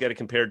disappointing when you look at it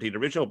compared to the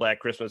original Black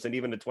Christmas and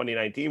even the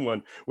 2019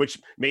 one, which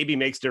maybe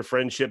makes their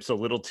friendships a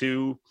little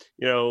too,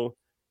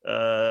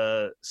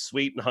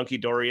 sweet and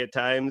hunky-dory at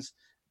times,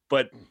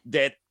 but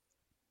that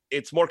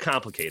it's more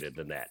complicated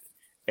than that.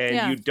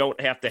 And you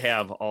don't have to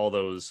have all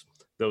those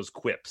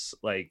quips.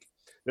 Like,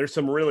 there's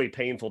some really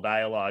painful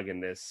dialogue in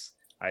this,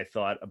 I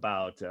thought,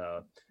 about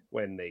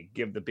when they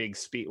give the big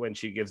speech, when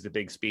she gives the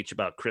big speech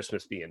about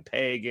Christmas being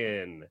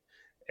pagan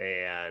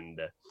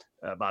and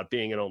about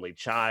being an only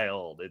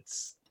child.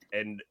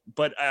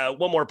 But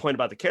one more point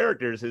about the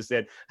characters is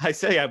that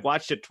I've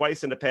watched it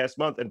twice in the past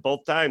month, and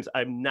both times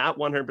I'm not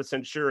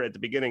 100% sure at the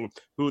beginning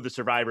who the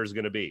survivor is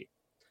going to be.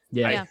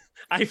 Yeah.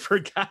 I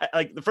forgot.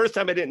 Like the first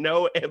time I didn't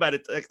know about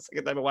it. The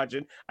second time I watched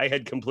it, I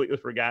had completely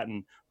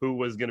forgotten who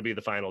was going to be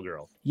the final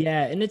girl.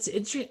 Yeah, and it's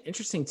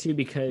interesting too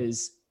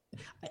because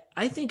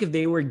I think if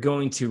they were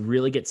going to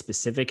really get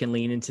specific and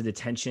lean into the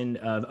tension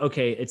of,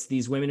 okay, it's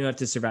these women who have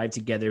to survive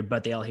together,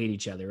 but they all hate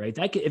each other, right?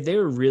 That could, if they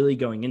were really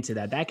going into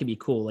that, that could be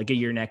cool, like a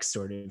You're Next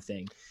sort of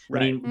thing.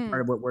 Right. I mean, part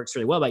of what works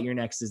really well about You're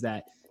Next is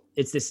that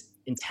it's this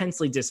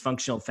intensely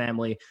dysfunctional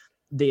family.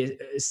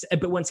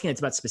 But once again, it's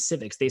about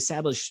specifics. They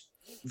establish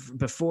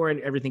before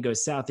everything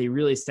goes south. They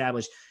really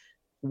establish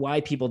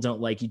why people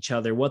don't like each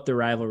other, what the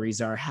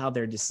rivalries are, how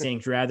they're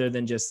distinct, rather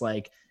than just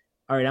like,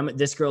 all right,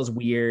 this girl's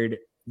weird.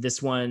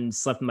 This one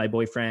slept with my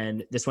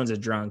boyfriend. This one's a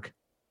drunk.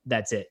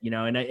 That's it, you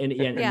know.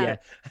 Yeah.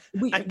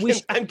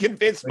 I'm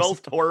convinced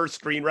most horror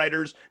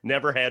screenwriters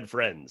never had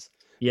friends.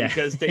 Yeah,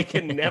 because they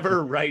can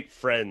never write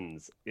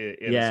friends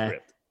in a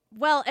script.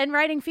 Well, and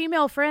writing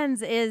female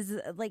friends is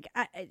like,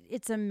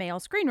 it's a male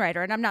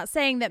screenwriter. And I'm not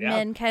saying that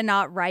men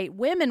cannot write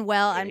women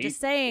well. I'm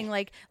just saying,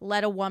 like,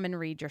 let a woman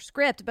read your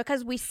script,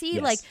 because we see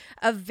like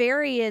a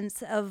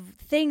variance of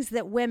things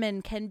that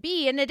women can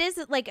be. And it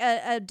isn't like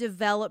a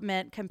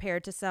development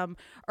compared to some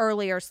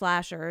earlier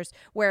slashers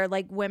where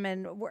like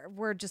women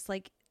were just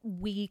like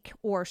weak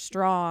or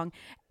strong.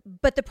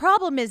 But the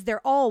problem is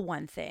they're all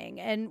one thing,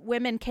 and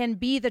women can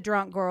be the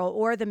drunk girl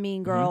or the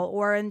mean girl,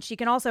 and she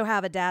can also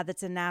have a dad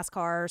that's in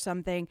NASCAR or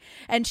something,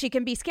 and she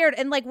can be scared.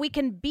 And like, we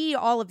can be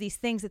all of these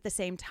things at the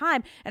same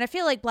time. And I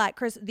feel like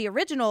the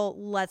original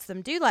lets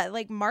them do that.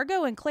 Like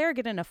Margot and Claire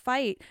get in a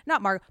fight,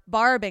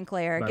 Barb and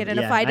Claire get in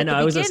a fight at the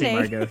beginning. I was listening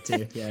to Margot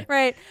too. Yeah.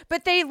 Right.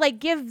 But they like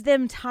give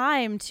them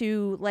time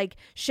to like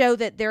show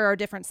that there are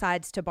different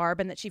sides to Barb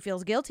and that she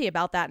feels guilty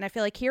about that. And I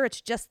feel like here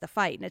it's just the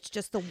fight and it's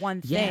just the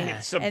one thing.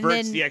 It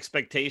subverts the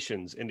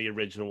expectations in the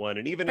original one,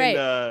 and even in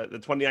the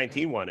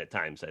 2019 one at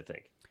times, I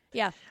think.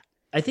 Yeah.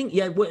 I think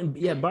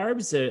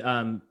Barb's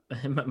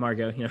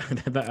Margot, you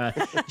know,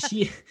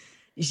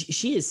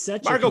 she is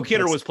such Margot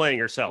Kidder was playing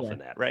herself in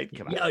that, right?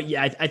 Come on.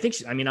 I think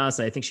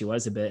honestly I think she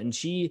was a bit,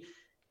 and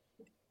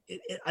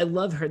I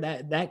love her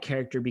that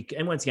character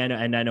and once again,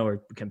 and I know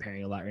we're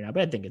comparing a lot right now,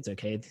 but I think it's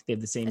okay. They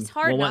have the same. It's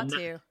hard not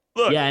to.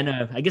 Look, yeah, I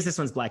know. I guess this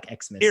one's Black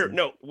Xmas. Here,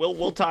 no,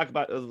 we'll talk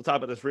about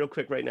this real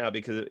quick right now,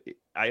 because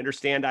I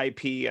understand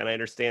IP and I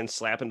understand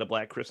slapping the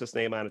Black Christmas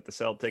name on it to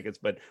sell tickets,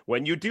 but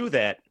when you do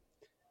that,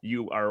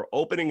 you are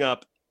opening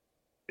up.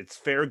 It's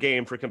fair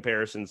game for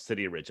comparisons to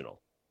the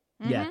original.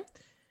 Yeah,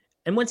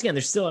 and once again,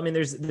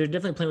 they're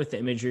definitely playing with the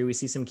imagery. We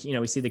see some, you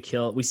know, we see the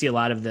kill. We see a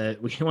lot of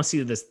we want to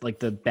see this, like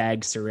the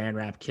bag saran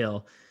wrap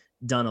kill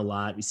done a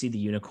lot. We see the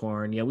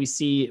unicorn. Yeah, we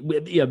see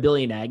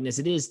Billy and Agnes.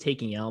 It is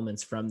taking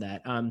elements from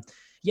that.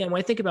 Yeah, and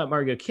when I think about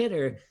Margot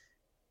Kidder,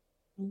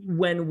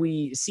 when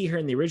we see her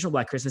in the original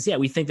Black Christmas,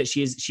 we think that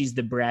she's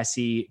the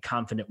brassy,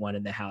 confident one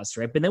in the house,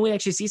 right? But then we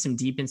actually see some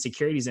deep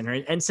insecurities in her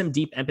and some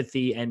deep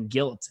empathy and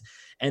guilt.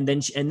 And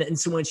then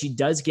so when she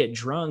does get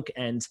drunk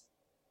and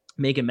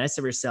make a mess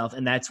of herself,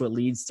 and that's what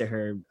leads to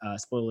her,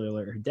 spoiler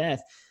alert, her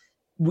death,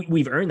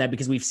 we've earned that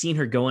because we've seen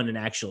her go on an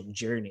actual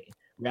journey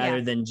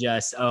rather than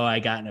just, I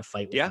got in a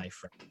fight with my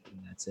friend.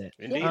 And that's it.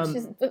 Yeah,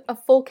 she's a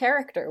full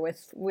character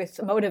with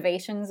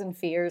motivations and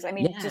fears. I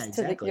mean,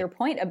 to your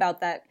point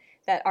about that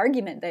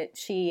argument that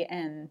she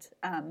and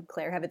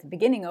Claire have at the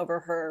beginning over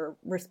her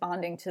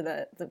responding to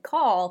the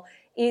call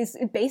is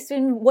based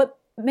in what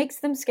makes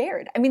them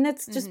scared. I mean,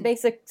 that's just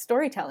basic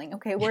storytelling.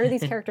 Okay, where are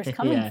these characters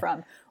coming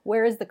from?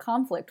 Where is the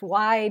conflict?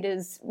 Why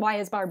is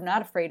Barb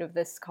not afraid of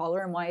this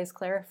caller, and why is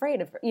Claire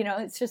afraid of her? You know,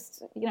 it's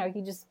just, you know,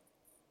 you just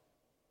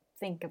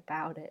think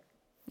about it.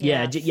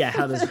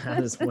 How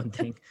does one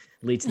thing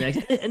lead to the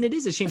next? And it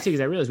is a shame too,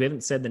 because I realize we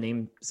haven't said the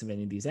names of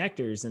any of these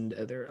actors, and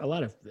there are a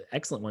lot of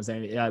excellent ones.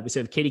 We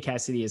said Katie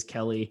Cassidy as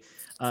Kelly,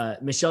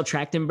 Michelle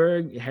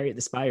Trachtenberg, Harriet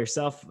the Spy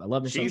herself. I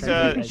love Michelle.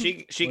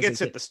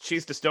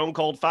 She's the Stone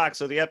Cold Fox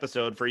of the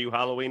episode for you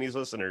Halloweenies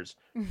listeners.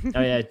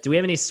 Oh yeah, do we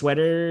have any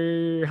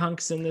sweater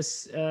hunks in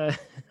this?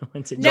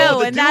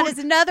 No, and that is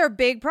another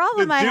big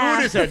problem I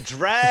have. The dude is a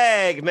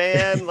drag,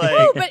 man.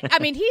 Like, but I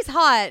mean, he's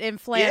hot in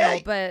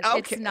flannel, but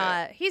it's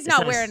not. He's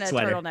not wearing a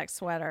turtleneck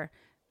sweater.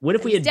 What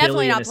if we had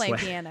definitely Billy not playing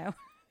piano?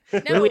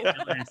 No.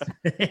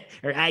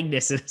 Or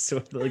Agnes is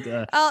sort of like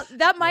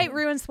that might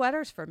ruin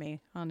sweaters for me,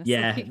 honestly.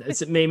 Yeah,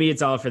 maybe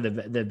it's all for the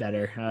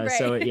better. Right.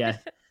 So yeah,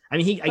 I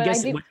mean,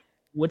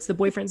 what's the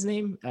boyfriend's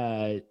name?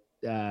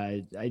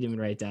 I didn't even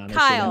write it down.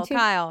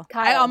 Kyle.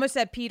 I almost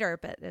said Peter,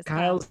 but it's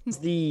Kyle's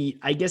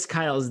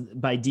Kyle's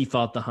by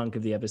default the hunk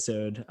of the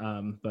episode.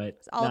 But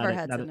Oliver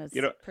Hudson is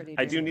pretty.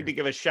 I do need to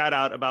give a shout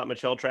out about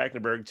Michelle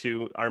Trachtenberg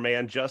to our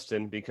man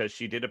Justin, because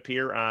she did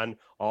appear on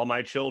All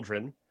My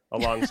Children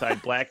alongside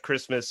Black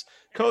Christmas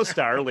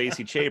co-star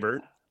Lacey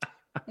Chabert.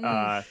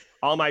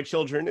 All My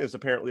Children is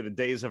apparently the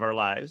Days of Our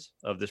Lives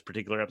of this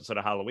particular episode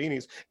of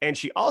Halloweenies, and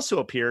she also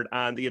appeared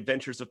on The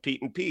Adventures of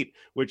Pete and Pete,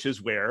 which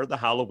is where the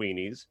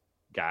Halloweenies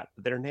got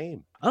their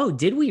name. Oh,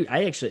 did we?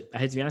 I had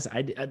to be honest.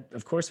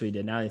 Of course we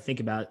did. Now that I think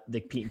about the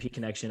Pete and Pete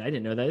connection, I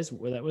didn't know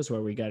that was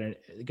where we got her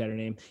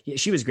name. Yeah,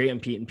 she was great on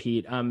Pete and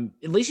Pete.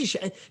 At least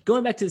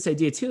going back to this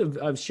idea too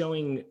of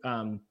showing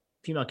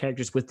female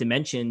characters with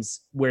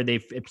dimensions where they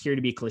appear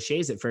to be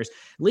cliches at first.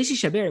 Lacey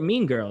Chabert,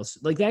 Mean Girls,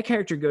 like that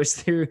character goes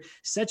through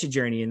such a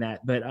journey in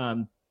that. But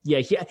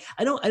yeah,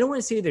 I don't want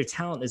to say their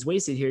talent is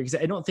wasted here because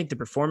I don't think the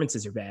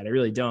performances are bad. I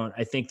really don't.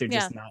 I think they're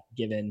just not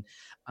given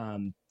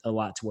a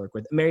lot to work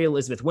with. Mary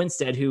Elizabeth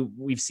Winstead, who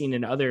we've seen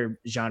in other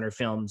genre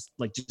films,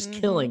 like just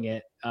killing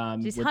it.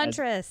 She's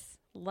Huntress.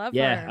 Love her.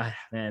 Yeah,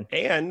 man.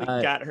 And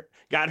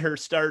got her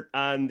start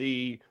on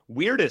the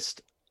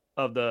weirdest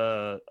of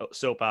the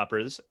soap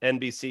operas,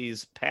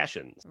 NBC's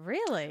Passions.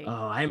 Really?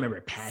 Oh, I remember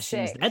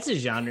Passions. Sick. That's a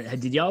genre.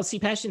 Did y'all see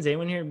Passions?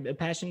 Anyone here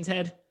Passions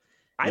had?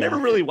 I never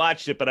really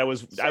watched it, but I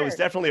was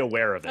definitely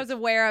aware of it. I was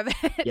aware of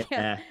it.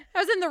 Yeah. I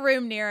was in the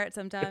room near it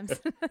sometimes.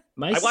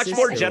 I watched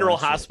more General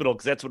Hospital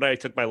because that's when I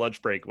took my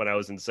lunch break when I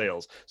was in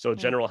sales. So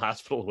General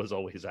Hospital was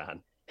always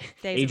on.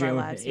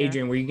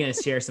 Adrian, were you going to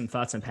share some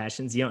thoughts on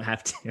Passions? You don't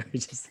have to.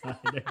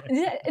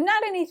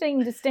 Not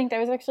anything distinct. I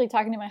was actually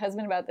talking to my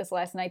husband about this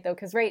last night, though,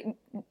 because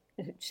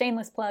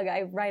shameless plug,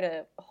 I write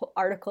a whole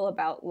article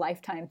about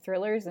Lifetime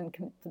thrillers and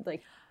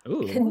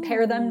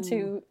compare them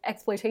to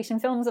exploitation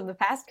films of the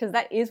past, because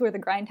that is where the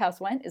grindhouse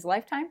went, is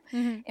Lifetime,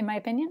 in my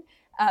opinion.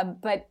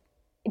 But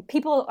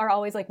people are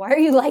always like, why are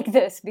you like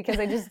this? Because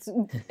I just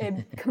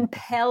am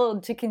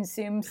compelled to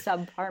consume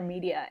subpar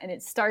media. And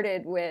it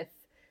started with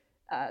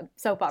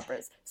soap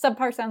operas.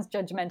 Subpar sounds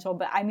judgmental,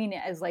 but I mean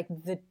it as like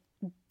the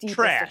deepest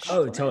trash.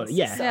 Oh, totally.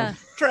 Yeah.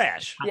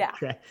 Trash. Yeah.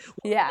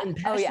 Yeah.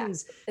 Oh, yeah.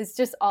 It's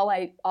just all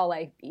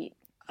I eat.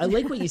 I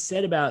like what you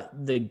said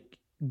about the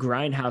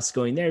grindhouse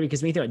going there,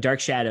 because when you think about Dark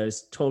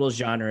Shadows, total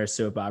genre of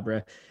soap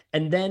opera.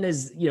 And then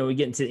as we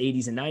get into the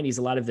 80s and 90s,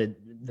 a lot of the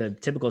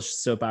typical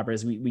soap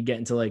operas, we get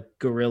into like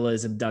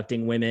gorillas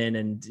abducting women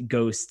and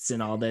ghosts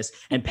and all this.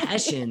 And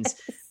Passions,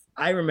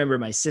 I remember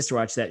my sister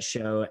watched that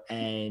show,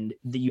 and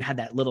you had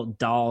that little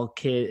doll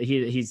kid.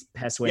 He's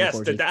passed away. Yes,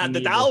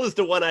 the doll is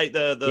the one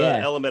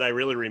element I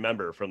really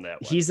remember from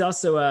that one. He's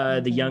also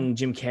the young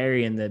Jim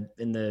Carrey in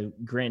the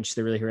Grinch,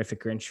 the really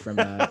horrific Grinch from.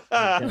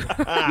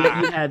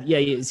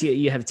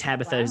 You have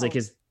Tabitha, who's like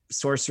his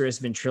sorceress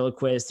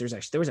ventriloquist.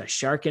 There was a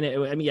shark in it.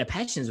 I mean,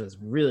 Passions was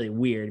really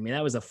weird. I mean,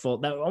 that was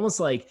that almost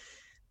like,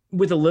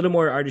 with a little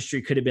more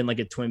artistry, could have been like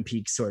a Twin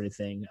Peaks sort of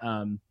thing.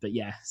 But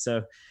yeah,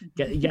 so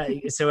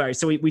all right,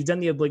 so we've done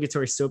the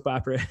obligatory soap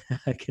opera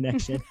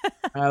connection.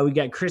 We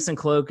got Kristen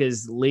Cloak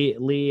as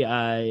Lee,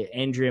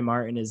 Andrea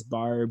Martin as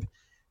Barb.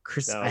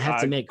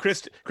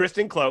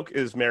 Kristen Cloak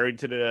is married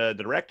to the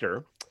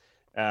director.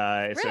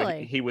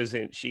 Really?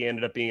 So she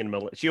ended up being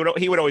in he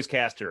would always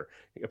cast her,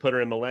 put her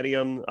in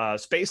Millennium.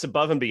 Space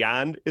Above and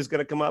Beyond is going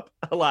to come up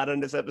a lot on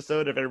this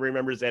episode, if everybody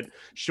remembers that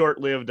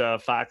short-lived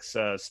Fox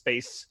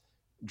space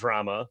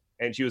drama.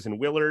 And she was in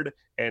Willard.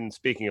 And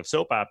speaking of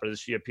soap operas,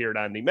 she appeared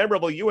on the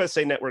memorable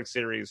USA Network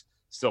series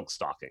Silk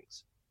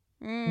Stockings.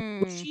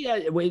 Was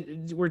she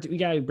we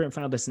got Brent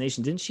Final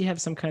Destination. Didn't she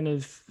have some kind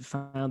of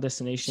Final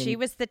Destination? She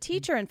was the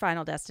teacher in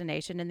Final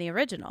Destination in the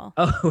original.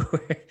 Oh,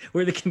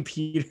 where the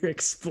computer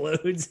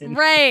explodes.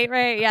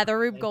 Right. Yeah, the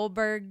Rube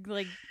Goldberg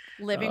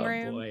living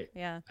room. Boy.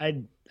 Yeah.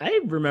 I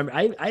remember.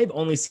 I've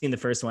only seen the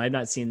first one. I've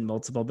not seen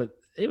multiple, but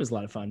it was a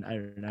lot of fun. I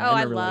don't know.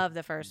 I love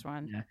the first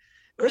one. Yeah.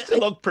 Kristen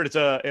looked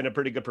in a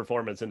pretty good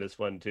performance in this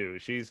one too.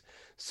 She's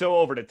so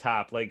over the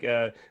top. Like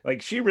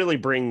she really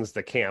brings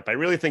the camp. I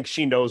really think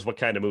she knows what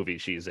kind of movie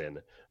she's in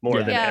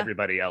more than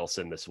everybody else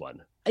in this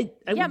one.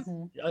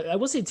 I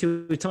will say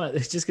too,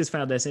 just because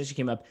Final Destination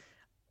came up,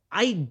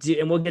 I do,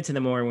 and we'll get to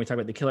them more when we talk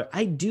about the killer.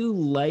 I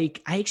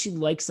actually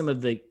like some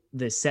of the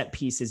set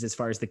pieces as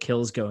far as the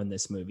kills go in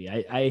this movie.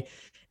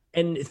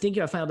 And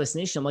thinking about Final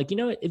Destination, I'm like,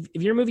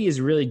 if your movie is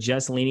really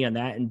just leaning on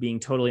that and being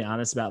totally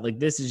honest about like,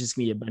 this is just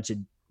gonna be a bunch of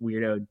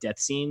weirdo death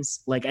scenes,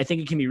 like I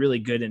think it can be really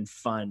good and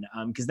fun,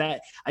 because that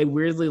I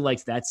weirdly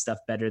liked that stuff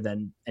better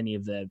than any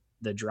of the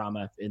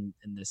drama in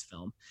this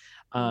film.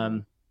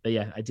 But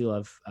yeah, I do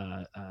love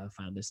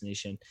Final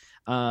Destination.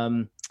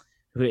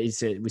 We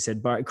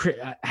said Bar.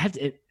 I have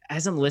to,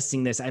 as I'm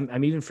listing this,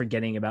 I'm even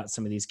forgetting about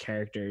some of these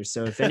characters.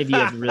 So if any of you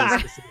have really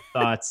specific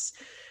thoughts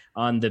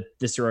on the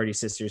sorority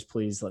sisters,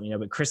 please let me know.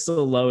 But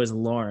Crystal Lowe is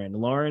Lauren.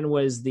 Lauren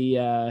was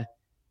was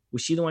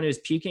she the one who was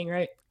puking,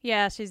 right?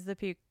 Yeah, she's the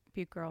puke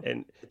girl.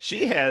 And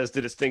she has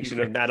the distinction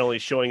of not only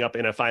showing up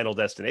in a Final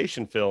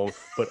Destination film,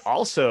 but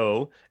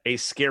also a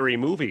Scary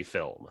Movie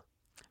film.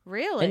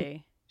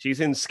 Really?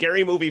 She's in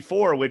Scary Movie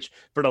 4, which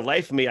for the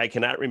life of me, I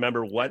cannot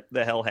remember what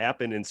the hell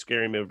happened in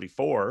Scary Movie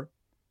 4.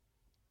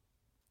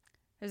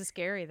 It was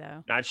scary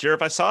though. Not sure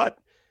if I saw it.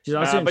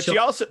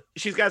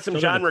 She's got some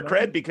genre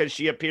cred because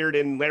she appeared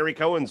in Larry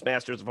Cohen's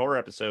Masters of Horror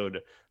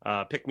episode,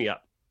 Pick Me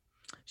Up.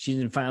 She's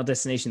in Final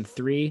Destination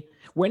 3.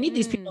 Were any of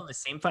these people in the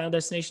same Final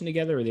Destination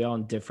together, or are they all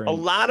in different? A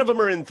lot of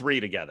them are in 3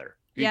 together.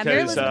 Yeah,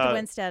 Mary Elizabeth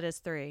Winstead is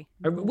 3.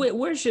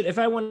 Where should, if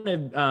I want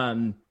to,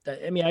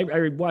 I mean,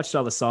 I watched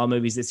all the Saw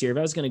movies this year. If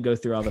I was going to go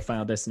through all the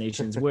Final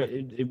Destinations,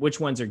 which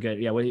ones are good?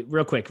 Yeah,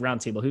 real quick,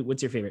 roundtable.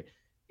 What's your favorite?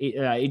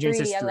 Adrian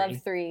says 3. I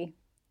love 3.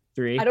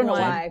 3. I don't know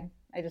why.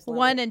 I just love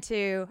 1 it. and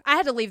 2. I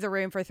had to leave the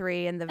room for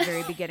 3 in the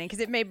very beginning because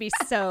it made me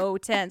so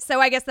tense. So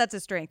I guess that's a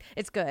strength.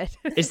 It's good.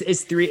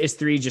 Is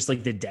 3 just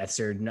like the deaths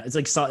or it's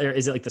like Saw?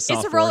 Is it like the Saw?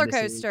 It's a roller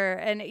coaster,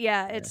 and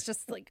it's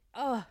just like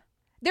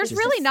There's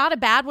really not a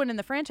bad one in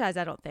the franchise,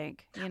 I don't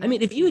think. You know? I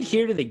mean, if you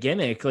adhere to the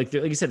gimmick, like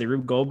you said, the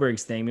Rube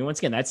Goldberg's thing. I mean, once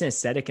again, that's an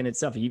aesthetic in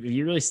itself. If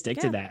you really stick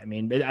to that, I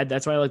mean,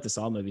 that's why I like the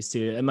Saw movies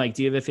too. And Mike,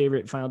 do you have a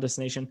favorite Final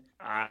Destination?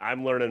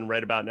 I'm learning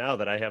right about now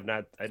that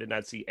I did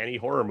not see any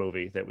horror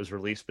movie that was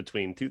released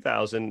between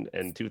 2000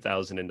 and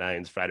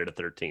 2009's Friday the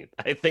 13th.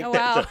 I think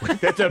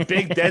that's a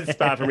big dead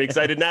spot for me because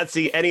I did not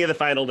see any of the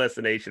Final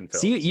Destination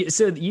films.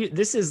 So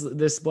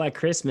this Black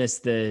Christmas,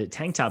 the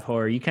tank top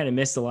horror, you kind of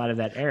missed a lot of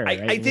that era,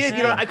 right? I did,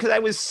 because I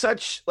was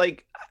such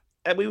like,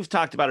 and we've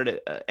talked about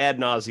it ad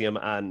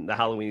nauseum on the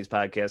Halloweenies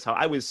podcast, how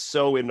I was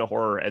so into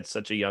horror at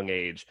such a young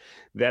age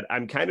that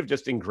I'm kind of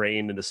just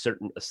ingrained into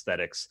certain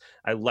aesthetics.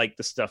 I like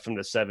the stuff from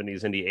the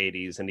 70s and the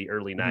 80s and the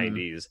early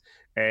 90s.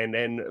 And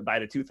then by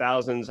the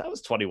 2000s, I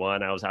was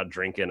 21. I was out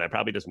drinking. I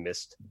probably just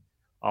missed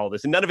all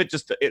this. And none of it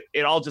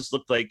it all just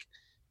looked like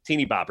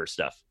teeny bopper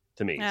stuff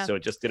to me. So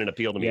it just didn't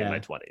appeal to me in my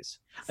 20s.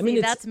 I mean,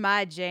 that's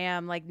my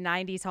jam. Like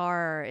 90s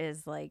horror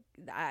is like,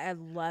 I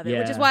love it,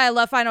 which is why I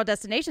love Final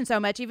Destination so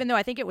much, even though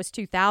I think it was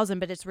 2000,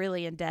 but it's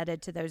really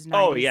indebted to those 90s.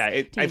 Oh yeah.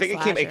 I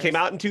think it came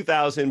out in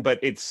 2000, but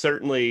it's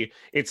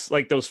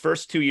like those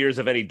first 2 years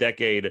of any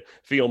decade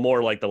feel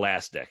more like the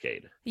last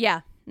decade.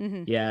 Yeah.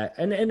 Mm-hmm. Yeah.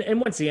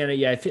 And once again,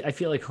 I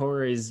feel like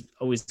horror is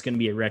always going to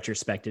be a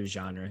retrospective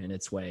genre in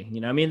its way.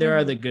 I mean, there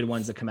are the good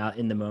ones that come out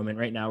in the moment.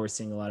 Right now, we're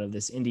seeing a lot of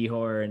this indie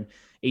horror and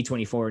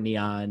A24,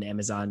 Neon,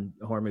 Amazon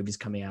horror movies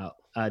coming out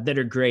that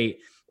are great,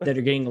 that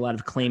are getting a lot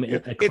of acclaim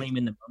in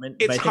the moment.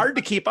 It's hard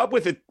to keep up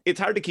with it. It's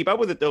hard to keep up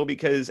with it though,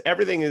 because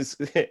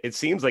it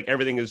seems like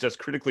everything is just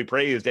critically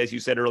praised. As you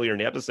said earlier in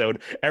the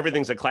episode,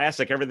 everything's a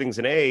classic, everything's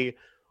an A.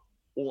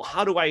 Well,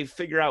 how do I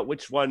figure out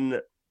which one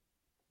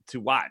to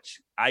watch?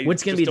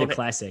 What's going to be the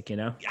classic,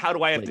 How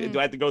do I have to, do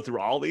I have to go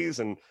through all these?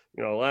 And,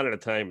 a lot of the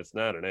time it's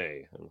not an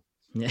A.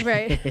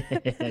 Right.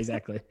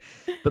 Exactly.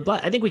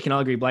 But I think we can all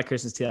agree Black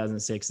Christmas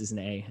 2006 is an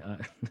A.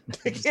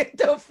 Get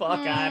the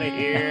fuck out of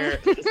here.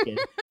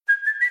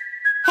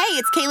 Hey,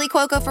 it's Kaylee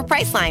Cuoco for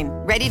Priceline.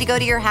 Ready to go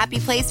to your happy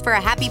place for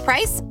a happy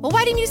price? Well,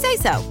 why didn't you say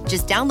so?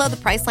 Just download the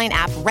Priceline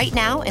app right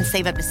now and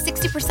save up to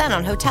 60%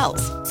 on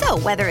hotels. So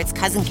whether it's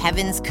Cousin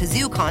Kevin's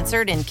Kazoo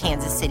Concert in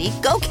Kansas City,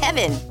 go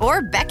Kevin,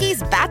 or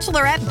Becky's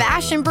Bachelorette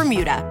Bash in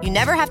Bermuda, you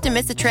never have to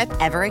miss a trip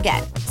ever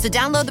again. So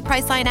download the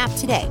Priceline app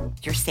today.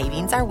 Your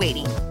savings are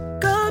waiting.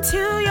 Go to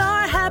your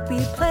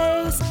happy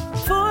place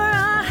for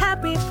a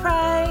happy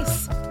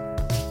price.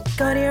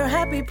 Go to your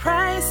happy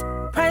price,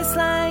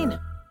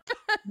 Priceline.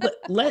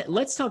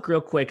 Let's talk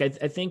real quick. I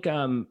think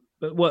so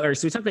we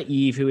talked about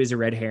Eve, who is a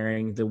red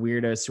herring, the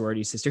weirdo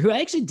sorority sister, who I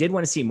actually did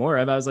want to see more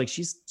of. I was like,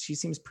 she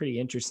seems pretty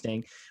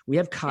interesting. We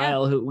have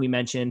Kyle, who we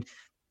mentioned.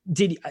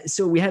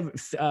 So we have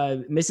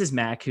Mrs.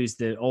 Mack, who's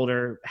the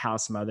older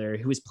house mother,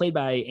 who was played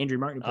by Andrew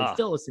Martin, who played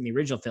Phyllis in the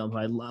original film, who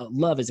I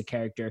love as a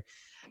character.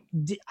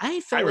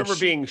 I remember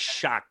being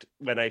shocked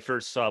when I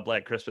first saw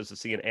Black Christmas to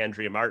see an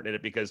Andrea Martin in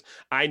it, because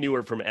I knew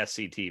her from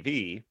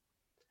SCTV.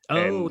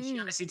 Oh, she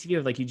on SCTV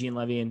with like Eugene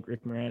Levy and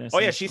Rick Moranis. Oh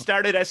yeah, she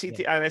started on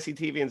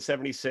SCTV in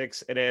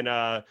 '76, and then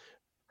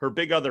her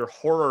big other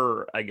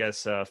horror, I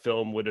guess,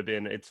 film would have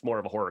been, it's more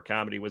of a horror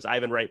comedy, was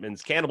Ivan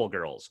Reitman's Cannibal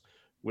Girls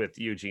with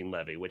Eugene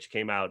Levy, which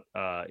came out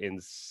in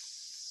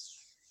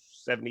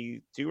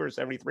 72 or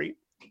 73.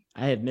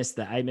 I missed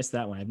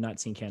that one. I've not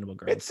seen Cannibal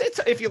Girls. It's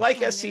if you like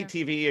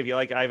SCTV, if you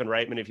like Ivan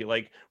Reitman, if you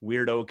like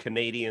weirdo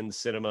Canadian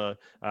cinema,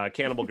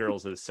 Cannibal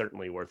Girls is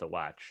certainly worth a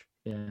watch.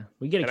 Yeah,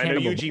 we get. I know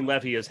Eugene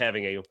Levy is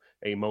having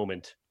a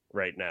moment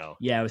right now.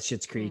 Yeah, with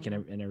Schitt's Creek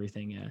and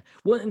everything. Yeah.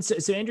 Well, and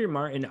so Andrew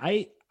Martin,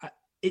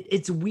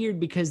 it's weird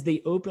because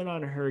they open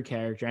on her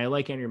character. I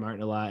like Andrew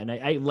Martin a lot, and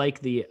I like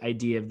the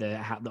idea of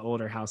the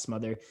older house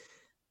mother.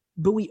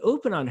 But we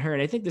open on her,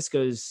 and I think this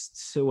goes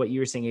to what you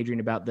were saying, Adrian,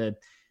 about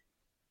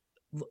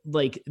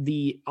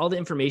all the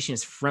information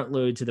is front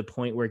loaded to the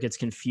point where it gets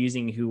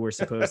confusing who we're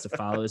supposed to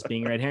follow as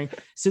being red herring.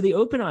 So they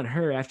open on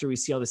her after we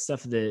see all this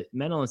stuff at the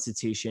mental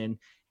institution.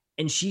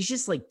 And she's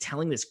just like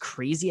telling this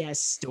crazy ass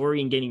story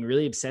and getting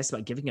really obsessed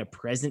about giving a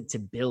present to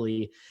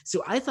Billy.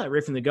 So I thought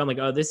right from the go, I'm like,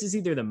 oh, this is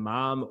either the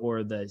mom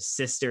or the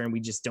sister, and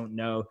we just don't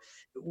know.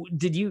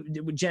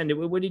 Jen,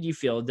 what did you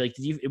feel? Like,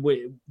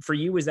 for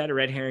you, was that a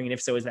red herring? And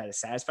if so, is that a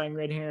satisfying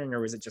red herring, or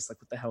was it just like,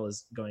 what the hell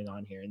is going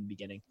on here in the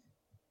beginning?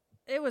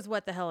 It was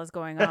what the hell is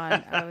going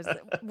on.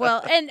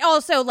 And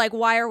also like,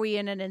 why are we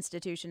in an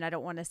institution? I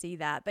don't want to see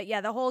that. But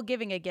yeah, the whole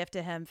giving a gift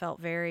to him felt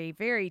very,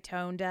 very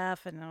tone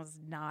deaf, and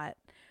I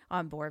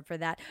on board for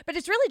that. But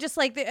it's really just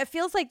like it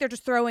feels like they're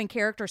just throwing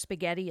character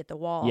spaghetti at the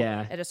wall.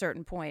 At a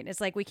certain point,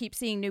 it's like we keep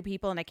seeing new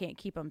people and I can't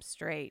keep them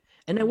straight.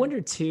 And I wonder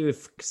too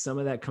if some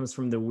of that comes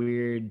from the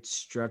weird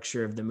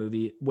structure of the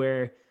movie,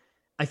 where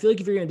I feel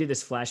like if you're going to do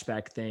this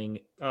flashback thing,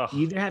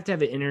 you either have to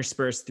have it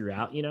interspersed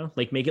throughout,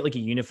 like make it like a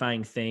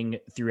unifying thing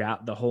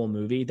throughout the whole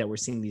movie that we're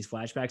seeing these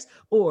flashbacks,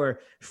 or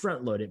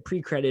front load it,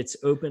 pre-credits,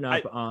 open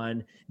up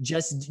on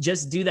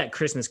just do that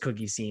Christmas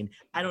cookie scene.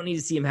 I don't need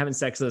to see him having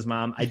sex with his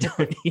mom. I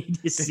don't need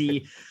to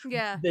see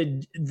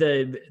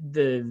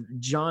the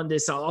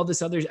jaundice, all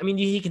this other. I mean,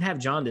 he can have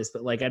jaundice,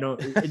 but like I don't.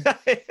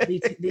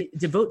 They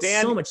devote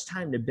Dan, so much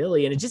time to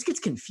Billy, and it just gets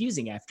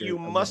confusing after. You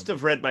must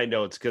have read my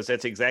notes, because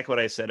that's exactly what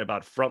I said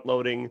about front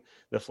loading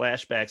the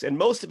flashbacks, and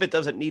most of it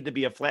doesn't need to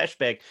be a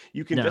flashback.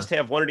 You can just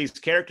have one of these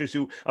characters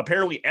who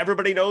apparently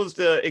everybody knows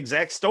the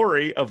exact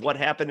story of what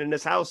happened in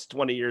this house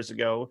 20 years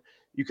ago.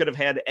 You could have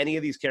had any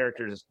of these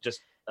characters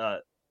just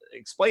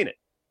explain it.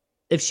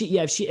 If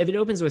it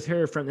opens with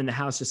her from in the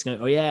house just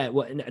going, oh yeah,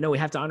 well, no, we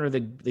have to honor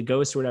the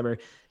ghost or whatever,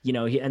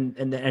 and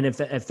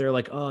if they're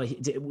like, oh,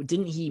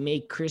 didn't he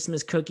make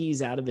Christmas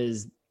cookies out of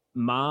his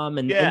mom?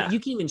 And you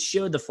can even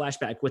show the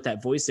flashback with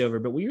that voiceover,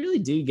 but we really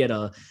do get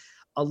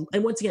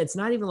and once again, it's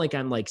not even like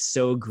I'm like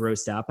so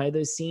grossed out by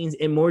those scenes.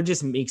 It more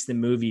just makes the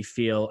movie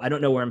feel, I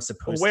don't know where I'm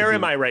supposed to be. Where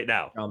am I right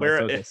now?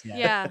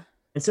 Yeah.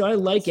 And so I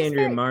like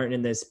Andrea Martin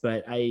in this,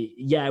 but I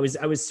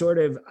was sort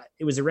of,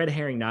 it was a red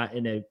herring, not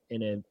in a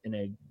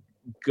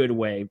good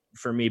way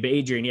for me. But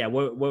Adrian,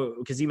 what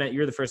because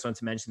you're the first one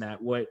to mention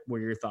that. What were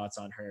your thoughts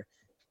on her?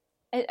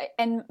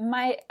 And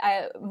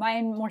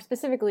mine more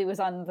specifically was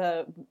on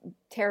the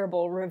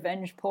terrible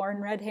revenge porn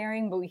red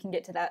herring, but we can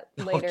get to that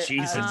later. Oh,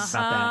 Jesus.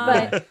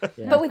 But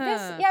with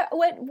this,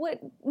 what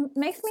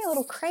makes me a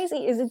little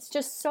crazy is it's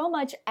just so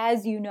much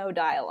as you know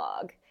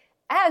dialogue.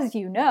 As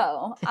you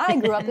know, I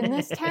grew up in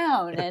this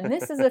town, and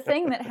this is a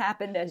thing that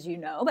happened, as you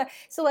know. But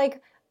so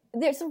like,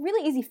 there's a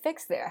really easy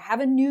fix there. Have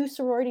a new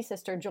sorority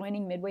sister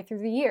joining midway through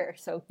the year.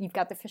 So you've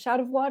got the fish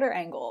out of water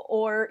angle,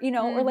 or,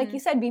 or like you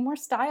said, be more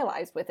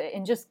stylized with it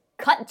and just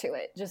cut to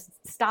it. Just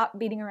stop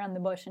beating around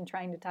the bush and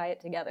trying to tie it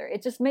together.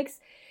 It just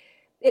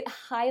it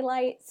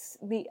highlights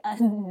the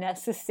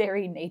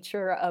unnecessary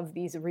nature of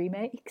these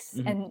remakes.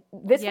 Mm-hmm. And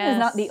this one is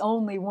not the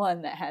only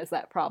one that has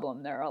that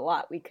problem. There are a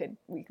lot we could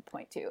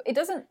point to. It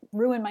doesn't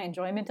ruin my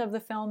enjoyment of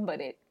the film,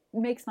 but it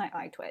makes my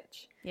eye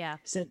twitch. Yeah.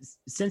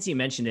 Since you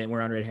mentioned it, and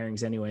we're on red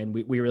herrings anyway, and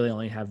we really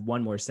only have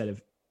one more set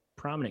of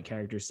prominent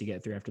characters to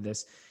get through after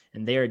this,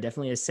 and they are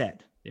definitely a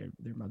set. Their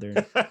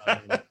mother,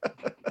 and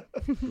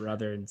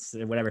brother, and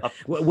whatever.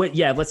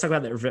 Let's talk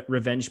about the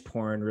revenge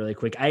porn really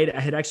quick. I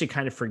had actually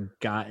kind of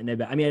forgotten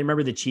about. I mean, I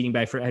remember the cheating,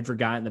 but I had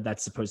forgotten that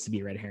that's supposed to be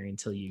a red herring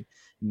until you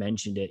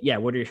mentioned it. Yeah.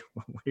 What are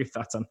your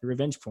thoughts on the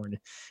revenge porn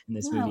in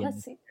this movie?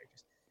 Let's see.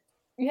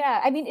 Yeah,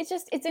 I mean,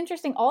 it's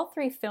interesting. All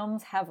three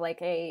films have like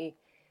a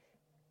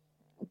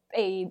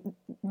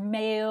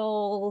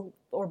male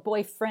or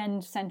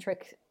boyfriend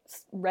centric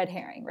red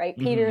herring, right?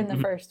 Peter in the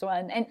first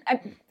one, and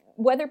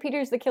whether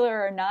Peter's the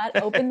killer or not,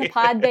 open the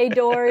pod bay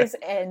doors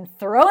and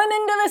throw him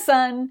into the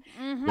sun.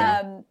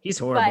 He's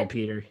horrible,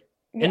 Peter.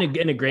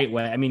 In a great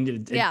way. I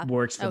mean, it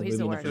works for the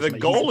movie. The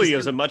goalie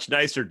is a much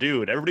nicer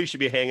dude. Everybody should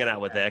be hanging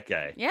out with that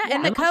guy. Yeah,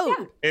 in the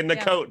coat. In the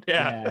coat,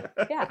 yeah.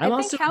 I'm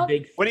also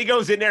big. When he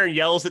goes in there and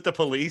yells at the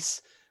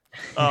police,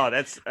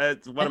 that's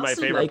one of my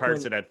favorite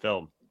parts of that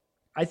film.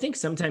 I think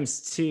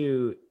sometimes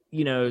too,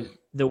 the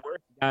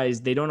worst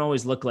guys, they don't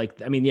always look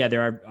like, I mean,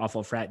 there are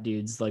awful frat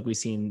dudes like we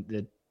seen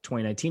the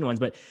 2019 ones,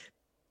 but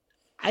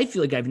I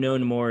feel like I've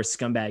known more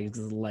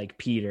scumbags like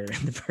Peter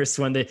in the first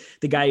one, the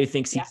guy who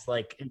thinks he's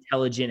like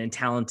intelligent and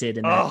talented,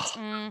 and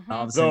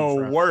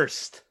the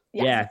worst.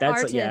 Yeah,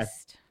 that's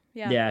artist.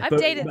 Yeah, I've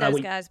dated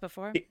those guys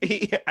before.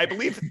 I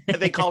believe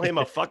they call him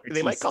a fuck.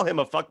 They might call him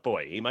a fuck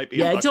boy. He might be.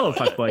 Yeah, I told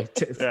him fuck boy,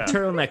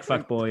 turtleneck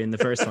fuck boy in the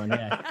first one.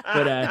 Yeah,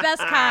 but the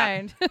best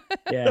kind.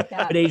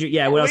 But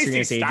Adrian, what else are you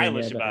gonna say, Adrian?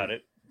 Stylish about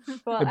it.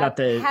 Well, about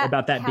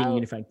that being a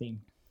unified theme.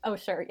 Oh,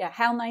 sure. Yeah.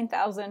 HAL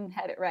 9000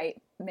 had it right,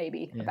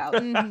 maybe, about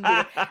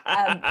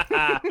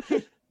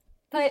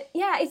but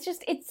yeah,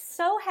 it's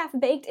so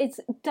half-baked. It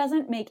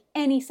doesn't make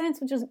any sense,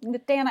 which is,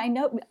 Dan, I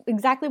know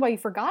exactly why you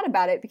forgot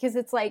about it, because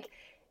it's like,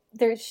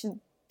 is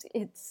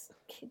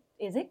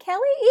it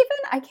Kelly even?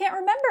 I can't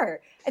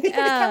remember. I think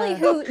it's Kelly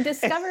who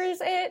discovers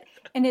it,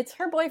 and it's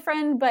her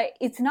boyfriend, but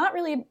it's not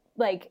really,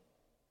 like,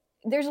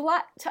 there's a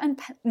lot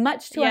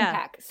much to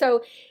unpack.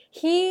 So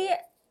he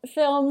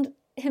filmed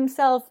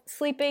himself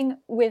sleeping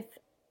with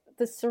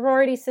the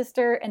sorority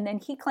sister, and then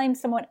he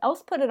claims someone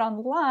else put it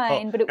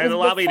online. But it was and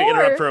allow me to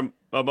interrupt for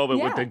a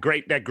moment with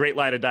that great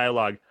line of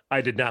dialogue.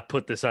 I did not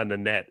put this on the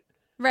net.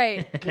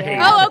 Right.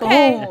 Yeah. Oh,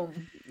 okay.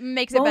 Boom.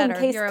 Makes it better.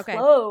 Case You're okay.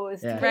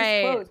 Closed. Yeah. Case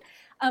Right. closed.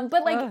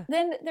 But like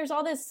then there's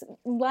all this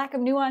lack of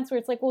nuance where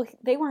it's like, well,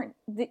 they weren't.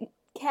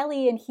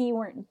 Kelly and he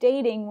weren't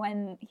dating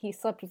when he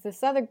slept with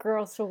this other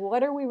girl, so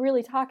what are we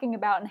really talking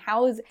about, and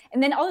how is,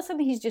 and then all of a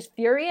sudden he's just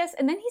furious,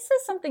 and then he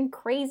says something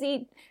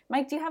crazy.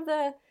 Mike, do you have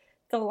the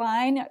the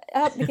line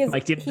up because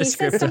Like the he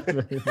script. says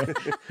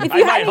if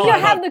you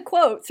have the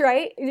quotes,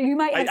 right? You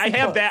might have I have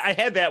quotes. that. I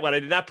had that one. I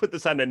did not put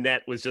this on the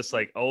net. Was just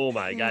like, oh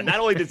my god! Not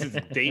only does this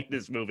date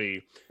this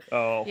movie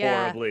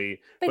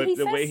horribly, but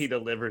the way he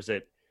delivers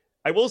it.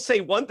 I will say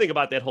one thing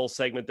about that whole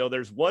segment, though.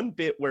 There's one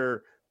bit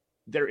where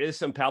there is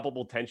some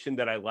palpable tension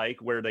that I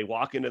like, where they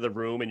walk into the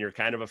room and you're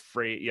kind of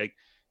afraid. Like,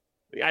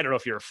 I don't know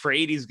if you're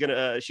afraid she's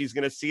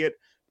gonna see it,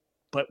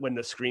 but when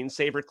the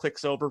screensaver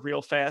clicks over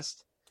real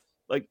fast,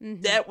 like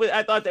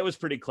I thought that was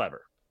pretty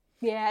clever.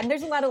 Yeah, and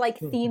there's a lot of like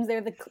themes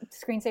there. The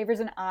screensaver's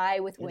an eye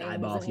with wings.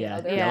 Eyeballs, and,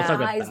 yeah. There's We'll talk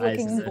about eyes the eyes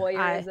looking as a-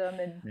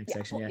 voyeurism. And Next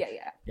section,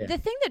 yeah. The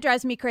thing that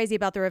drives me crazy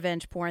about the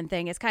revenge porn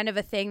thing is kind of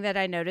a thing that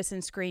I notice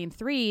in Scream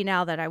 3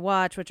 now that I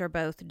watch, which are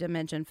both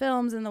Dimension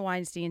films and the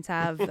Weinsteins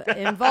have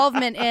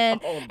involvement in.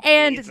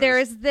 And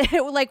there's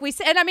like we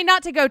said, and I mean,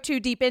 not to go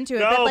too deep into it,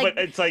 but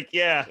it's like,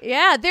 yeah.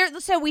 Yeah,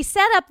 so we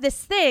set up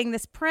this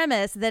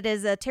premise that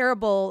is a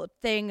terrible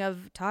thing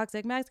of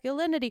toxic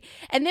masculinity,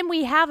 and then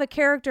we have a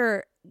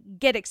character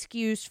get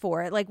excused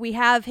for it. Like we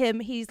have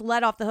him, he's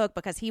let off the hook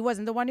because he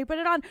wasn't the one who put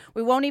it on.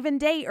 We won't even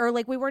date, or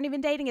like we weren't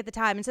even dating at the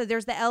time. And so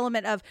there's the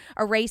element of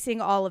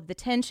erasing all of the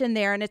tension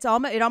there. And it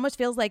almost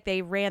feels like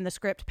they ran the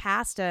script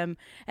past him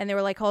and they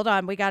were like, hold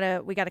on, we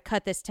gotta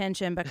cut this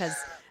tension because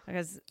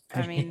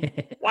I mean,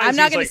 I'm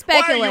not going to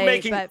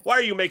speculate. Why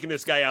are you making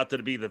this guy out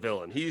to be the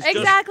villain? He's he's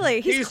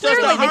clearly just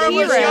a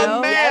harmless the hero.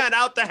 young man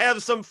out to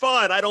have some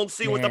fun. I don't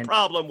see what the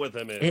problem with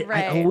him is.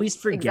 I always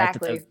forget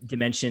that the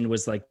Dimension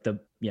was like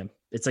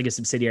it's like a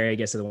subsidiary, I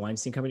guess, of the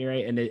Weinstein Company,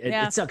 right? And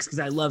it sucks because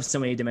I love so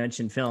many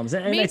Dimension films.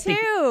 And Me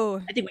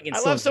too. I think we can.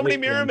 I love so many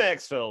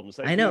Miramax films.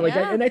 I know,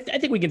 and I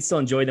think we can still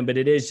enjoy them, but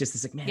it is just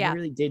this like, man, we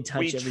really did touch.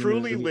 We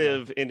truly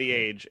live in the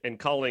age, and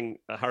calling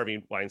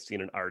Harvey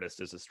Weinstein an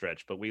artist is a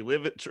stretch, but we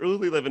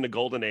truly live in the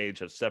golden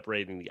age of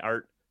separating the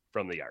art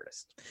from the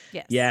artist.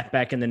 Yes. Yeah,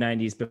 back in the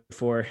 90s,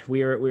 before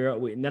we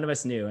none of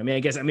us knew. I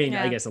guess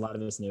a lot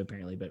of us knew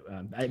apparently, but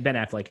Ben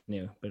Affleck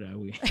knew, but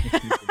we.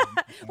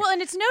 Well,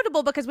 and it's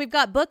notable because we've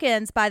got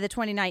bookends by the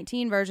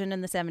 2019 version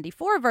and the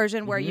 74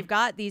 version where you've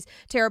got these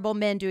terrible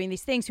men doing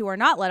these things who are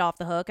not let off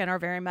the hook and are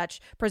very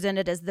much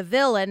presented as the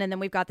villain. And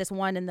then we've got this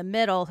one in the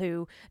middle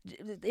who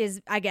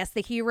is, I guess,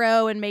 the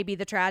hero and maybe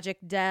the tragic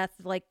death.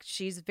 Like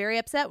she's very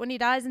upset when he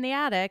dies in the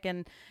attic.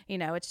 And, you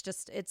know, it's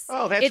that's it's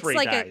where he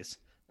like dies.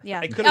 Yeah.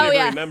 I couldn't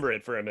even remember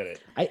it for a minute.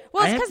 It's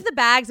because the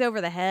bag's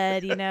over the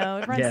head, you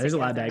know. There's a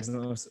lot of bags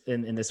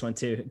in this one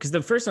too. Because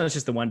the first one is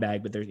just the one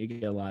bag, but you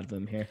get a lot of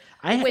them here.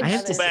 A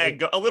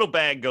little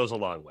bag goes a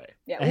long way.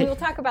 Yeah, we will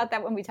talk about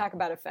that when we talk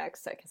about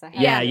effects.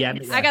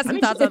 I got some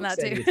thoughts on that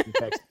too.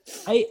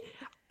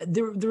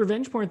 The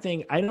revenge porn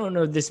thing, I don't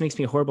know if this makes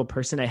me a horrible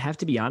person. I have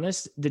to be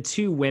honest. The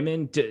two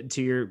women,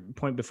 to your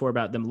point before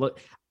about them,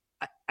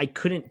 I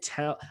couldn't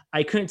tell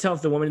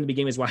if the woman in the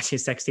beginning was watching a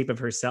sex tape of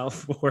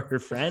herself or her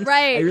friend.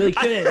 Right. I really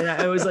couldn't. And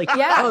I was like,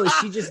 oh, is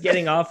she just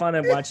getting off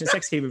on watching a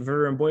sex tape of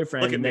her and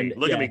boyfriend?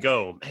 Look at me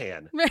go,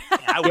 man.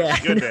 I was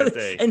good that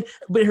day.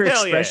 But her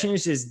expression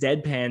is just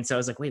deadpan. So I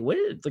was like, wait,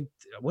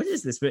 what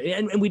is this?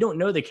 And we don't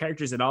know the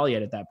characters at all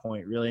yet at that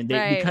point, really. And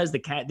because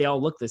they all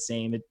look the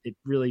same, it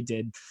really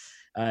did.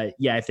 I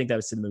think that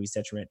was to the movie's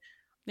detriment.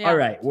 Yeah. All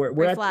right.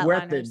 We're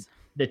at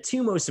the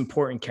two most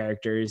important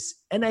characters,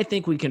 and I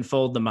think we can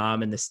fold the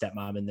mom and the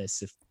stepmom in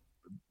this if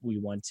we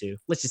want to.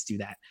 Let's just do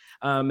that.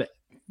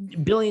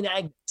 Billy and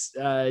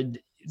Agnes.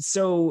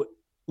 So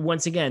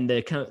once again,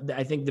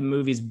 I think the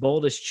movie's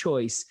boldest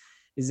choice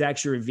is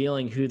actually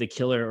revealing who the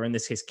killer, or in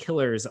this case,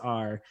 killers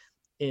are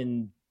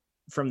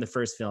from the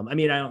first film. I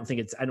mean, I don't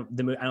think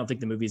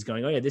the movie's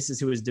going, oh yeah, this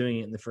is who was doing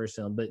it in the first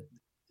film, but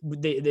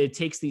it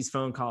takes these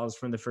phone calls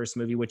from the first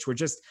movie, which were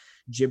just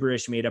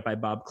gibberish made up by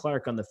Bob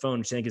Clark on the phone,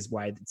 which I think is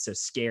why it's so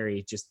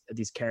scary. Just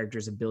these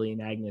characters of Billy and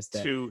Agnes.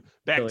 To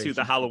the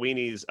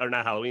Halloweenies, or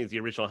not Halloweenies, the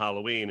original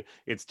Halloween.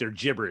 It's their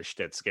gibberish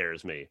that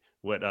scares me.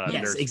 What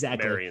Nurse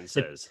Marion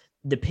says.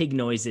 The pig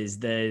noises,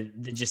 the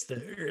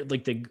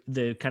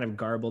kind of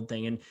garbled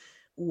thing, and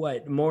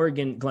what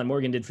Glenn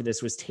Morgan did for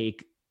this was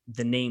take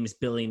the names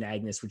Billy and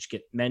Agnes, which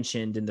get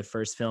mentioned in the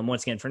first film,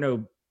 once again for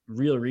no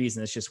real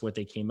reason. It's just what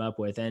they came up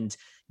with, and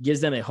gives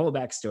them a whole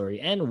backstory.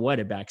 And what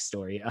a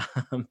backstory.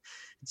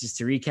 Just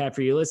to recap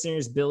for you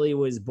listeners, Billy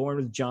was born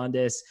with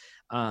jaundice,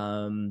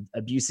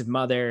 abusive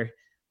mother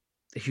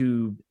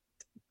who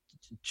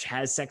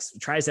tries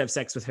to have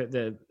sex with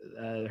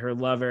her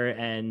lover,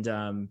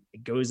 and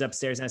goes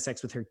upstairs and has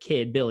sex with her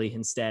kid Billy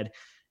instead,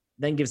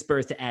 then gives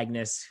birth to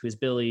Agnes, who is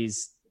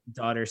Billy's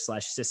daughter /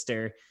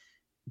 sister.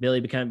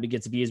 Billy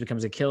gets abused,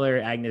 becomes a killer.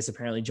 Agnes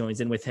apparently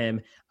joins in with him.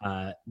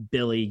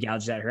 Billy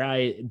gouges out her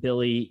eye.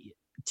 Billy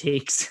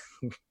takes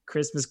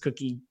Christmas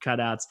cookie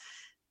cutouts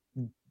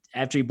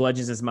after he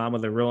bludgeons his mom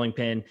with a rolling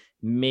pin,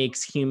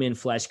 makes human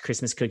flesh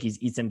Christmas cookies,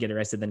 eats them, get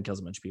arrested, then kills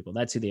a bunch of people.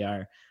 That's who they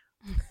are.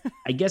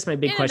 I guess my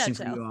big question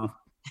for you all.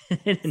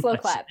 Slow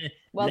clap.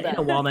 Well done.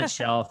 A walnut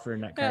shell for a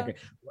nutcracker.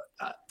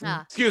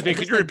 Excuse me,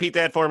 could you repeat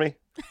that for me?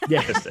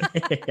 Yeah.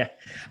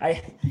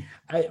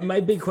 My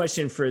big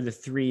question for the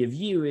three of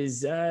you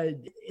is,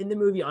 in the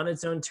movie On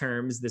Its Own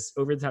Terms, this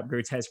over-the-top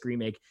grotesque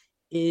remake,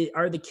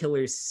 are the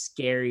killers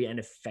scary and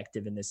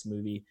effective in this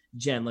movie?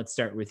 Jen, let's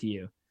start with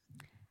you.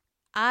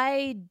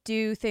 I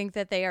do think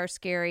that they are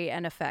scary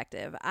and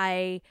effective.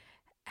 I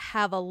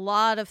have a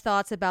lot of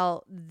thoughts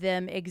about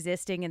them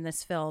existing in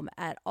this film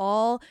at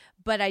all,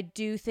 but I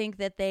do think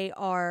that they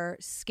are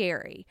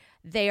scary.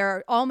 They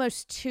are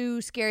almost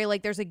too scary.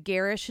 Like there's a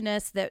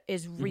garishness that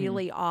is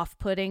really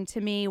off-putting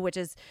to me, which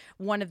is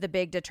one of the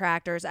big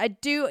detractors. I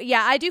do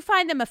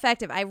find them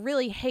effective. I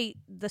really hate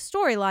the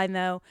storyline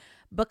though,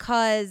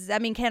 because I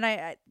mean,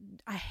 I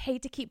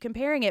hate to keep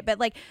comparing it, but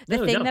like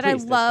the thing that I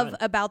love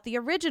about the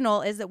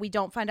original is that we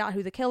don't find out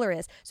who the killer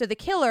is. So the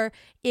killer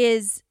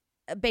is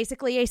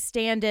basically a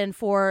stand-in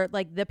for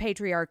like the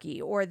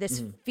patriarchy or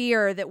this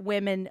fear that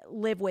women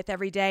live with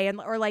every day,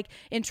 and or like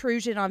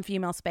intrusion on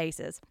female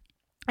spaces.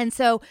 And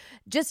so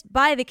just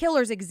by the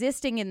killers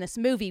existing in this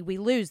movie, we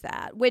lose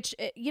that, which,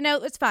 you know,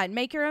 it's fine.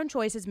 Make your own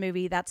choices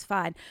movie. That's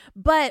fine.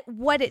 But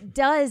what it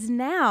does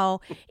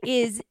now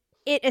is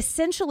it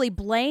essentially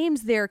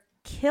blames their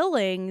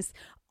killings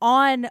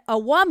on a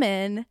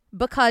woman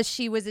because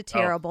she was a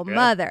terrible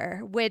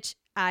mother, which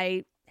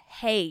I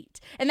hate.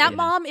 And that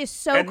mom is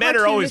so and men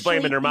are always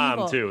blaming their mom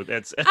evil. too.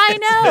 That's I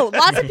know.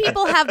 Lots of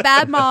people have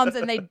bad moms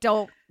and they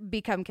don't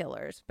become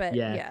killers. But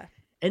yeah.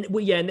 And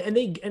well, yeah,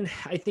 and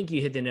I think you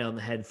hit the nail on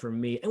the head for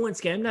me. And once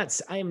again,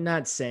 I am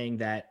not saying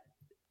that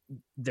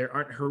there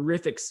aren't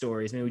horrific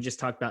stories. I mean, we just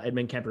talked about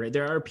Edmund Kemper.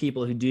 There are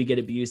people who do get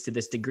abused to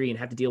this degree and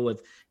have to deal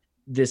with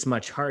this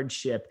much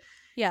hardship.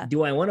 Yeah.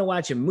 Do I want to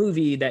watch a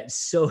movie that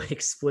so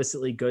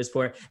explicitly goes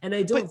for it? And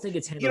I don't think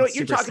it's handled. You know,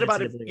 you're super talking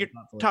about it. sensitively You're or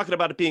thoughtfully. talking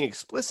about it being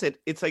explicit.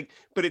 It's like,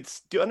 but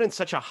it's done in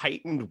such a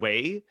heightened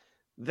way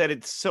that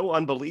it's so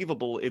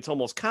unbelievable. It's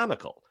almost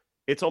comical.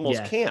 It's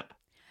almost camp.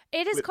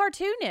 It is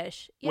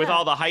cartoonish. With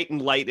all the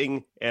heightened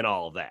lighting and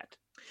all of that.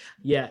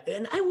 Yeah,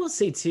 and I will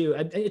say too,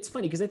 it's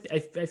funny because I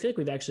feel like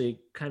we've actually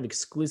kind of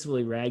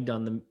exclusively ragged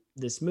on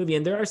this movie,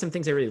 and there are some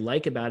things I really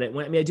like about it.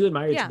 I mean, I do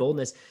admire its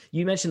boldness.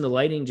 You mentioned the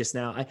lighting just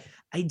now.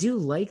 I do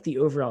like the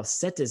overall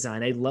set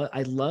design. I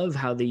love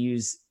how they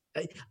use.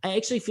 I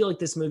actually feel like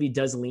this movie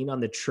does lean on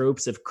the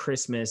tropes of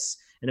Christmas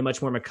in a much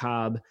more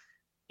macabre,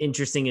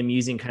 interesting,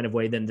 amusing kind of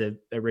way than the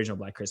original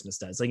Black Christmas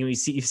does. Like when you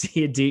see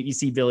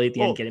Billy at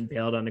the end get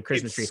impaled on a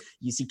Christmas tree.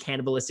 You see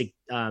cannibalistic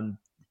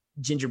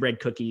gingerbread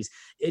cookies.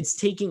 It's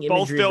taking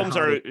imagery. Both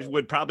films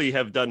would probably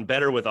have done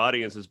better with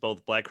audiences,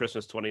 both Black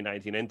Christmas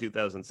 2019 and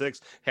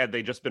 2006, had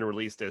they just been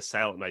released as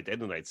Silent Night,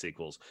 Deadly Night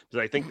sequels,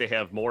 because I think they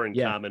have more in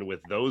common with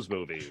those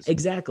movies.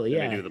 Exactly.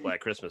 Than they do the Black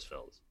Christmas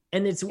films.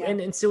 And it's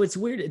and so it's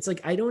weird. It's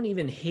like I don't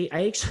even hate.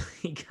 I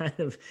actually kind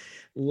of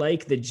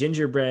like the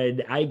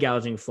gingerbread eye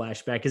gouging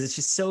flashback because it's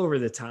just so over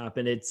the top,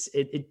 and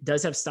it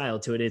does have style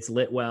to it. It's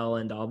lit well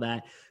and all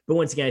that. But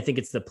once again, I think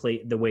it's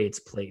the way it's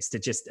placed.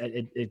 It just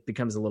it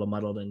becomes a little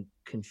muddled and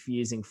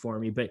confusing for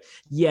me. But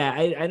yeah,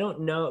 I don't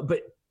know.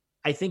 But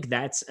I think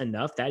that's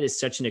enough. That is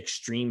such an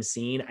extreme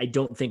scene. I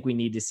don't think we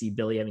need to see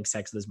Billy having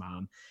sex with his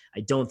mom.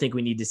 I don't think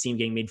we need to see him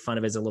getting made fun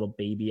of as a little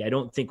baby. I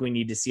don't think we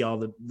need to see all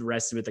the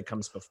rest of it that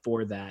comes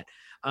before that.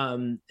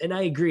 And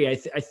I agree. I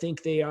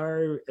think there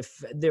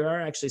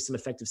are actually some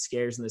effective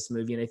scares in this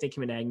movie. And I think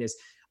him and Agnes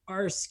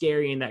are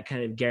scary in that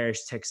kind of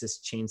garish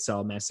Texas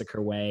Chainsaw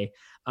Massacre way.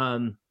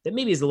 That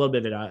maybe is a little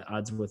bit at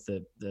odds with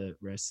the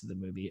rest of the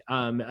movie.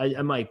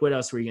 Mike, what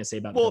else were you going to say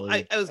about Billy?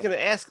 Well, I was going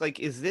to ask, like,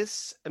 is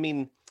this, I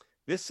mean,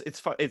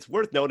 it's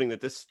worth noting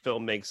that this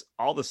film makes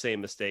all the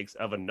same mistakes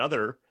of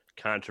another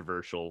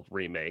controversial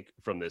remake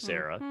from this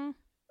era,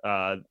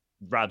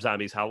 Rob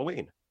Zombie's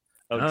Halloween,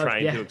 of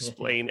trying to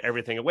explain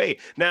everything away.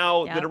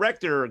 Now, the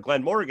director,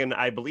 Glenn Morgan,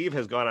 I believe,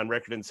 has gone on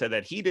record and said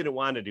that he didn't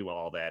want to do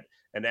all that,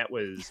 and that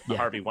was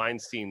Harvey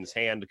Weinstein's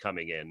hand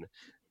coming in.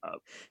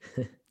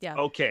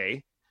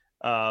 Okay.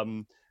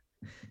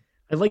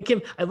 I like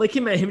him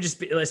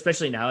just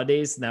especially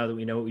nowadays, now that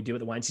we know what we do with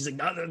the wine. She's like,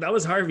 no, that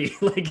was Harvey.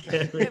 Like,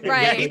 right.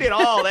 Yeah, he did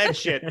all that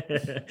shit.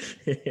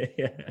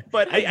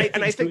 But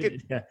I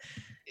think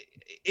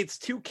it's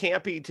too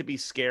campy to be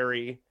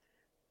scary,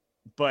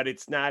 but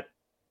it's not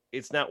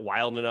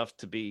wild enough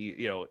to be,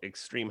 you know,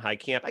 extreme high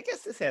camp. I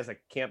guess this has a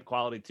camp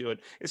quality to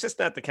it. It's just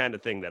not the kind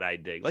of thing that I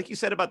dig. Like you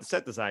said about the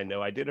set design,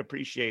 though, I did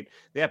appreciate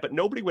that, but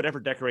nobody would ever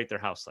decorate their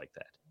house like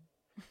that.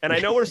 And I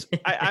know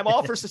I'm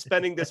all for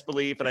suspending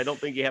disbelief, and I don't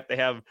think you have to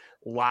have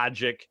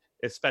logic,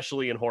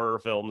 especially in horror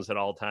films at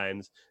all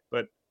times.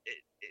 But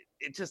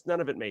it just,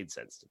 none of it made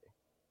sense to me.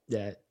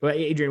 Yeah. Well,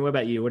 Adrian, what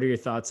about you? What are your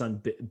thoughts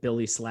on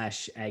Billy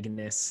 /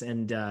 Agnes?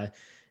 And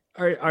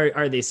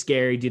are they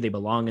scary? Do they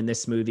belong in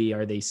this movie?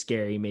 Are they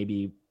scary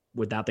maybe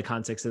without the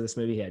context of this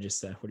movie? Yeah,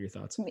 just what are your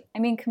thoughts? I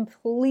mean,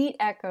 complete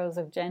echoes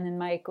of Jen and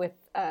Mike with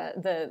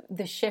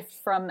the shift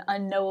from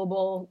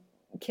unknowable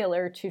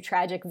killer to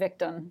tragic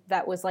victim.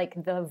 That was like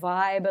the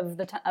vibe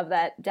of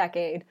that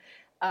decade.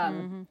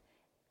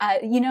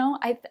 You know,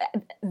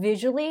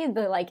 visually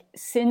the like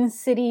Sin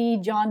City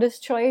jaundice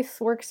choice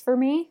works for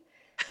me.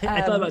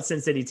 I thought about Sin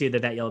City too.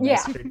 That yellow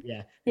bastard.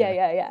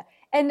 Yeah.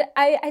 And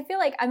I feel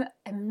like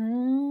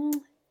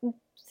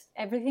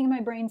everything in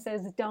my brain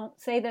says don't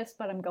say this,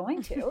 but I'm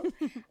going to,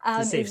 It's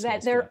a safe is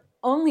that space, there yeah. are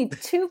only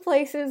two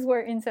places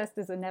where incest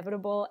is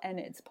inevitable, and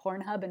it's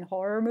Pornhub and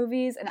horror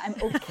movies, and I'm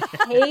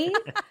okay.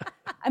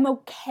 I'm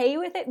okay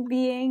with it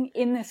being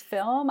in this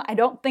film. I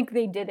don't think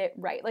they did it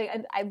right. Like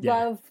I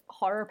love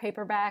horror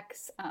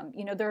paperbacks.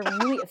 There are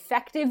really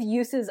effective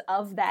uses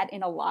of that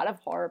in a lot of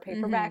horror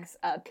paperbacks.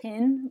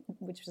 Pin,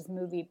 which was the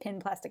movie Pin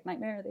Plastic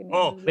Nightmare. They made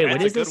a movie. Wait, what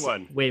That's is a good this?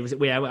 one.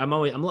 Wait, I'm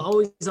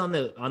always on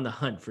the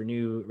hunt for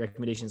new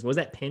recommendations. What was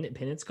that Pin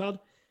it's called?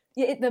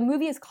 Yeah, the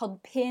movie is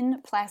called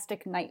Pin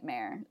Plastic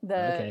Nightmare.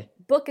 The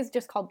book is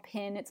just called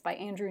Pin. It's by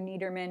Andrew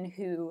Niederman,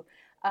 who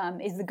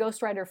is the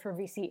ghostwriter for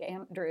V.C.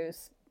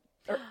 Andrews.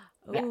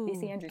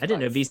 V.C. Andrews. I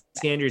didn't know V.C.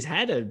 Andrews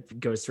had a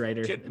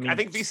ghostwriter. I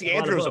think V.C. a lot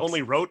of Andrews books.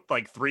 only wrote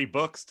like 3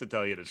 books, to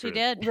tell you the truth. She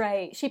did.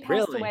 Right. She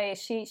passed Really? away.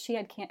 She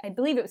had I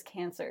believe it was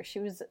cancer. She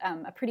was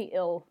a pretty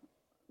ill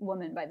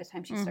woman by the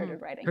time she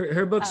started writing.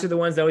 Her books are the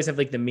ones that always have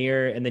like the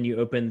mirror, and then you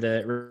open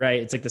the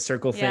it's like the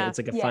circle thing. Yeah. It's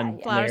like a Yeah, fun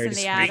yeah. Flowers layer in to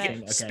the speak attic. in.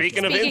 Okay.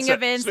 Speaking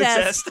of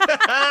incest.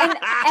 and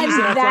She's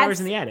got flowers that's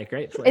in the attic,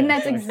 right? and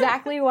that's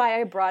exactly why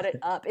I brought it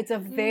up. It's a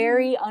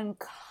very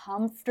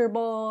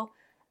uncomfortable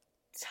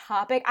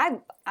topic.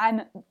 I'm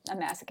a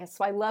masochist,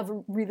 so I love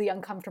really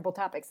uncomfortable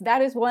topics.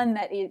 That is one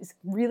that is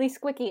really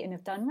squicky, and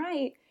if done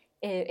right,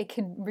 it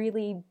could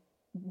really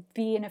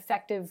be an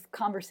effective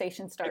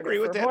conversation starter. I agree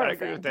with for that. horror I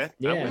agree with fans.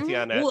 that. I'm with you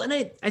on that. Well, and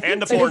I think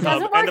And the But it Pornhub.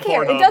 doesn't And work the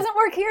here. It Pornhub. doesn't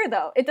work here,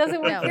 though. It doesn't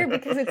work No. here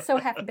because it's so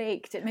half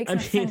baked. It makes no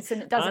sense,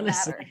 and it doesn't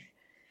honestly, matter.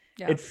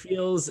 Yeah. It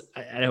feels.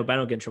 I hope I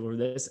don't get in trouble for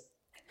this.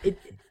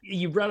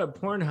 You brought up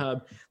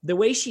Pornhub. The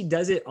way she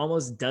does it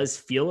almost does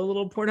feel a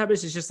little Pornhub.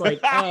 It's just like,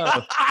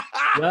 oh,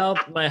 well,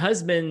 my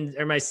husband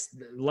or my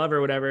lover,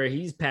 or whatever,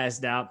 he's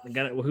passed out.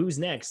 Who's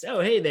next? Oh,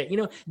 hey, there.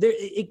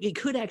 It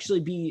could actually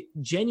be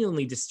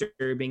genuinely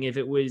disturbing if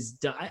it was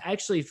done.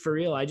 Actually, for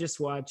real, I just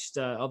watched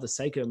all the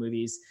Psycho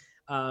movies.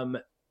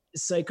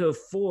 Psycho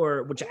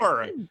 4, which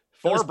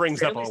Four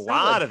brings up a fairly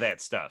lot solid. of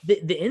that stuff.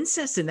 The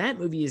incest in that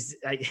movie is,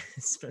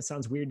 it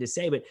sounds weird to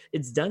say, but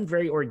it's done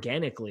very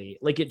organically.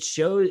 Like it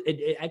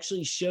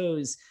actually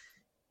shows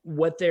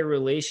what their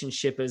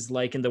relationship is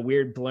like and the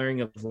weird blurring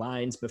of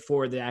lines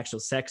before the actual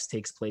sex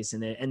takes place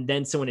in it. And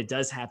then so when it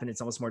does happen, it's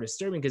almost more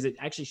disturbing because it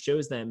actually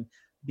shows them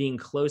being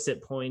close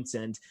at points,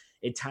 and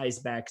it ties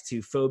back to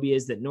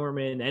phobias that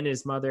Norman and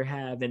his mother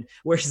have. And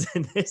whereas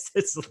in this,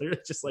 it's literally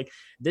just like,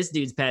 this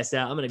dude's passed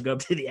out, I'm going to go up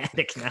to the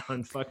attic now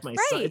and fuck my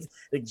son. It's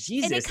like,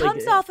 Jesus. And it like,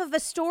 comes off of a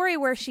story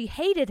where she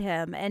hated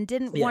him and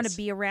didn't want to Yes.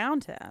 be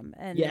around him.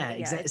 And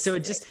exactly. So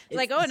it just it's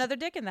like, oh, another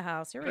dick in the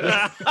house. Here we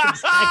go.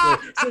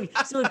 exactly.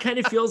 So it kind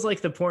of feels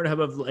like the Pornhub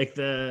of like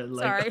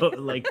Sorry.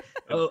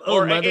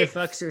 Or mother a-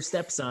 fucks her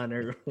stepson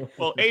or.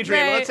 Well,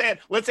 Adrian, Right.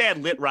 let's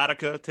add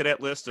Literatica to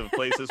that list of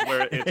places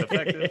where it's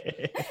effective.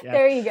 Yeah.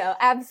 There you go.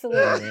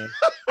 Absolutely.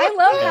 I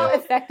love how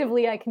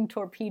effectively I can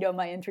torpedo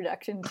my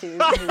introduction to new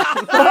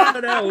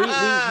people.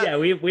 No,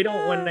 we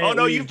don't want to. Oh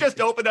no, you've just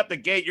opened up the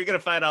gate. You're gonna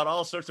find out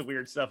all sorts of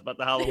weird stuff about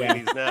the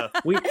Halloweenies now.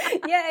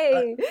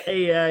 Yay!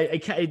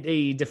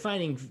 A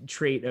defining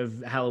trait of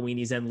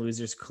Halloweenies and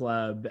Losers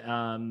Club.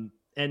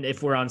 And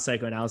if we're on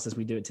psychoanalysis,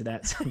 we do it to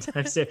that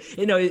sometimes. So,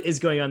 is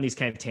going on these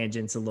kind of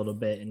tangents a little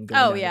bit and going.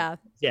 Oh, down yeah.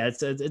 Yeah,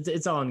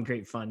 it's all in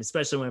great fun,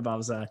 especially when it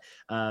involves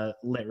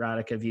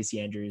Literatica, V.C.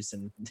 Andrews,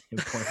 and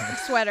Pornhub.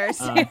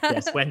 Sweaters.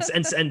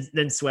 And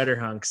then sweater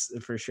hunks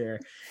for sure.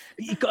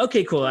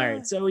 Okay, cool. All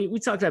right, so we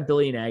talked about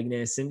Billy and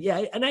Agnes, and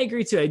I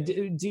agree too. I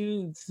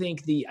do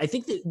think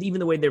that even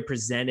the way they're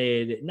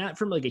presented, not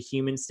from like a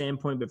human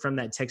standpoint, but from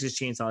that Texas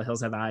Chainsaw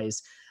Hills Have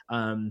Eyes,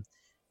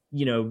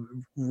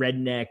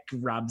 redneck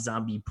Rob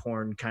Zombie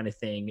porn kind of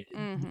thing.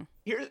 Mm-hmm.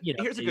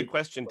 Here's a good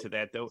question to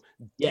that though.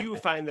 Do Yeah. you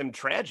find them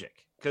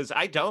tragic? Because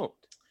I don't.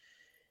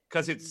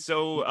 Because it's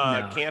so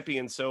No. campy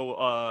and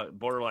so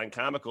borderline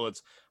comical.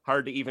 It's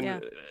hard to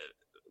even,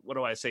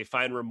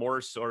 find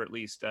remorse or at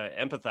least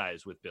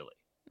empathize with Billy.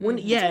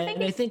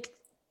 I think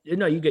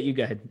no, you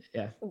go ahead.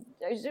 Yeah.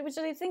 Which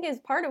I think is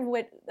part of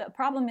what the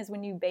problem is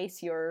when you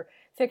base your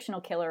fictional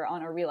killer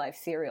on a real life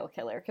serial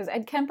killer. Because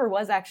Ed Kemper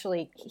was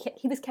actually,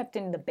 he was kept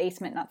in the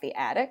basement, not the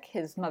attic.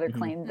 His mother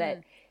claimed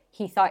that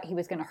he thought he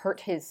was going to hurt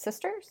his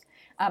sisters.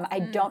 I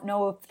don't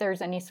know if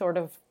there's any sort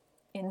of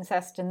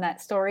incest in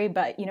that story,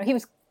 but he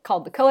was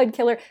called the co-ed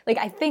killer. Like,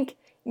 I think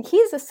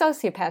he's a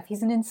sociopath.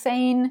 He's an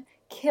insane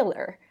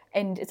killer.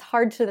 And it's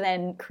hard to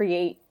then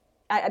create,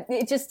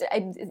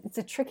 it's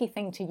a tricky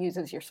thing to use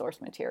as your source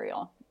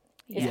material,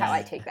 is how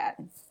I take that.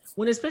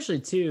 When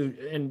especially too,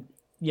 and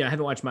I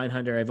haven't watched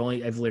Mindhunter.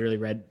 I've literally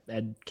read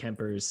Ed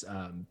Kemper's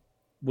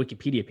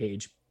Wikipedia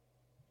page.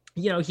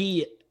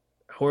 He,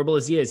 horrible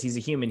as he is, he's a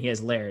human. He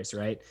has layers,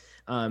 right?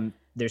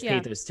 There's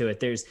pathos to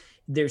it.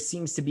 There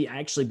seems to be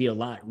a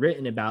lot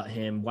written about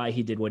him, why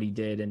he did what he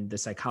did, and the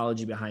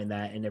psychology behind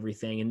that and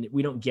everything. And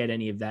we don't get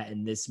any of that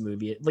in this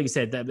movie. Like you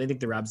said, I think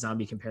the Rob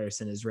Zombie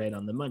comparison is right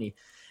on the money.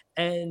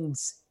 And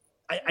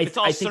it's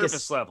all think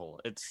surface level.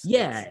 It's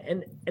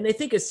and I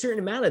think a certain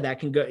amount of that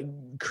can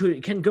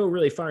go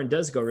really far and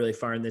does go really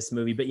far in this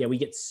movie. But yeah, we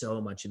get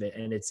so much of it,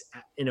 and it's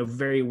in a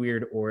very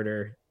weird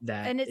order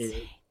that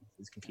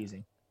it's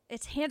confusing.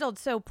 It's handled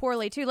so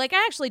poorly too. Like,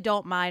 I actually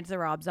don't mind the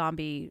Rob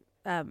Zombie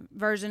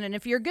version, and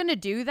if you're gonna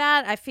do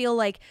that, I feel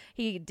like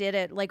he did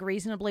it like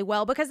reasonably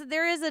well, because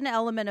there is an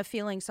element of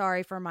feeling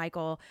sorry for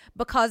Michael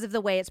because of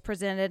the way it's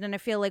presented, and I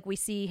feel like we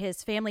see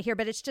his family here,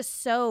 but it's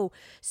just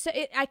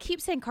I keep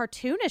saying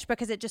cartoonish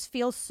because it just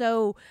feels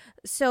so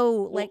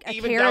like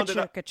a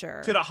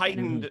caricature to the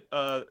heightened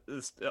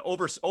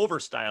over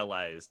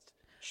stylized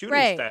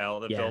shooting style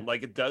of the film.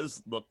 Like, it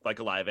does look like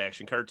a live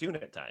action cartoon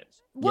at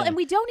times. Well, and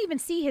we don't even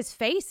see his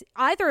face,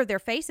 either of their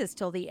faces,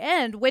 till the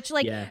end, which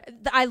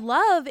I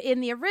love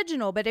in the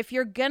original. But if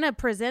you're going to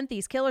present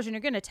these killers and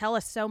you're going to tell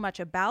us so much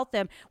about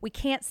them, we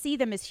can't see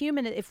them as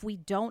human if we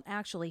don't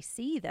actually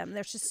see them.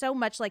 There's just so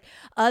much like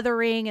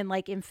othering and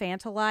like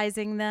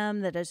infantilizing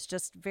them that is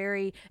just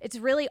it's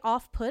really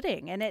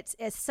off-putting. And it's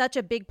such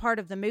a big part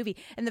of the movie.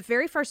 And the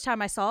very first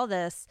time I saw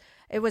this,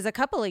 it was a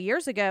couple of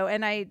years ago,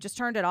 and I just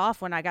turned it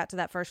off when I got to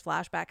that first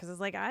flashback, because I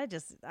was like, I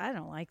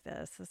don't like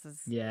this. This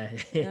is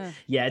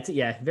it's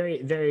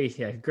very, very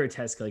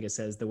grotesque, like it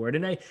says the word.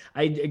 And I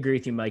agree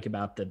with you, Mike,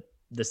 about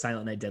the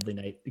Silent Night, Deadly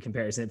Night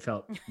comparison. It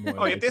felt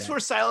more if this were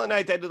Silent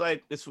Night, Deadly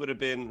Night, this would have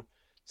been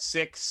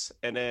 6,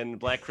 and then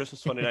Black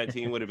Christmas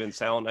 2019 would have been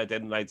Silent Night,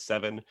 Deadly Night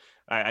 7.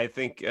 I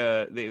think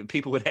the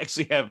people would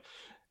actually have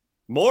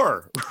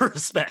more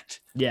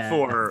respect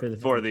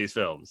for these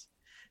films.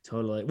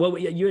 Totally. Well,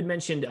 you had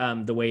mentioned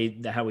how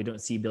we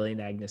don't see Billy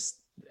and Agnes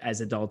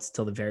as adults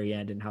till the very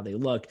end and how they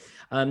look.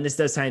 This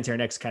does tie into our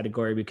next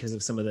category because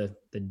of some of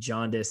the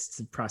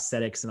jaundiced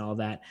prosthetics and all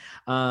that.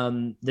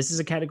 This is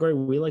a category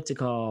we like to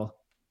call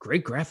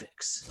great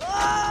graphics.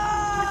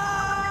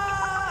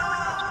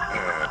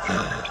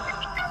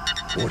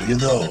 What do you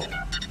know?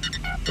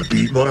 A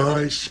beat my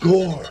eyes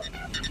score.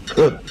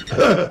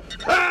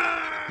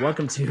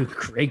 Welcome to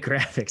great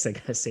graphics. I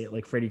gotta say it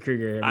like Freddy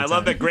Krueger. I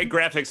love that great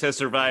graphics has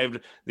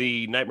survived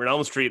the Nightmare on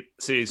Elm Street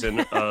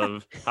season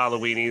of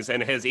Halloweenies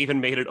and has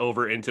even made it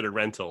over into the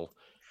rental.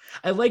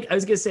 I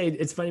was gonna say,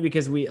 it's funny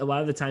because a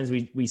lot of the times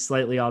we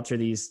slightly alter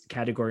these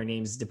category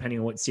names depending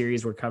on what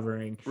series we're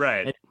covering.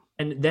 Right.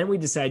 And then we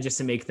decide just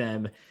to make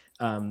them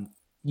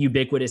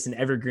ubiquitous and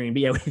evergreen.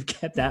 But yeah, we've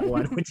kept that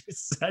one, which is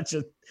such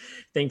a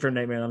thing from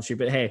Nightmare on Elm Street,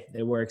 but hey,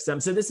 it works. So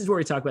this is where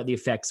we talk about the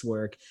effects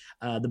work,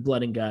 the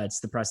blood and guts,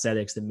 the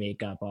prosthetics, the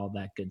makeup, all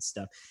that good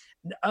stuff.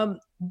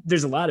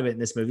 There's a lot of it in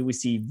this movie. We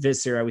see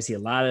viscera, we see a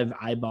lot of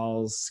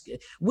eyeballs.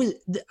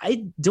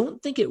 I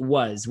don't think it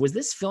was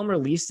this film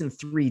released in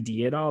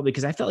 3D at all?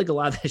 Because I felt like a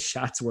lot of the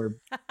shots were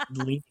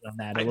leaning on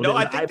that a little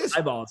bit. I think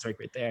eyeballs right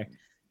there.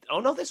 Oh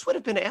no, this would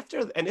have been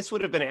after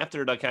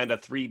the kind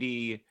of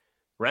 3D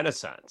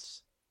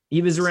renaissance.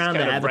 He was around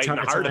the Avatar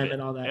time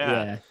and all that.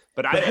 Yeah.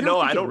 But I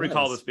don't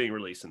recall this being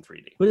released in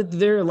 3D. But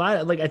there are a lot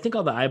of, I think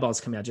all the eyeballs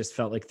coming out just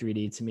felt like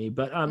 3D to me.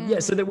 But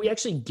so that we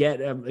actually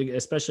get,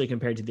 especially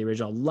compared to the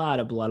original, a lot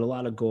of blood, a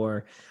lot of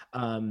gore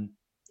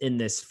in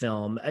this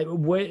film.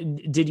 What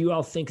did you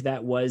all think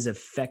that was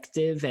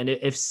effective? And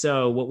if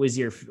so, what was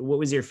your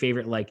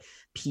favorite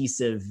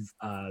piece of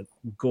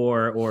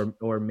gore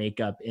or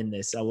makeup in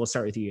this? We'll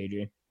start with you,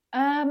 Adrian.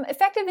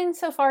 Effective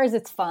insofar as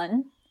it's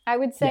fun, I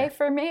would say,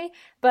 for me,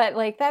 but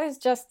that is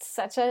just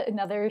such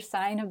another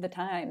sign of the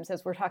times,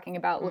 as we're talking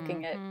about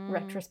looking at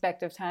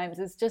retrospective times.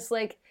 It's just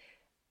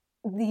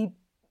the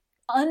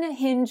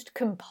unhinged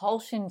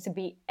compulsion to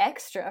be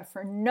extra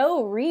for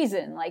no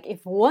reason.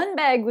 If one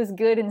bag was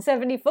good in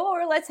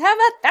 1974, let's have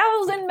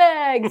 1,000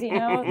 bags,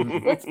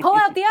 let's pull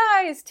out the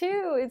eyes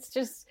too. It's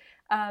just,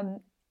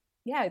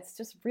 it's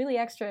just really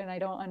extra, and I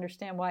don't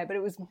understand why, but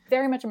it was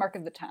very much a mark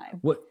of the time.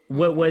 What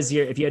was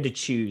if you had to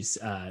choose,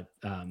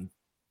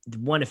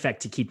 one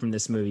effect to keep from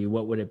this movie,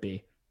 what would it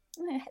be?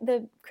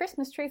 The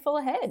Christmas tree full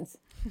of heads.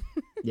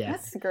 Yeah,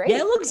 that's great.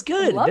 Yeah, it looks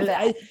good. I love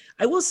that.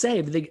 I will say,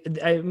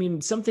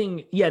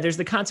 something. Yeah, there's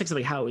the context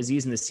of how it was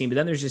used in the scene, but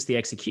then there's just the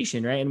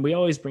execution, right? And we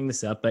always bring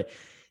this up, but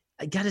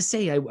I gotta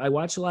say, I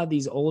watch a lot of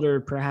these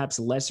older, perhaps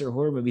lesser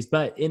horror movies,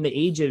 but in the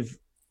age of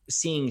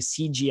seeing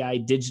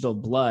CGI digital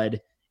blood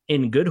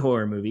in good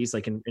horror movies,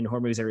 in horror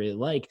movies I really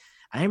like,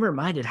 I am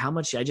reminded how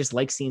much I just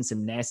like seeing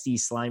some nasty,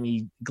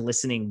 slimy,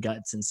 glistening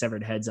guts and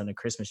severed heads on a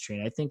Christmas tree.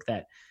 And I think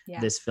that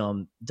this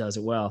film does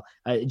it well.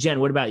 Jen,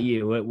 what about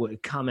you?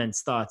 What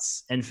comments,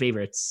 thoughts, and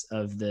favorites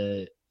of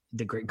the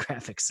great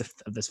graphics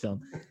of this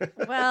film?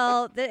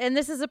 Well, and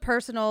this is a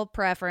personal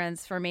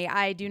preference for me.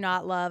 I do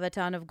not love a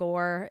ton of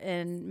gore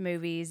in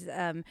movies.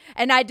 And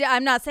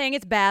I'm not saying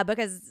it's bad,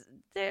 because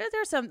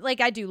there's some,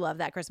 I do love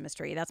that Christmas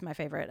tree. That's my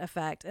favorite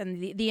effect. And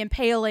the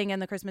impaling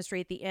and the Christmas tree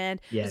at the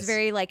end was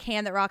very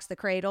Hand That Rocks the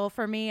Cradle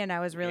for me, and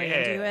I was really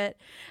into it.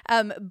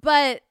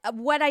 But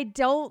what I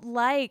don't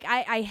like,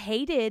 I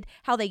hated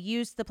how they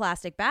used the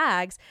plastic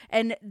bags,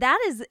 and that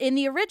is in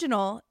the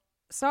original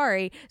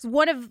sorry, is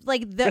one of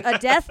like a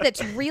death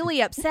that's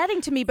really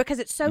upsetting to me because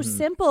it's so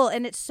simple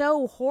and it's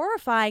so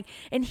horrifying.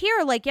 And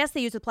here, like, yes,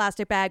 they use a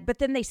plastic bag, but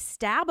then they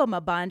stab him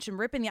a bunch and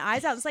ripping the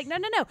eyes out. It's like, no.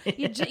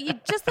 You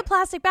just the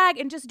plastic bag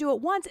and just do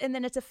it once, and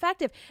then it's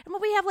effective. And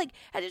when we have like,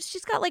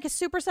 she's got like a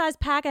supersized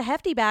pack of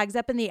Hefty bags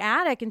up in the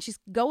attic, and she's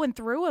going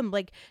through them.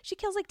 Like, she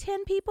kills like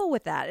 10 people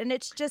with that, and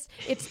it's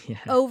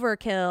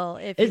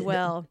overkill, if you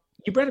will.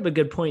 You brought up a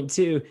good point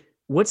too.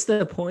 What's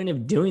the point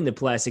of doing the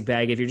plastic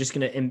bag if you're just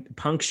going to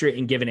puncture it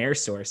and give an air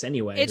source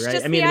anyway? It's right?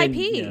 just the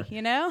IP,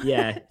 you know?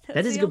 Yeah,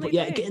 that is a good point.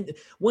 Yeah,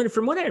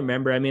 from what I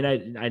remember, I mean, I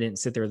didn't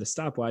sit there with a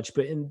stopwatch,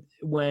 but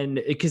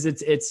because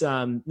it's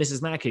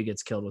Mrs. Mack who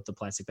gets killed with the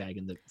plastic bag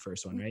in the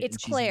first one, right? It's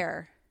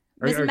Claire.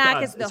 Mrs.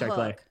 Mack is the hook.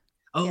 Claire.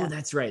 Oh, yeah.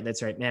 That's right.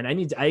 Man,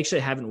 I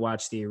actually haven't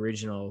watched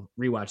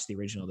rewatched the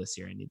original this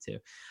year. I need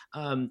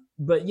to.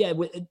 But yeah,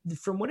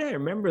 from what I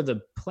remember,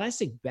 the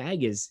plastic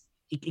bag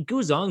it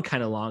goes on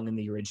kind of long in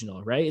the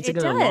original, right? It's like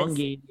an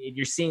elongated.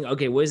 You're seeing,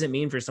 okay, what does it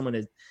mean for someone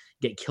to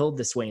get killed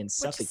this way and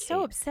suffocate? Which is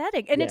so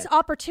upsetting. And it's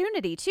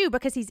opportunity too,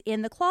 because he's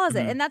in the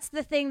closet. And that's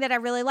the thing that I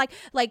really like.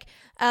 Like,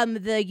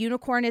 the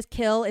unicorn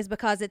kill is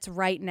because it's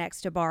right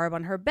next to Barb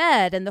on her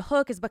bed, and the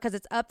hook is because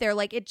it's up there.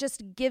 Like, it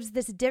just gives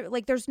this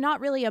like there's not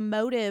really a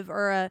motive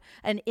or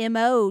an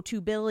MO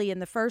to Billy in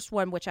the first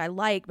one, which I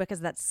like because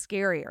that's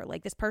scarier.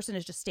 Like, this person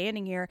is just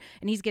standing here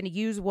and he's going to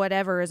use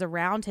whatever is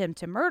around him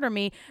to murder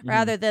me,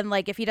 rather than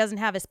like, if he doesn't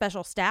have a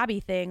special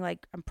stabby thing,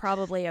 like, I'm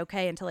probably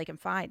okay until he can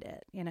find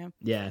it, you know?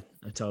 Yeah,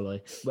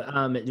 totally. But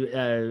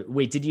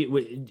wait,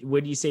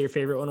 what did you say your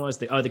favorite one was?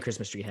 The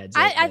Christmas tree heads.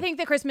 Right? I think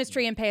the Christmas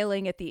tree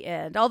impaling at the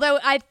end. Although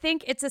I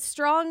think it's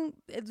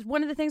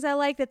one of the things I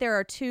like, that there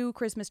are 2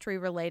 Christmas tree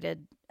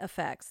related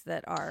effects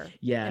that are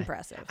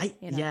impressive.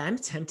 I'm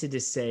tempted to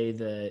say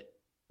the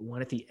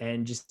one at the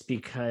end just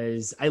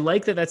because I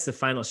like that that's the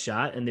final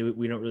shot and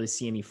we don't really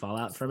see any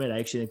fallout from it. I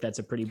actually think that's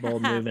a pretty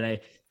bold move, and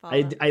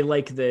I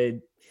like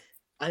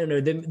I don't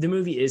know, the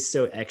movie is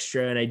so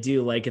extra, and I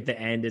do like at the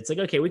end, it's like,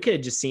 okay, we could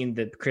have just seen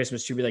the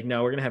Christmas tree, be like,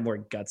 no, we're gonna have more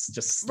guts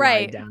just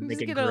slide down, make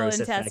a gross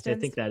effect. I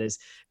think that is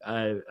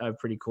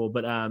pretty cool.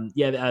 But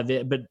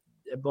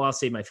but I'll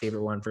save my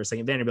favorite one for a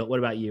second. Vanderbilt, what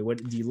about you?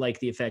 What do you like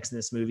the effects in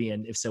this movie,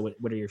 and if so,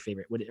 what are your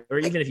favorite? Or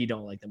even if you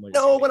don't like them, when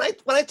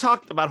I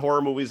talk about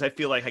horror movies, I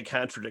feel like I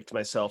contradict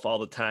myself all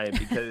the time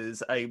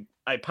because I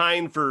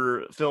pine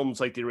for films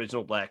like the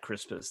original Black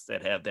Christmas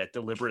that have that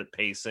deliberate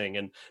pacing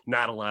and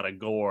not a lot of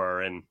gore,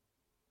 and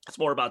it's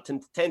more about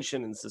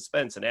tension and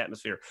suspense and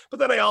atmosphere. But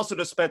then I also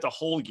just spent a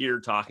whole year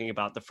talking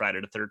about the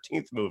Friday the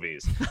 13th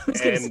movies.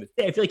 And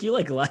I feel like you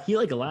like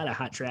a lot of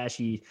hot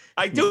trashy.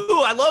 I do.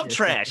 I love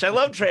trash. I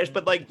love trash.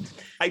 But like,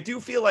 I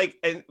do feel like,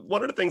 and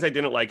one of the things I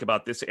didn't like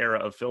about this era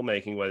of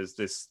filmmaking was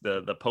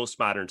the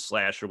postmodern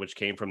slasher, which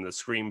came from the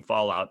Scream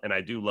fallout. And I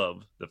do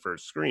love the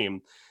first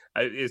Scream.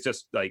 It's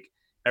just like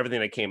everything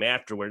that came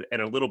afterward, and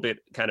a little bit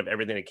kind of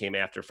everything that came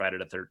after Friday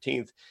the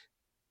 13th.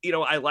 You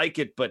know, I like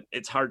it, but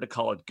it's hard to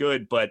call it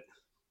good. But,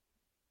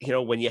 you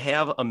know, when you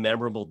have a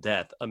memorable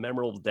death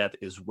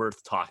is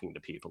worth talking to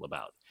people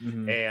about.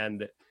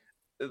 And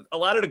a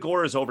lot of the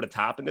gore is over the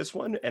top in this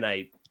one, and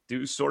I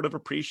do sort of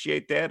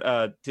appreciate that.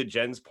 To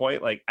Jen's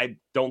point, like, I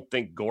don't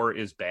think gore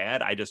is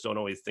bad. I just don't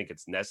always think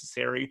it's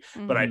necessary.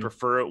 But I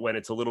prefer it when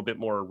it's a little bit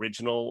more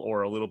original,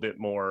 or a little bit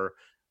more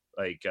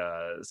like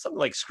something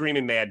like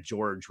Screaming Mad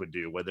George would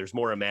do, where there's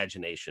more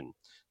imagination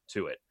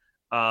to it.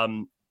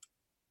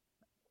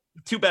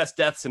 2 best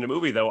deaths in the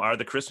movie, though, are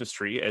the Christmas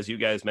tree, as you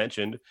guys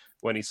mentioned,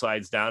 when he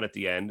slides down at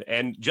the end,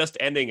 and just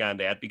ending on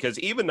that, because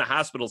even the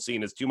hospital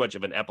scene is too much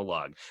of an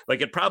epilogue.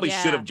 Like, it probably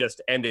should have just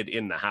ended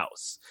in the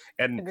house.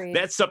 And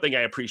that's something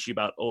I appreciate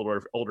about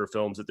older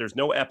films, that there's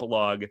no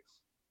epilogue.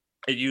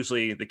 It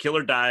usually, the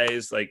killer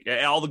dies, like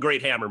all the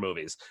great Hammer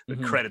movies, the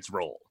credits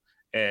roll.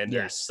 And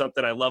there's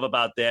something I love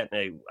about that,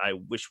 and I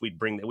wish we'd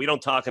bring that. We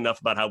don't talk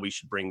enough about how we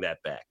should bring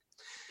that back.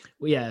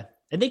 Well, yeah.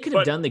 And they could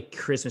have done the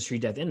Christmas tree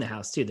death in the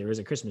house too. There was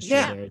a Christmas tree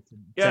there.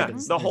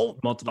 The whole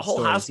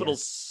hospital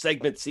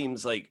segment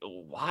seems like,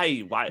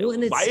 why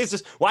is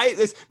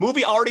this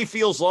movie already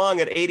feels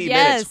long at 80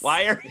 minutes?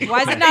 Why is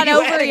it not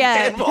over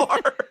yet? Well,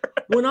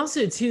 and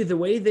also too, the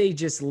way they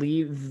just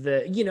leave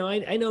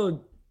I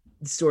know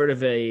sort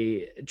of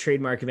a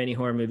trademark of any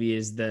horror movie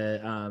is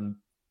the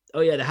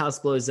the house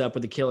blows up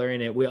with the killer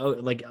in it. We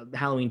like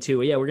Halloween 2.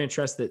 We're gonna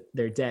trust that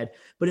they're dead.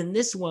 But in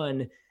this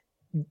one,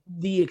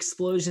 the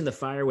explosion, the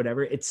fire,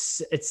 whatever,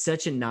 it's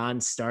such a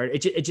non-start.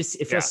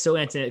 It feels so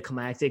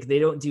anticlimactic. They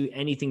don't do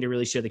anything to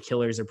really show the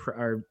killers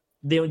are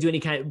they don't do any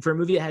for a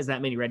movie that has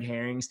that many red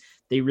herrings.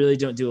 They really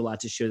don't do a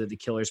lot to show that the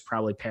killers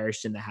probably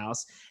perished in the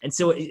house. And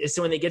so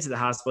when they get to the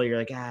hospital, you're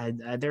like,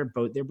 they're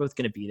both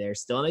going to be there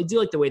still. And I do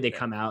like the way they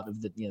come out of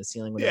the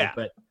ceiling with it,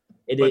 but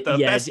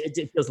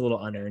it feels a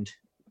little unearned.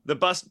 The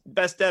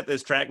best death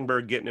is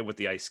Trachtenberg getting it with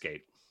the ice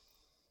skate.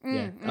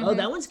 Yeah. Oh,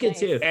 that one's good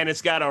too. And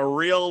it's got a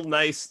real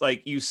nice,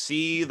 like, you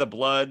see the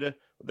blood,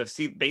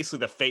 basically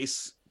the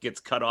face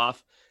gets cut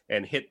off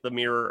and hit the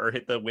mirror or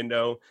hit the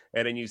window,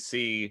 and then you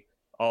see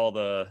all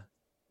the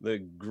the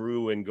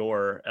grue and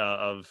gore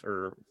of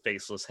her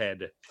faceless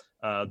head.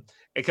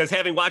 Because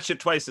having watched it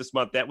twice this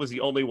month, that was the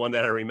only one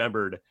that I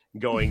remembered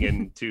going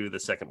into the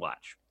second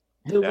watch.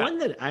 The one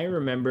that I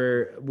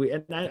remember,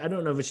 I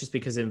don't know if it's just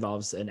because it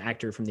involves an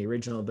actor from the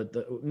original, but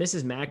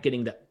Mrs. Mack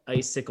getting the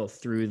icicle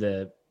through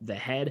the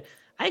head,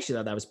 I actually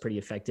thought that was pretty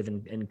effective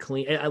and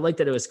clean. I like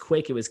that it was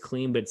quick, it was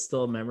clean, but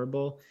still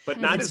memorable.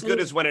 But not as good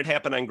as when it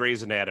happened on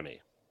Grey's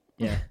Anatomy.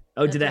 Yeah.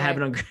 Oh, did that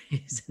happen on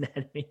Grey's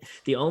Anatomy?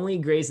 The only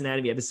Grey's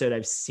Anatomy episode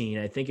I've seen,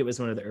 I think it was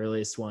one of the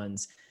earliest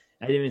ones.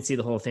 I didn't even see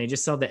the whole thing. I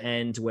just saw the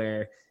end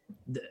where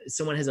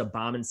someone has a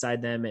bomb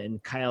inside them, and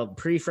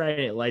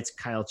Friday Night Lights,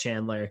 Kyle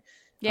Chandler.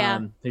 Yeah.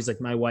 Who's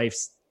like my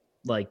wife's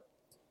like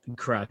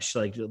crush,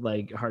 like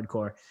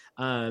hardcore.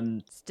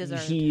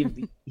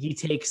 He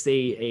takes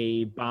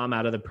a bomb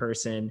out of the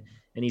person,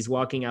 and he's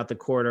walking out the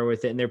corridor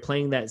with it, and they're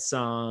playing that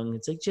song.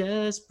 It's like,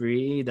 just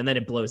breathe. And then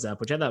it blows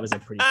up, which I thought was a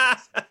pretty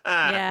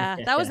yeah.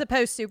 That was the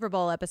post Super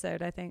Bowl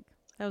episode, I think.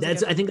 I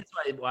think that's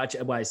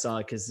why I saw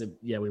it, because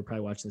we were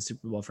probably watching the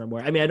Super Bowl from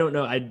where. I mean, I don't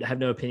know. I have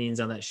no opinions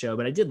on that show,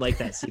 but I did like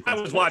that sequence.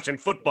 I was watching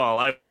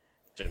football.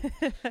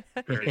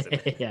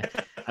 Yeah,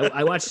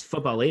 I watched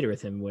football later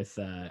with him with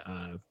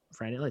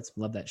Friday Night Lights.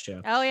 Love that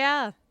show. Oh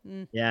yeah,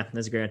 yeah,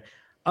 that's great.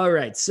 All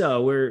right,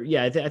 so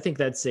I think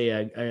that's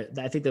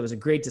I think that was a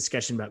great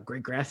discussion about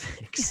great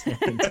graphics.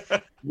 And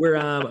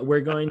we're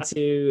going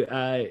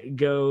to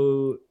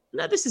go.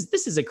 Now this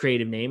is a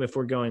creative name. If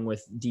we're going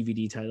with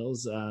DVD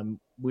titles,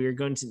 we're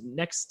going to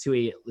next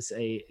to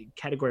a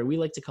category we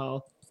like to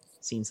call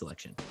scene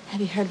selection.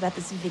 Have you heard about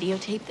this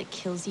videotape that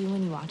kills you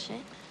when you watch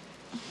it?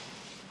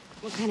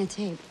 What kind of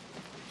tape?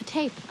 A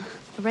tape.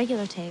 A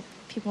regular tape.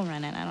 People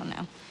run it, I don't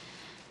know.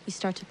 We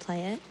start to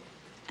play it,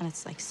 and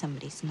it's like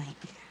somebody's nightmare.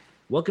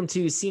 Welcome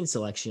to scene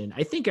selection.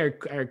 I think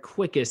our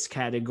quickest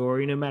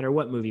category, no matter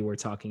what movie we're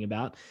talking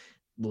about,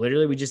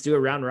 literally we just do a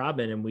round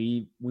robin and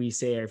we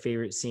say our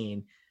favorite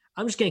scene.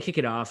 I'm just going to kick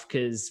it off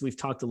because we've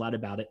talked a lot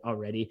about it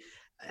already.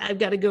 I've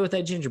got to go with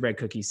that gingerbread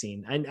cookie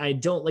scene. I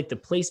don't like the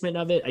placement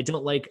of it. I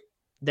don't like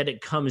that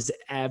it comes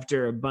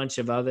after a bunch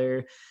of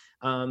other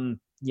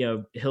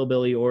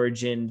hillbilly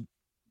origin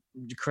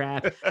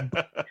crap.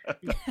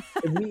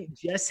 If we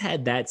just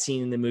had that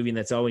scene in the movie and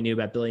that's all we knew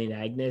about Billy and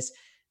Agnes,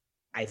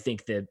 I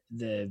think that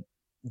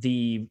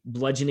the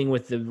bludgeoning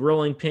with the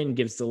rolling pin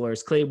gives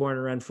Dolores Claiborne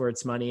a run for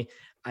its money.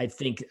 I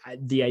think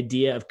the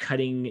idea of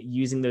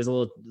using those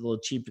little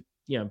cheap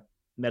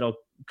metal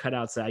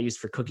cutouts that I used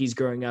for cookies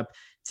growing up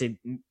to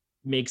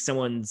make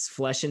someone's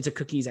flesh into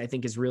cookies, I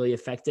think is really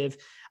effective.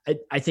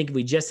 I think if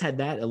we just had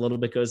that, a little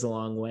bit goes a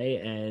long way.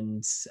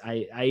 And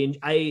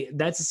I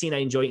that's a scene I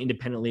enjoy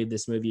independently of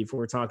this movie. If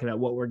we're talking about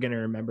what we're going to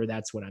remember,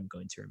 that's what I'm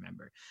going to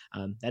remember.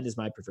 That is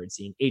my preferred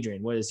scene.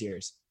 Adrian, what is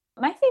yours?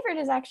 My favorite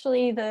is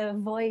actually the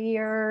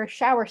voyeur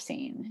shower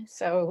scene.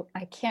 So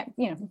I can't,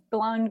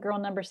 blonde girl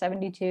number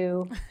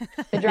 72,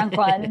 the drunk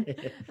one.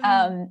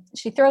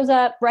 She throws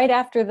up right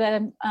after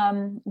the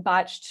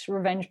botched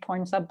revenge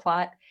porn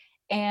subplot.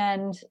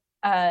 And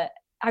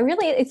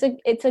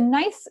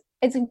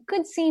it's a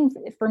good scene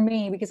for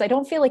me because I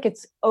don't feel like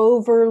it's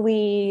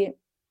overly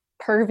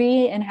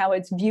pervy in how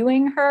it's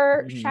viewing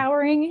her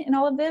showering in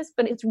all of this,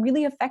 but it's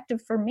really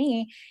effective for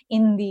me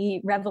in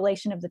the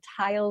revelation of the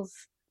tiles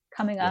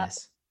coming up.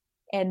 Yes.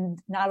 And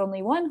not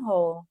only one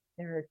hole,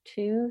 there are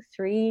 2,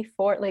 3,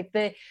 4,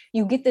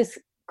 you get this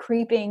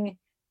creeping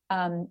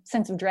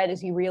sense of dread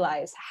as you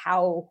realize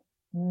how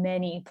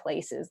many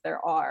places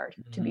there are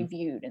to be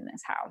viewed in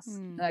this house.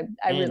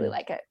 I really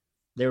like it.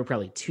 There were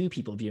probably 2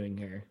 people viewing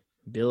her,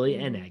 Billy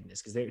and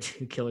Agnes, because there are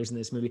 2 killers in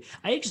this movie.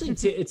 I actually,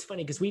 it's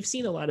funny because we've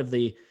seen a lot of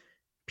the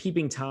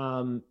peeping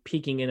Tom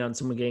peeking in on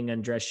someone getting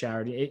undressed,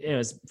 showered,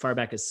 as far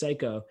back as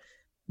Psycho.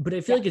 But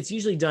I feel like it's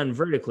usually done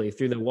vertically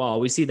through the wall.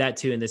 We see that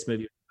too in this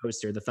movie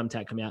poster, the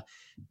thumbtack coming out.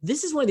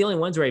 This is one of the only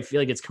ones where I feel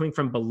like it's coming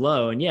from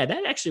below. And yeah,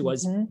 that actually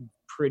was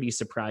pretty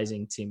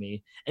surprising to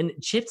me. And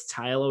chipped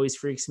tile always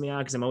freaks me out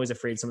because I'm always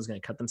afraid someone's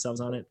going to cut themselves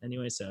on it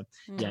anyway. So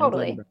yeah,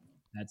 totally.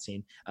 That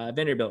scene.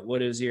 Vanderbilt,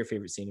 what is your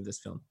favorite scene of this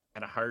film?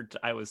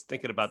 I was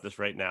thinking about this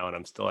right now and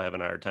I'm still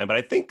having a hard time, but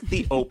I think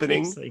the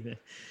opening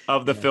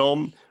of the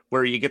film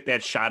where you get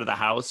that shot of the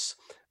house,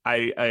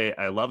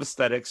 I love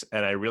aesthetics.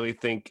 And I really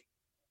think,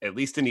 at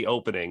least in the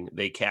opening,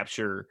 they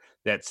capture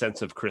that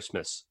sense of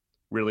Christmas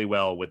really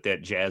well with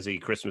that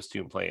jazzy Christmas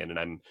tune playing. And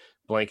I'm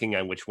blanking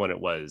on which one it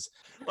was.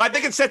 Well, I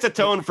think it sets a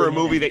tone for a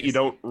movie that you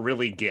don't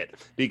really get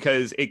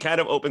because it kind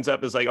of opens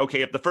up as like,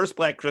 okay, if the first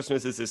Black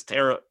Christmas is this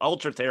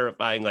ultra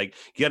terrifying, like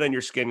get on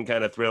your skin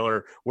kind of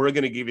thriller, we're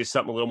going to give you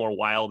something a little more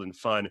wild and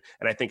fun.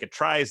 And I think it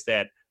tries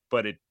that,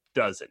 but it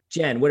doesn't.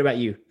 Jen, what about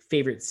you?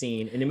 Favorite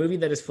scene in a movie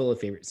that is full of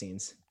favorite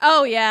scenes?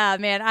 Oh yeah,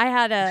 man. I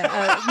had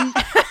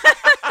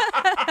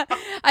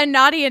a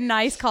naughty and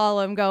nice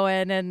column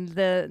going, and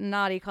the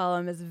naughty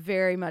column is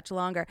very much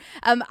longer.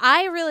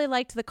 I really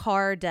liked the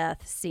car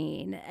death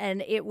scene,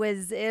 and it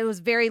was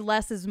very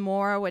less is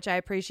more, which I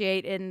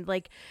appreciate. And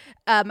like,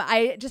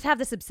 I just have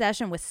this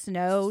obsession with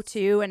snow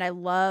too, and I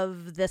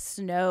love the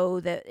snow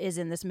that is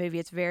in this movie.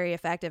 It's very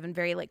effective and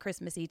very like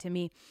Christmassy to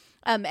me.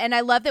 And I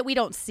love that we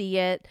don't see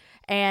it.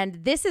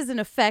 And this is an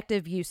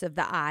effective use of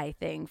the eye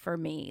thing for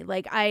me.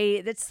 Like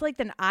it's like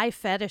an eye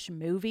fetish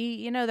movie.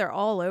 You know, they're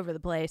all over the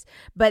place.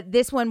 But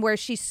this one where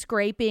she's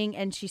scraping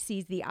and she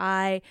sees the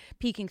eye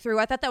peeking through,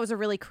 I thought that was a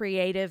really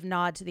creative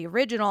nod to the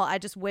original. I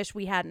just wish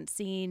we hadn't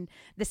seen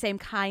the same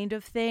kind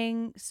of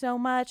thing so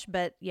much.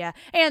 But yeah,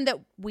 and that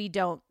we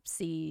don't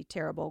see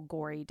terrible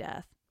gory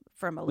death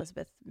from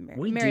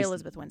Mary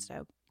Elizabeth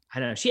Winstead. I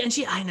don't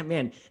know. I know,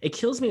 man, it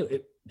kills me.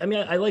 I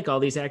mean, I like all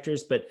these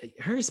actors, but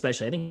her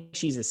especially, I think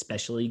she's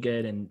especially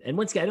good. And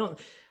once again,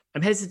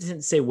 I'm hesitant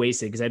to say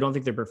wasted because I don't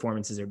think their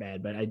performances are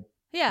bad, but I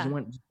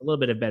want a little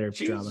bit of better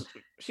drama.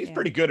 She's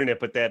pretty good in it,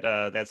 but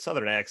that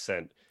Southern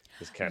accent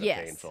is kind of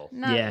painful.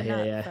 Not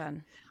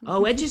fun.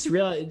 Oh, I just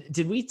realized,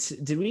 did we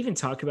even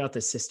talk about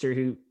the sister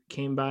who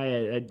came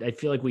by? I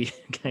feel like we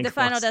kind of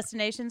Final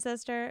Destination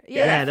sister.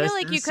 Yeah, I feel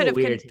like you could have.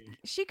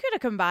 She could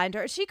have combined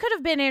her. She could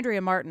have been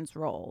Andrea Martin's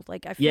role.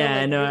 Like I feel.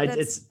 Yeah, like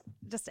it's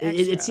just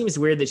extra. It seems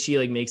weird that she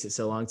like makes it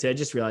so long too. I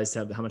just realized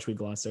how much we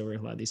glossed over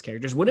a lot of these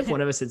characters. What if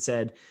one of us had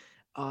said,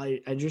 I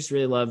just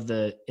really love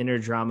the inner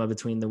drama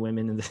between the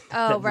women and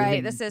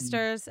the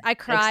sisters. I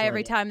cry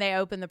every time they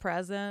open the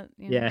present.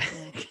 You know?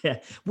 Yeah.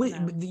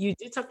 You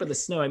did talk about the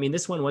snow. I mean,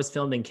 this one was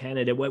filmed in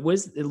Canada.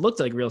 It looked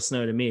like real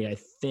snow to me, I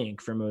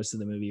think, for most of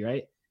the movie,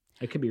 right?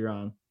 I could be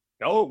wrong.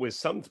 No, it was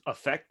some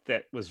effect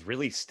that was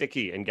really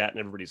sticky and got in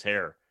everybody's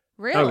hair.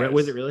 Really? Oh,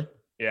 was it really?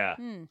 Yeah.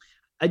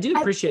 I do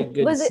appreciate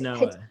good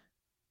snow.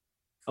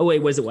 Oh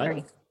wait, was it what?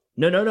 Sorry.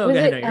 No. Go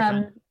ahead. No, you're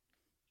fine.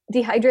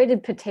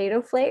 Dehydrated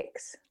potato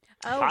flakes.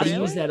 Oh, they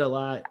use that a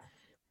lot.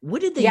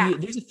 What did they use?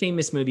 There's a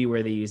famous movie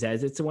where they use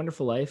that. It's a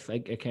Wonderful Life. I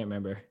can't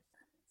remember.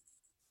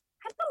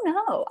 I don't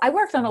know. I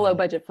worked on a low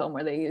budget film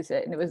where they used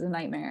it, and it was a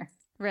nightmare.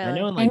 Really? I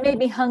know, it made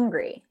me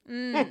hungry.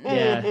 Yeah,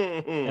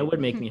 that would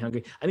make me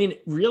hungry. I mean,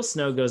 real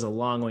snow goes a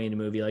long way in a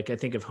movie. Like I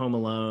think of Home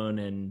Alone,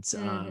 and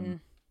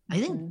I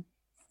think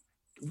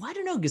I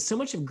don't know, because so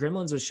much of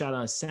Gremlins was shot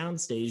on a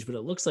soundstage, but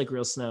it looks like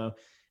real snow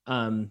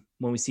when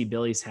we see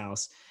Billy's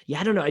house.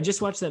 Yeah, I don't know. I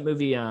just watched that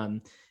movie.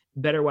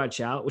 Better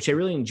Watch Out, which I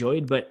really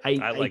enjoyed, but I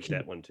liked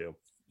that one too.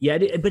 Yeah,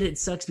 but it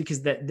sucks because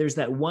there's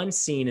that one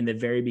scene in the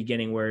very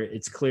beginning where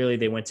it's clearly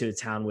they went to a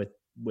town with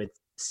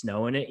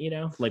snow in it, you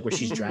know, like where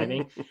she's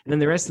driving, and then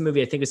the rest of the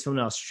movie I think is filmed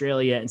in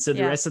Australia, and so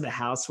the rest of the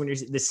house, when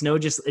the snow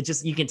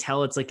just you can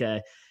tell it's like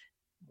a,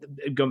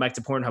 going back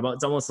to Pornhub,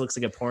 it almost looks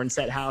like a porn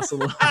set house a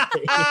little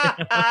bit.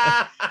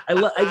 I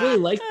really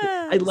like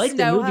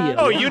the movie.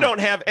 Oh, you don't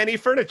have any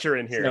furniture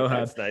in here.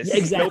 That's nice. Yeah,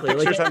 exactly. No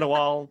pictures on the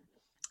wall.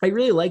 I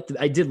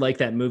did like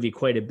that movie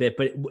quite a bit,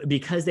 but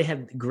because they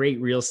have great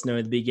real snow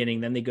at the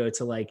beginning, then they go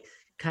to like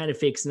kind of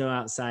fake snow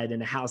outside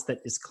in a house that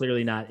is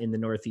clearly not in the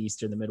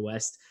Northeast or the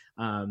Midwest.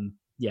 I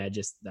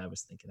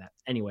was thinking that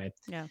anyway.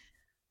 Yeah.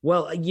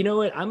 Well, you know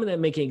what? I'm going to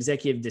make an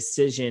executive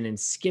decision and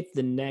skip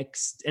the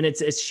next, and it's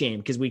a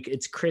shame because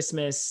it's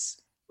Christmas.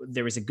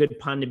 There was a good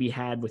pun to be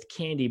had with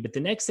candy, but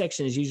the next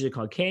section is usually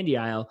called Candy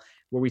Aisle,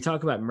 where we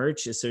talk about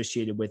merch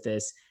associated with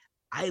this.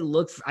 I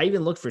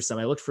even looked for some.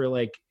 I looked for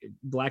like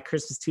Black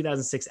Christmas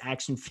 2006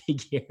 action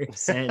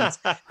figures and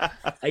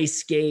ice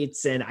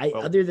skates. And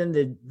other than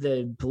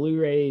the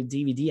Blu-ray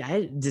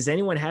DVD, does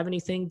anyone have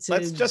anything to?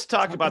 Let's just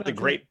talk about the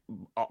great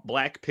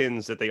black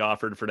pins that they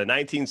offered for the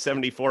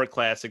 1974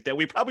 classic that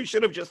we probably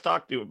should have just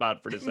talked to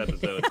about for this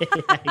episode.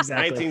 Yeah,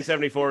 exactly.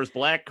 1974's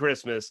Black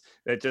Christmas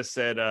that just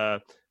said,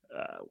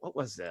 what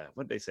was that?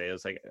 What did they say? It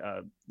was like,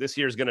 this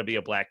year's going to be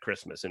a Black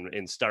Christmas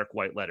in stark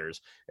white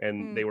letters.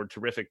 And they were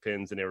terrific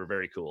pins and they were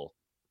very cool.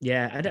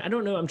 Yeah, I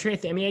don't know. I'm trying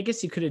to think. I mean, I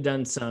guess you could have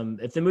done some,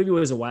 if the movie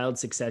was a wild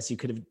success, you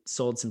could have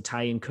sold some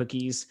tie-in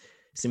cookies,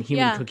 some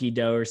human cookie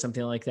dough or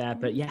something like that.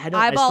 But yeah,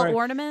 eyeball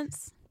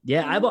ornaments.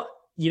 Yeah, eyeball.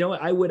 You know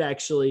what? I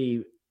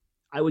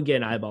would get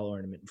an eyeball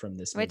ornament from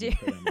this movie.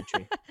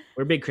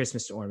 We're big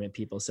Christmas ornament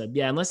people. So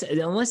yeah, unless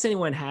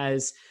anyone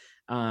has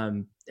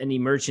any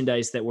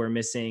merchandise that we're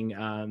missing,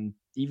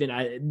 they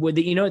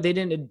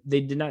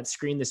did not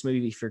screen this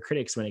movie for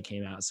critics when it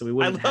came out, so we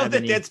wouldn't. I love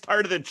that. That's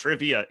part of the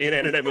trivia in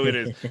Internet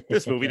Movie.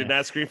 This movie did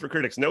not screen for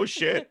critics. No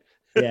shit.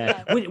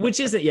 Yeah, which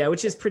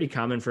is pretty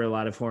common for a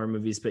lot of horror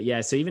movies. But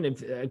yeah, so even if,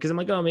 because I'm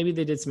like, oh, maybe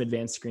they did some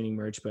advanced screening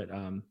merch, but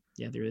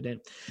yeah, they really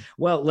didn't.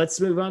 Well, let's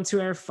move on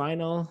to our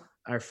final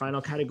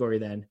category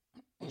then.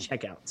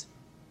 Checkout.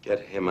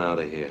 Get him out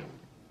of here.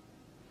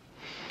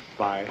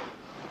 Bye.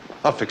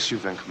 I'll fix you,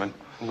 Venkman.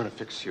 I'm going to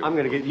fix you. I'm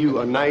going to get you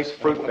a nice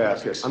fruit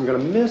basket. I'm going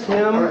to miss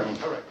him.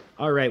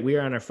 All right, we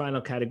are on our final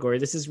category.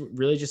 This is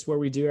really just where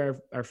we do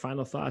our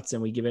final thoughts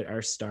and we give it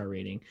our star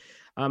rating.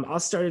 I'll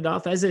start it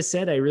off. As I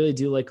said, I really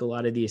do like a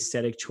lot of the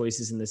aesthetic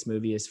choices in this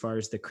movie as far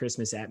as the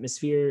Christmas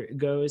atmosphere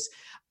goes.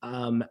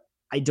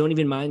 I don't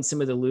even mind some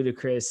of the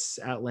ludicrous,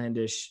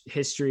 outlandish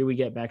history we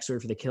get,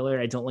 backstory for the killer.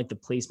 I don't like the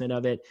placement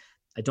of it.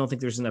 I don't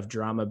think there's enough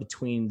drama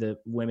between the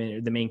women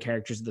or the main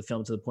characters of the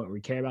film to the point where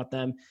we care about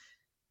them.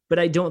 But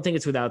I don't think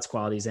it's without its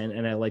qualities,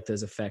 and I like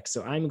those effects.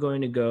 So I'm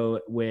going to go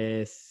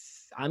with,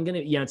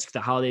 it's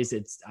the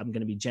holidays. I'm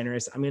going to be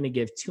generous. I'm going to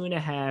give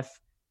 2.5,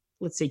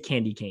 let's say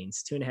candy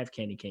canes, 2.5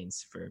 candy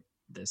canes for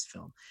this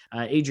film.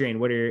 Adrian,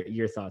 what are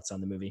your thoughts on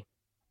the movie?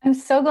 I'm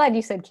so glad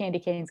you said candy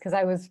canes because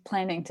I was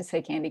planning to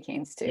say candy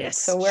canes too. Yes,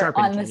 so we're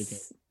on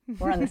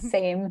the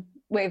same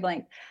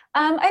wavelength.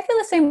 I feel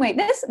the same way.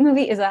 This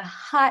movie is a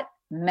hot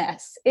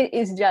mess. It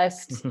is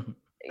just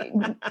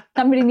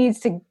somebody needs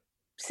to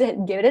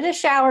give it a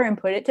shower and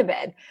put it to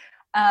bed.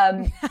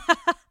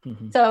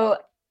 So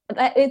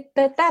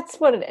that's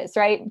what it is,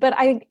 right? But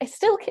I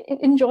still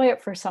enjoy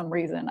it for some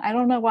reason. I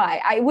don't know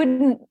why. I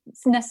wouldn't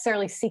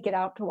necessarily seek it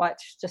out to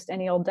watch just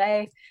any old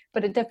day,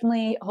 but it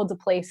definitely holds a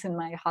place in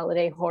my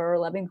holiday horror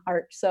loving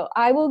heart. So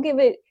I will give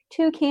it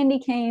 2 candy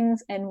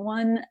canes and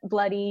 1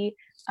 bloody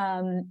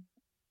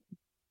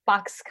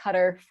box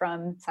cutter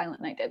from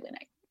Silent Night, Deadly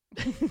Night.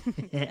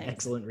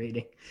 Excellent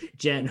rating.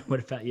 Jen,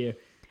 what about you?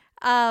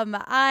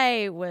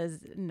 I was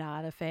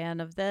not a fan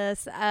of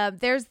this.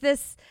 There's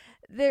this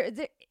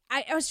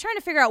I was trying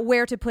to figure out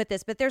where to put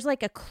this, but there's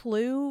like a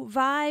Clue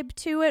vibe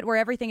to it where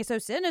everything is so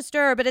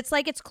sinister, but it's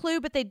like it's Clue,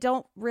 but they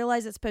don't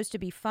realize it's supposed to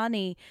be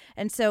funny.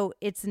 And so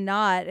it's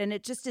not. And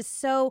it just is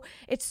so,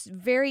 it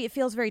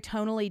feels very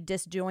tonally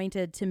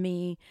disjointed to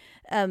me.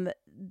 I'm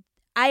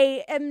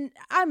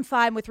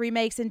fine with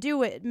remakes and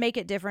make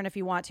it different if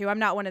you want to. I'm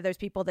not one of those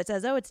people that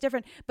says, oh, it's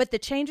different, but the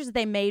changes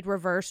they made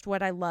reversed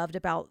what I loved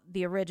about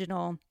the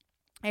original.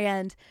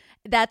 And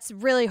that's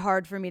really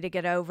hard for me to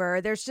get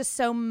over. There's just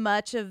so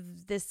much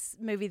of this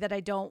movie that I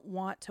don't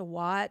want to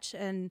watch.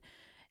 And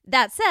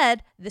that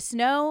said, the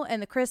snow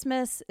and the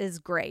Christmas is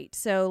great.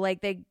 So like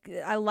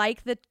I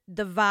like the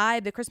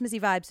vibe, the Christmassy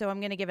vibe. So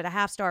I'm going to give it a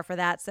 0.5 star for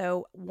that.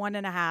 So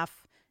 1.5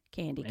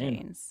 candy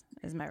canes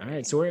is my rating. All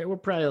right. So we're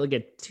probably like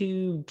a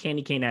 2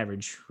 candy cane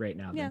average right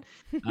now. Then.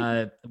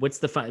 Yeah. What's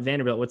the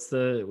Vanderbilt?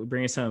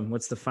 Bring us home.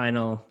 What's the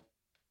final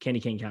candy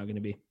cane count going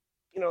to be?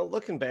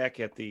 Looking back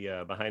at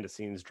the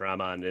behind-the-scenes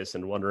drama on this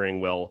and wondering,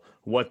 well,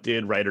 what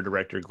did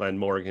writer-director Glenn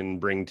Morgan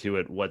bring to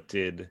it? What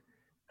did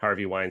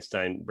Harvey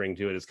Weinstein bring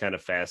to it is kind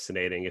of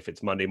fascinating. If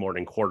it's Monday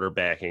morning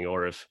quarterbacking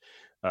or if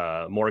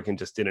Morgan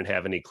just didn't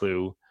have any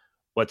clue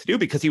what to do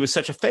because he was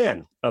such a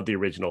fan of the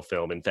original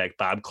film. In fact,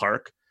 Bob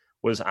Clark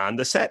was on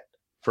the set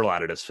for a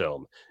lot of this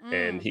film.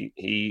 And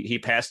he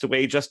passed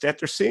away just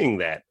after seeing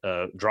that.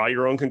 Draw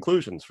your own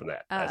conclusions from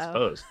that, I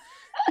suppose.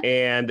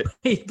 And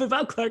but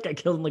Bob Clark got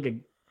killed in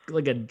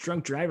like a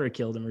drunk driver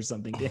killed him or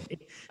something. Did he?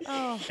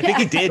 I think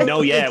he did.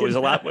 No, yeah, it was a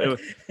lot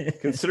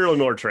considerably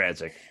more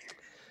tragic.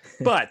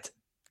 But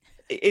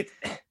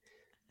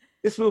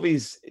this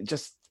movie's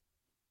just,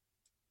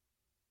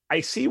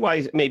 I see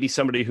why maybe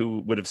somebody who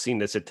would have seen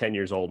this at 10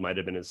 years old might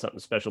have been in something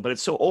special, but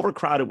it's so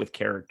overcrowded with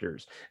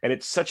characters and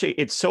it's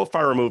so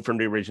far removed from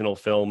the original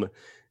film,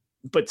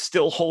 but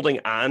still holding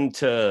on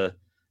to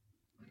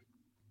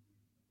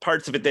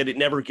parts of it that it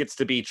never gets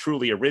to be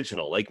truly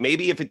original. Like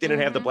maybe if it didn't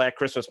have the Black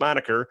Christmas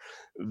moniker,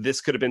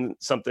 this could have been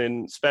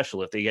something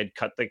special if they had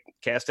cut the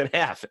cast in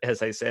half,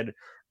 as I said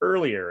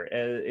earlier.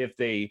 If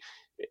they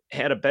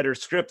had a better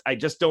script, I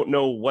just don't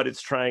know what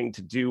it's trying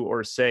to do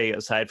or say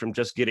aside from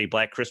just get a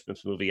Black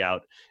Christmas movie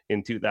out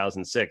in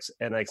 2006.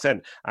 And like I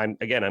said, I'm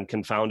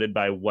confounded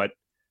by what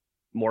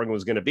Morgan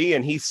was going to be.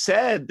 And he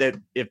said that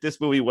if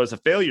this movie was a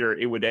failure,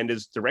 it would end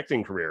his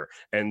directing career.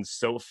 And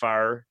so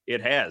far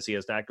it has. He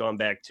has not gone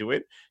back to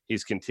it.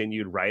 He's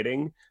continued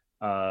writing.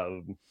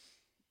 But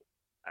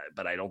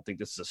I don't think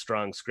this is a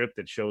strong script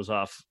that shows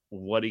off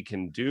what he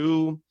can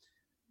do.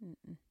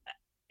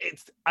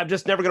 I'm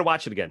just never going to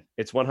watch it again.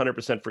 It's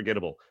 100%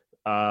 forgettable.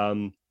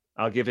 I'll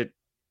give it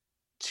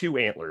 2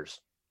 antlers.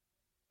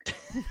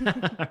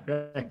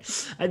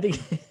 Right. I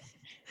think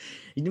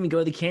you didn't even go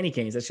with the candy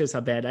canes. That shows how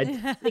bad. I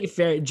think it's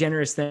very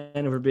generous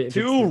then. Over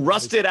 2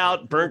 rusted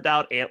out, burnt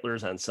out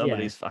antlers on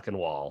somebody's fucking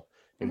wall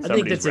in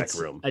somebody's rec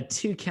room. A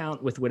 2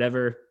 count with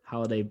whatever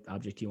holiday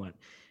object you want.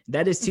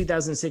 That is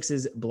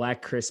 2006's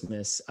Black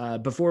Christmas.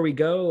 Before we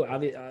go,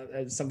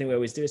 something we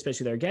always do,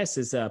 especially with our guests,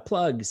 is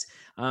plugs.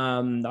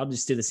 I'll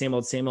just do the same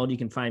old. You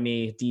can find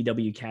me,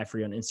 DW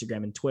Caffrey, on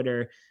Instagram and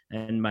Twitter,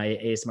 and my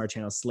ASMR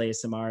channel, Slay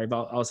ASMR.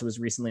 I also was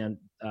recently on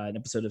an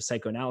episode of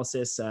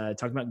Psychoanalysis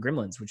talking about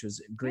Gremlins, which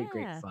was great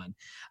fun.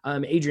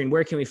 Adrian,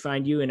 where can we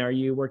find you, and are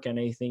you working on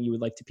anything you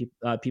would like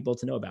to people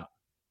to know about?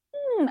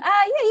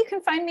 You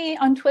can find me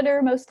on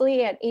Twitter,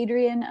 mostly at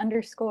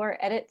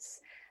Adrian_edits.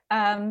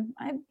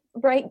 I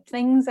write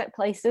things at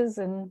places,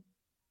 and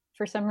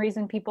for some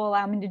reason people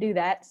allow me to do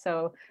that.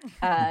 So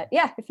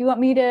if you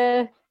want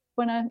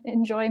to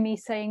enjoy me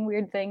saying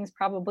weird things,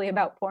 probably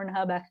about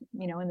Pornhub,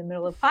 in the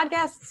middle of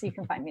podcasts, you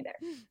can find me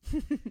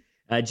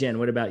there. Jen,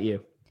 what about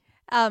you?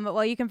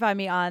 Well, you can find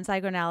me on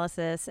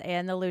Psychoanalysis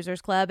and the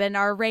Losers Club, and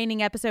our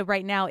reigning episode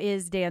right now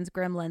is Dan's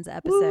Gremlins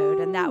episode.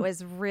 Woo! And that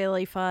was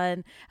really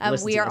fun.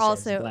 We are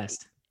also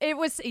It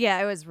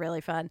was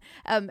really fun.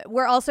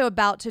 We're also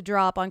about to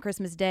drop on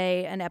Christmas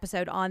Day an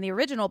episode on the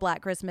original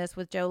Black Christmas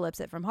with Joe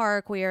Lipsett from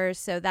Horror Queers.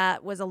 So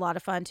that was a lot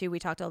of fun too. We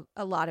talked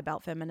a lot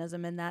about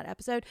feminism in that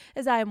episode,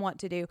 as I want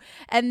to do.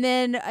 And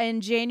then in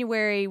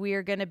January, we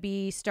are going to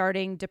be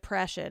starting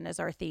depression as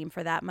our theme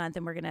for that month,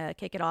 and we're going to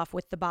kick it off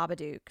with The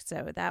Babadook.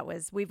 So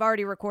we've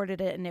already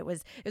recorded it, and it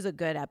was a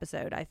good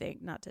episode, I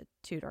think, not to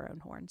toot our own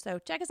horn. So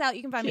check us out.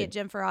 You can find me at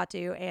Jim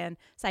Ferratu and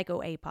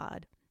Psycho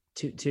A-Pod.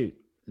 Toot.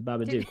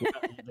 Babadook.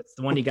 That's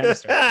the one you got to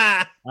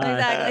start.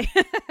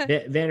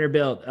 Exactly.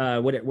 Vanderbilt,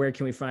 where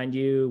can we find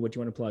you? What do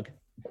you want to plug?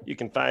 You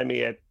can find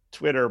me at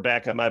Twitter,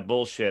 back on my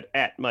bullshit,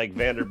 at Mike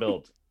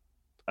Vanderbilt.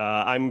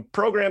 I'm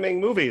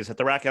programming movies at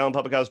the Rock Island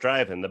Public House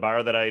Drive-In, the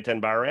bar that I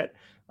attend bar at.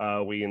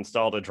 We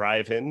installed a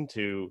drive-in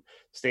to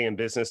stay in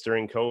business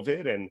during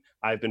COVID, and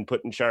I've been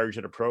put in charge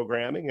of the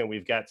programming, and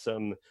we've got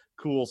some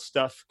cool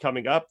stuff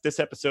coming up. This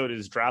episode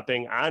is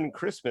dropping on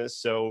Christmas,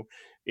 so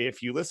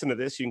if you listen to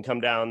this, you can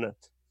come down.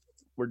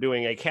 We're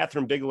doing a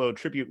Catherine Bigelow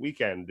tribute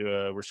weekend.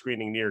 We're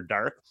screening Near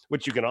Dark,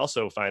 which you can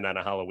also find on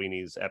a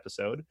Halloweenies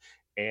episode.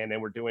 And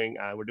then we're doing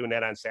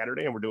that on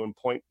Saturday, and we're doing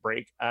Point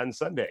Break on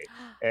Sunday.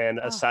 And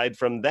aside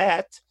from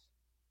that,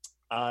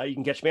 you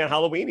can catch me on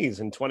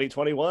Halloweenies in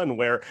 2021,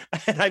 where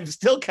and I'm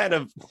still kind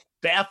of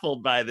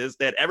baffled by this,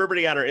 that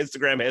everybody on our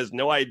Instagram has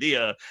no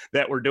idea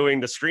that we're doing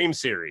the Scream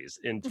series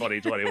in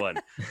 2021.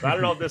 So I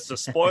don't know if this is a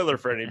spoiler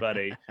for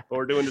anybody, but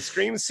we're doing the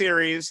Scream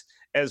series,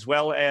 as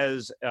well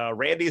as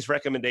Randy's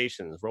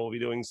recommendations, where we'll be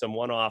doing some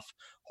one-off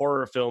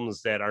horror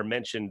films that are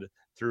mentioned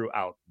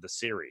throughout the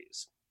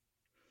series.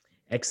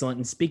 Excellent.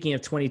 And speaking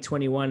of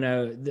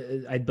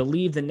 2021, I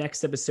believe the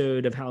next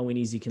episode of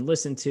Halloweenies you can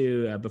listen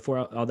to before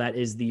all that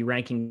is the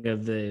ranking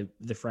of the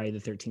Friday the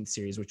 13th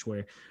series, which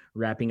we're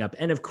wrapping up.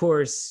 And of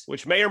course,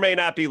 which may or may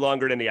not be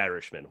longer than The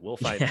Irishman. We'll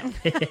find out.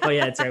 Oh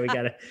yeah, that's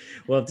right.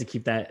 We'll have to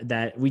keep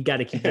that. We got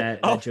to keep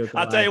that joke alive.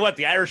 I'll tell you what,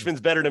 The Irishman's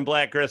better than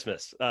Black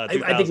Christmas. I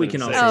think we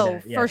can all say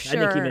that. Yeah, for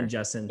sure. I think even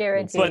Justin.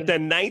 Guaranteed. But the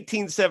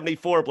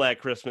 1974 Black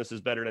Christmas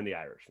is better than The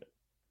Irishman.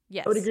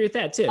 Yes. I would agree with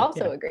that too.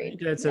 Also agree.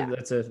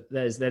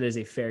 That is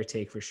a fair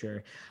take for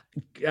sure.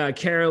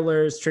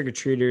 Carolers,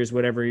 trick-or-treaters,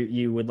 whatever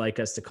you would like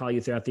us to call you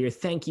throughout the year.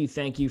 Thank you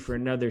for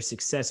another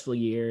successful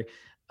year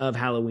of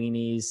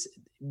Halloweenies.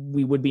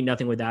 We would be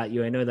nothing without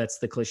you. I know that's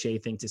the cliche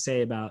thing to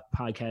say about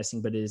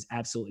podcasting, but it is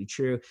absolutely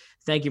true.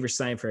 Thank you for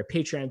signing for our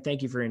Patreon.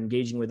 Thank you for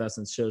engaging with us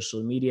on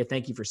social media.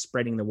 Thank you for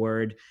spreading the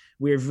word.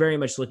 We are very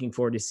much looking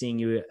forward to seeing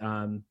you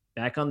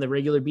back on the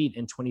regular beat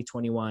in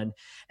 2021.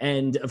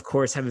 And of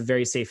course, have a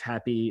very safe,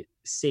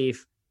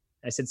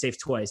 I said safe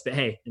twice, but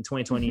hey, in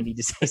 2020, you need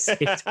to say safe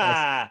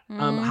twice.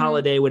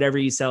 Holiday, whatever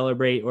you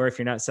celebrate, or if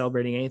you're not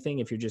celebrating anything,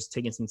 if you're just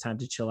taking some time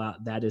to chill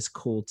out, that is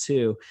cool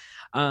too.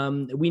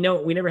 We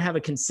know we never have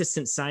a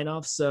consistent sign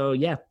off. So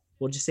yeah,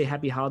 we'll just say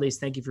happy holidays.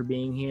 Thank you for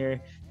being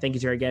here. Thank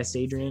you to our guest,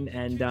 Adrian.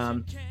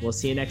 And we'll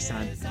see you next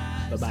time.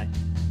 Bye-bye.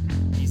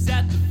 He's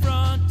at the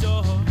front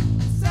door.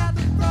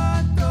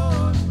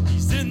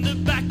 He's in the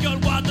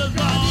backyard while the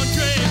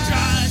laundry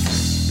dries.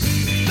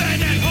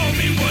 Then at home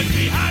he was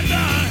behind the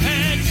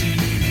hedge.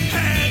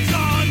 Hands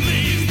on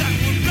leaves that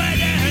were red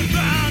and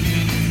brown.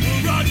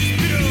 Were all just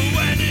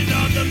pirouetted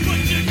on the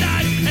butcher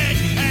knife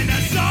edge. And I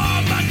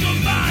saw Michael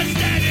Myers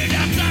standing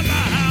outside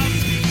my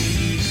house.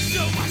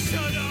 So I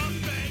shut up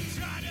and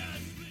tried to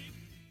sleep.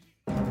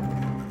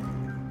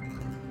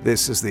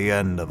 This is the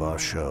end of our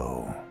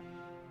show.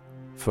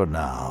 For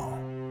now.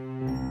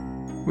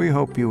 We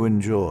hope you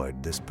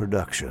enjoyed this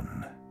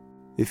production.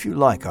 If you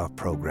like our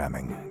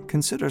programming,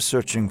 consider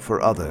searching for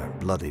other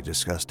bloody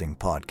disgusting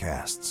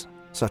podcasts,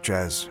 such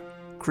as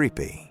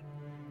Creepy,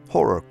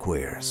 Horror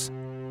Queers,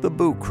 The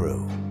Boo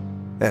Crew,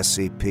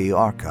 SCP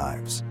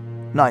Archives,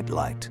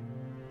 Nightlight,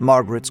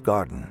 Margaret's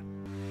Garden,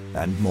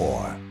 and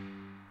more.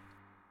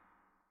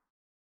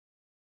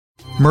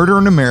 Murder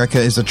in America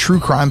is a true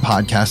crime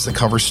podcast that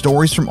covers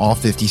stories from all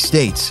 50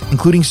 states,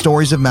 including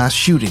stories of mass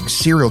shootings,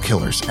 serial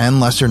killers, and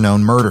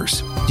lesser-known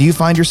murders. Do you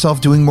find yourself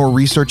doing more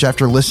research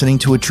after listening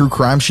to a true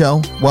crime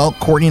show? Well,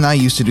 Courtney and I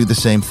used to do the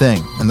same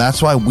thing, and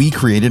that's why we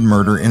created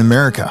Murder in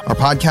America. Our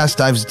podcast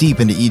dives deep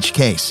into each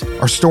case.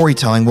 Our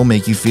storytelling will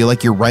make you feel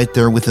like you're right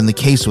there within the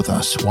case with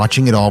us,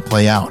 watching it all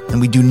play out,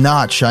 and we do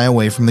not shy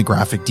away from the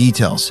graphic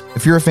details.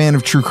 If you're a fan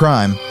of true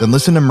crime, then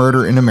listen to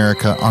Murder in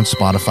America on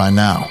Spotify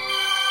now.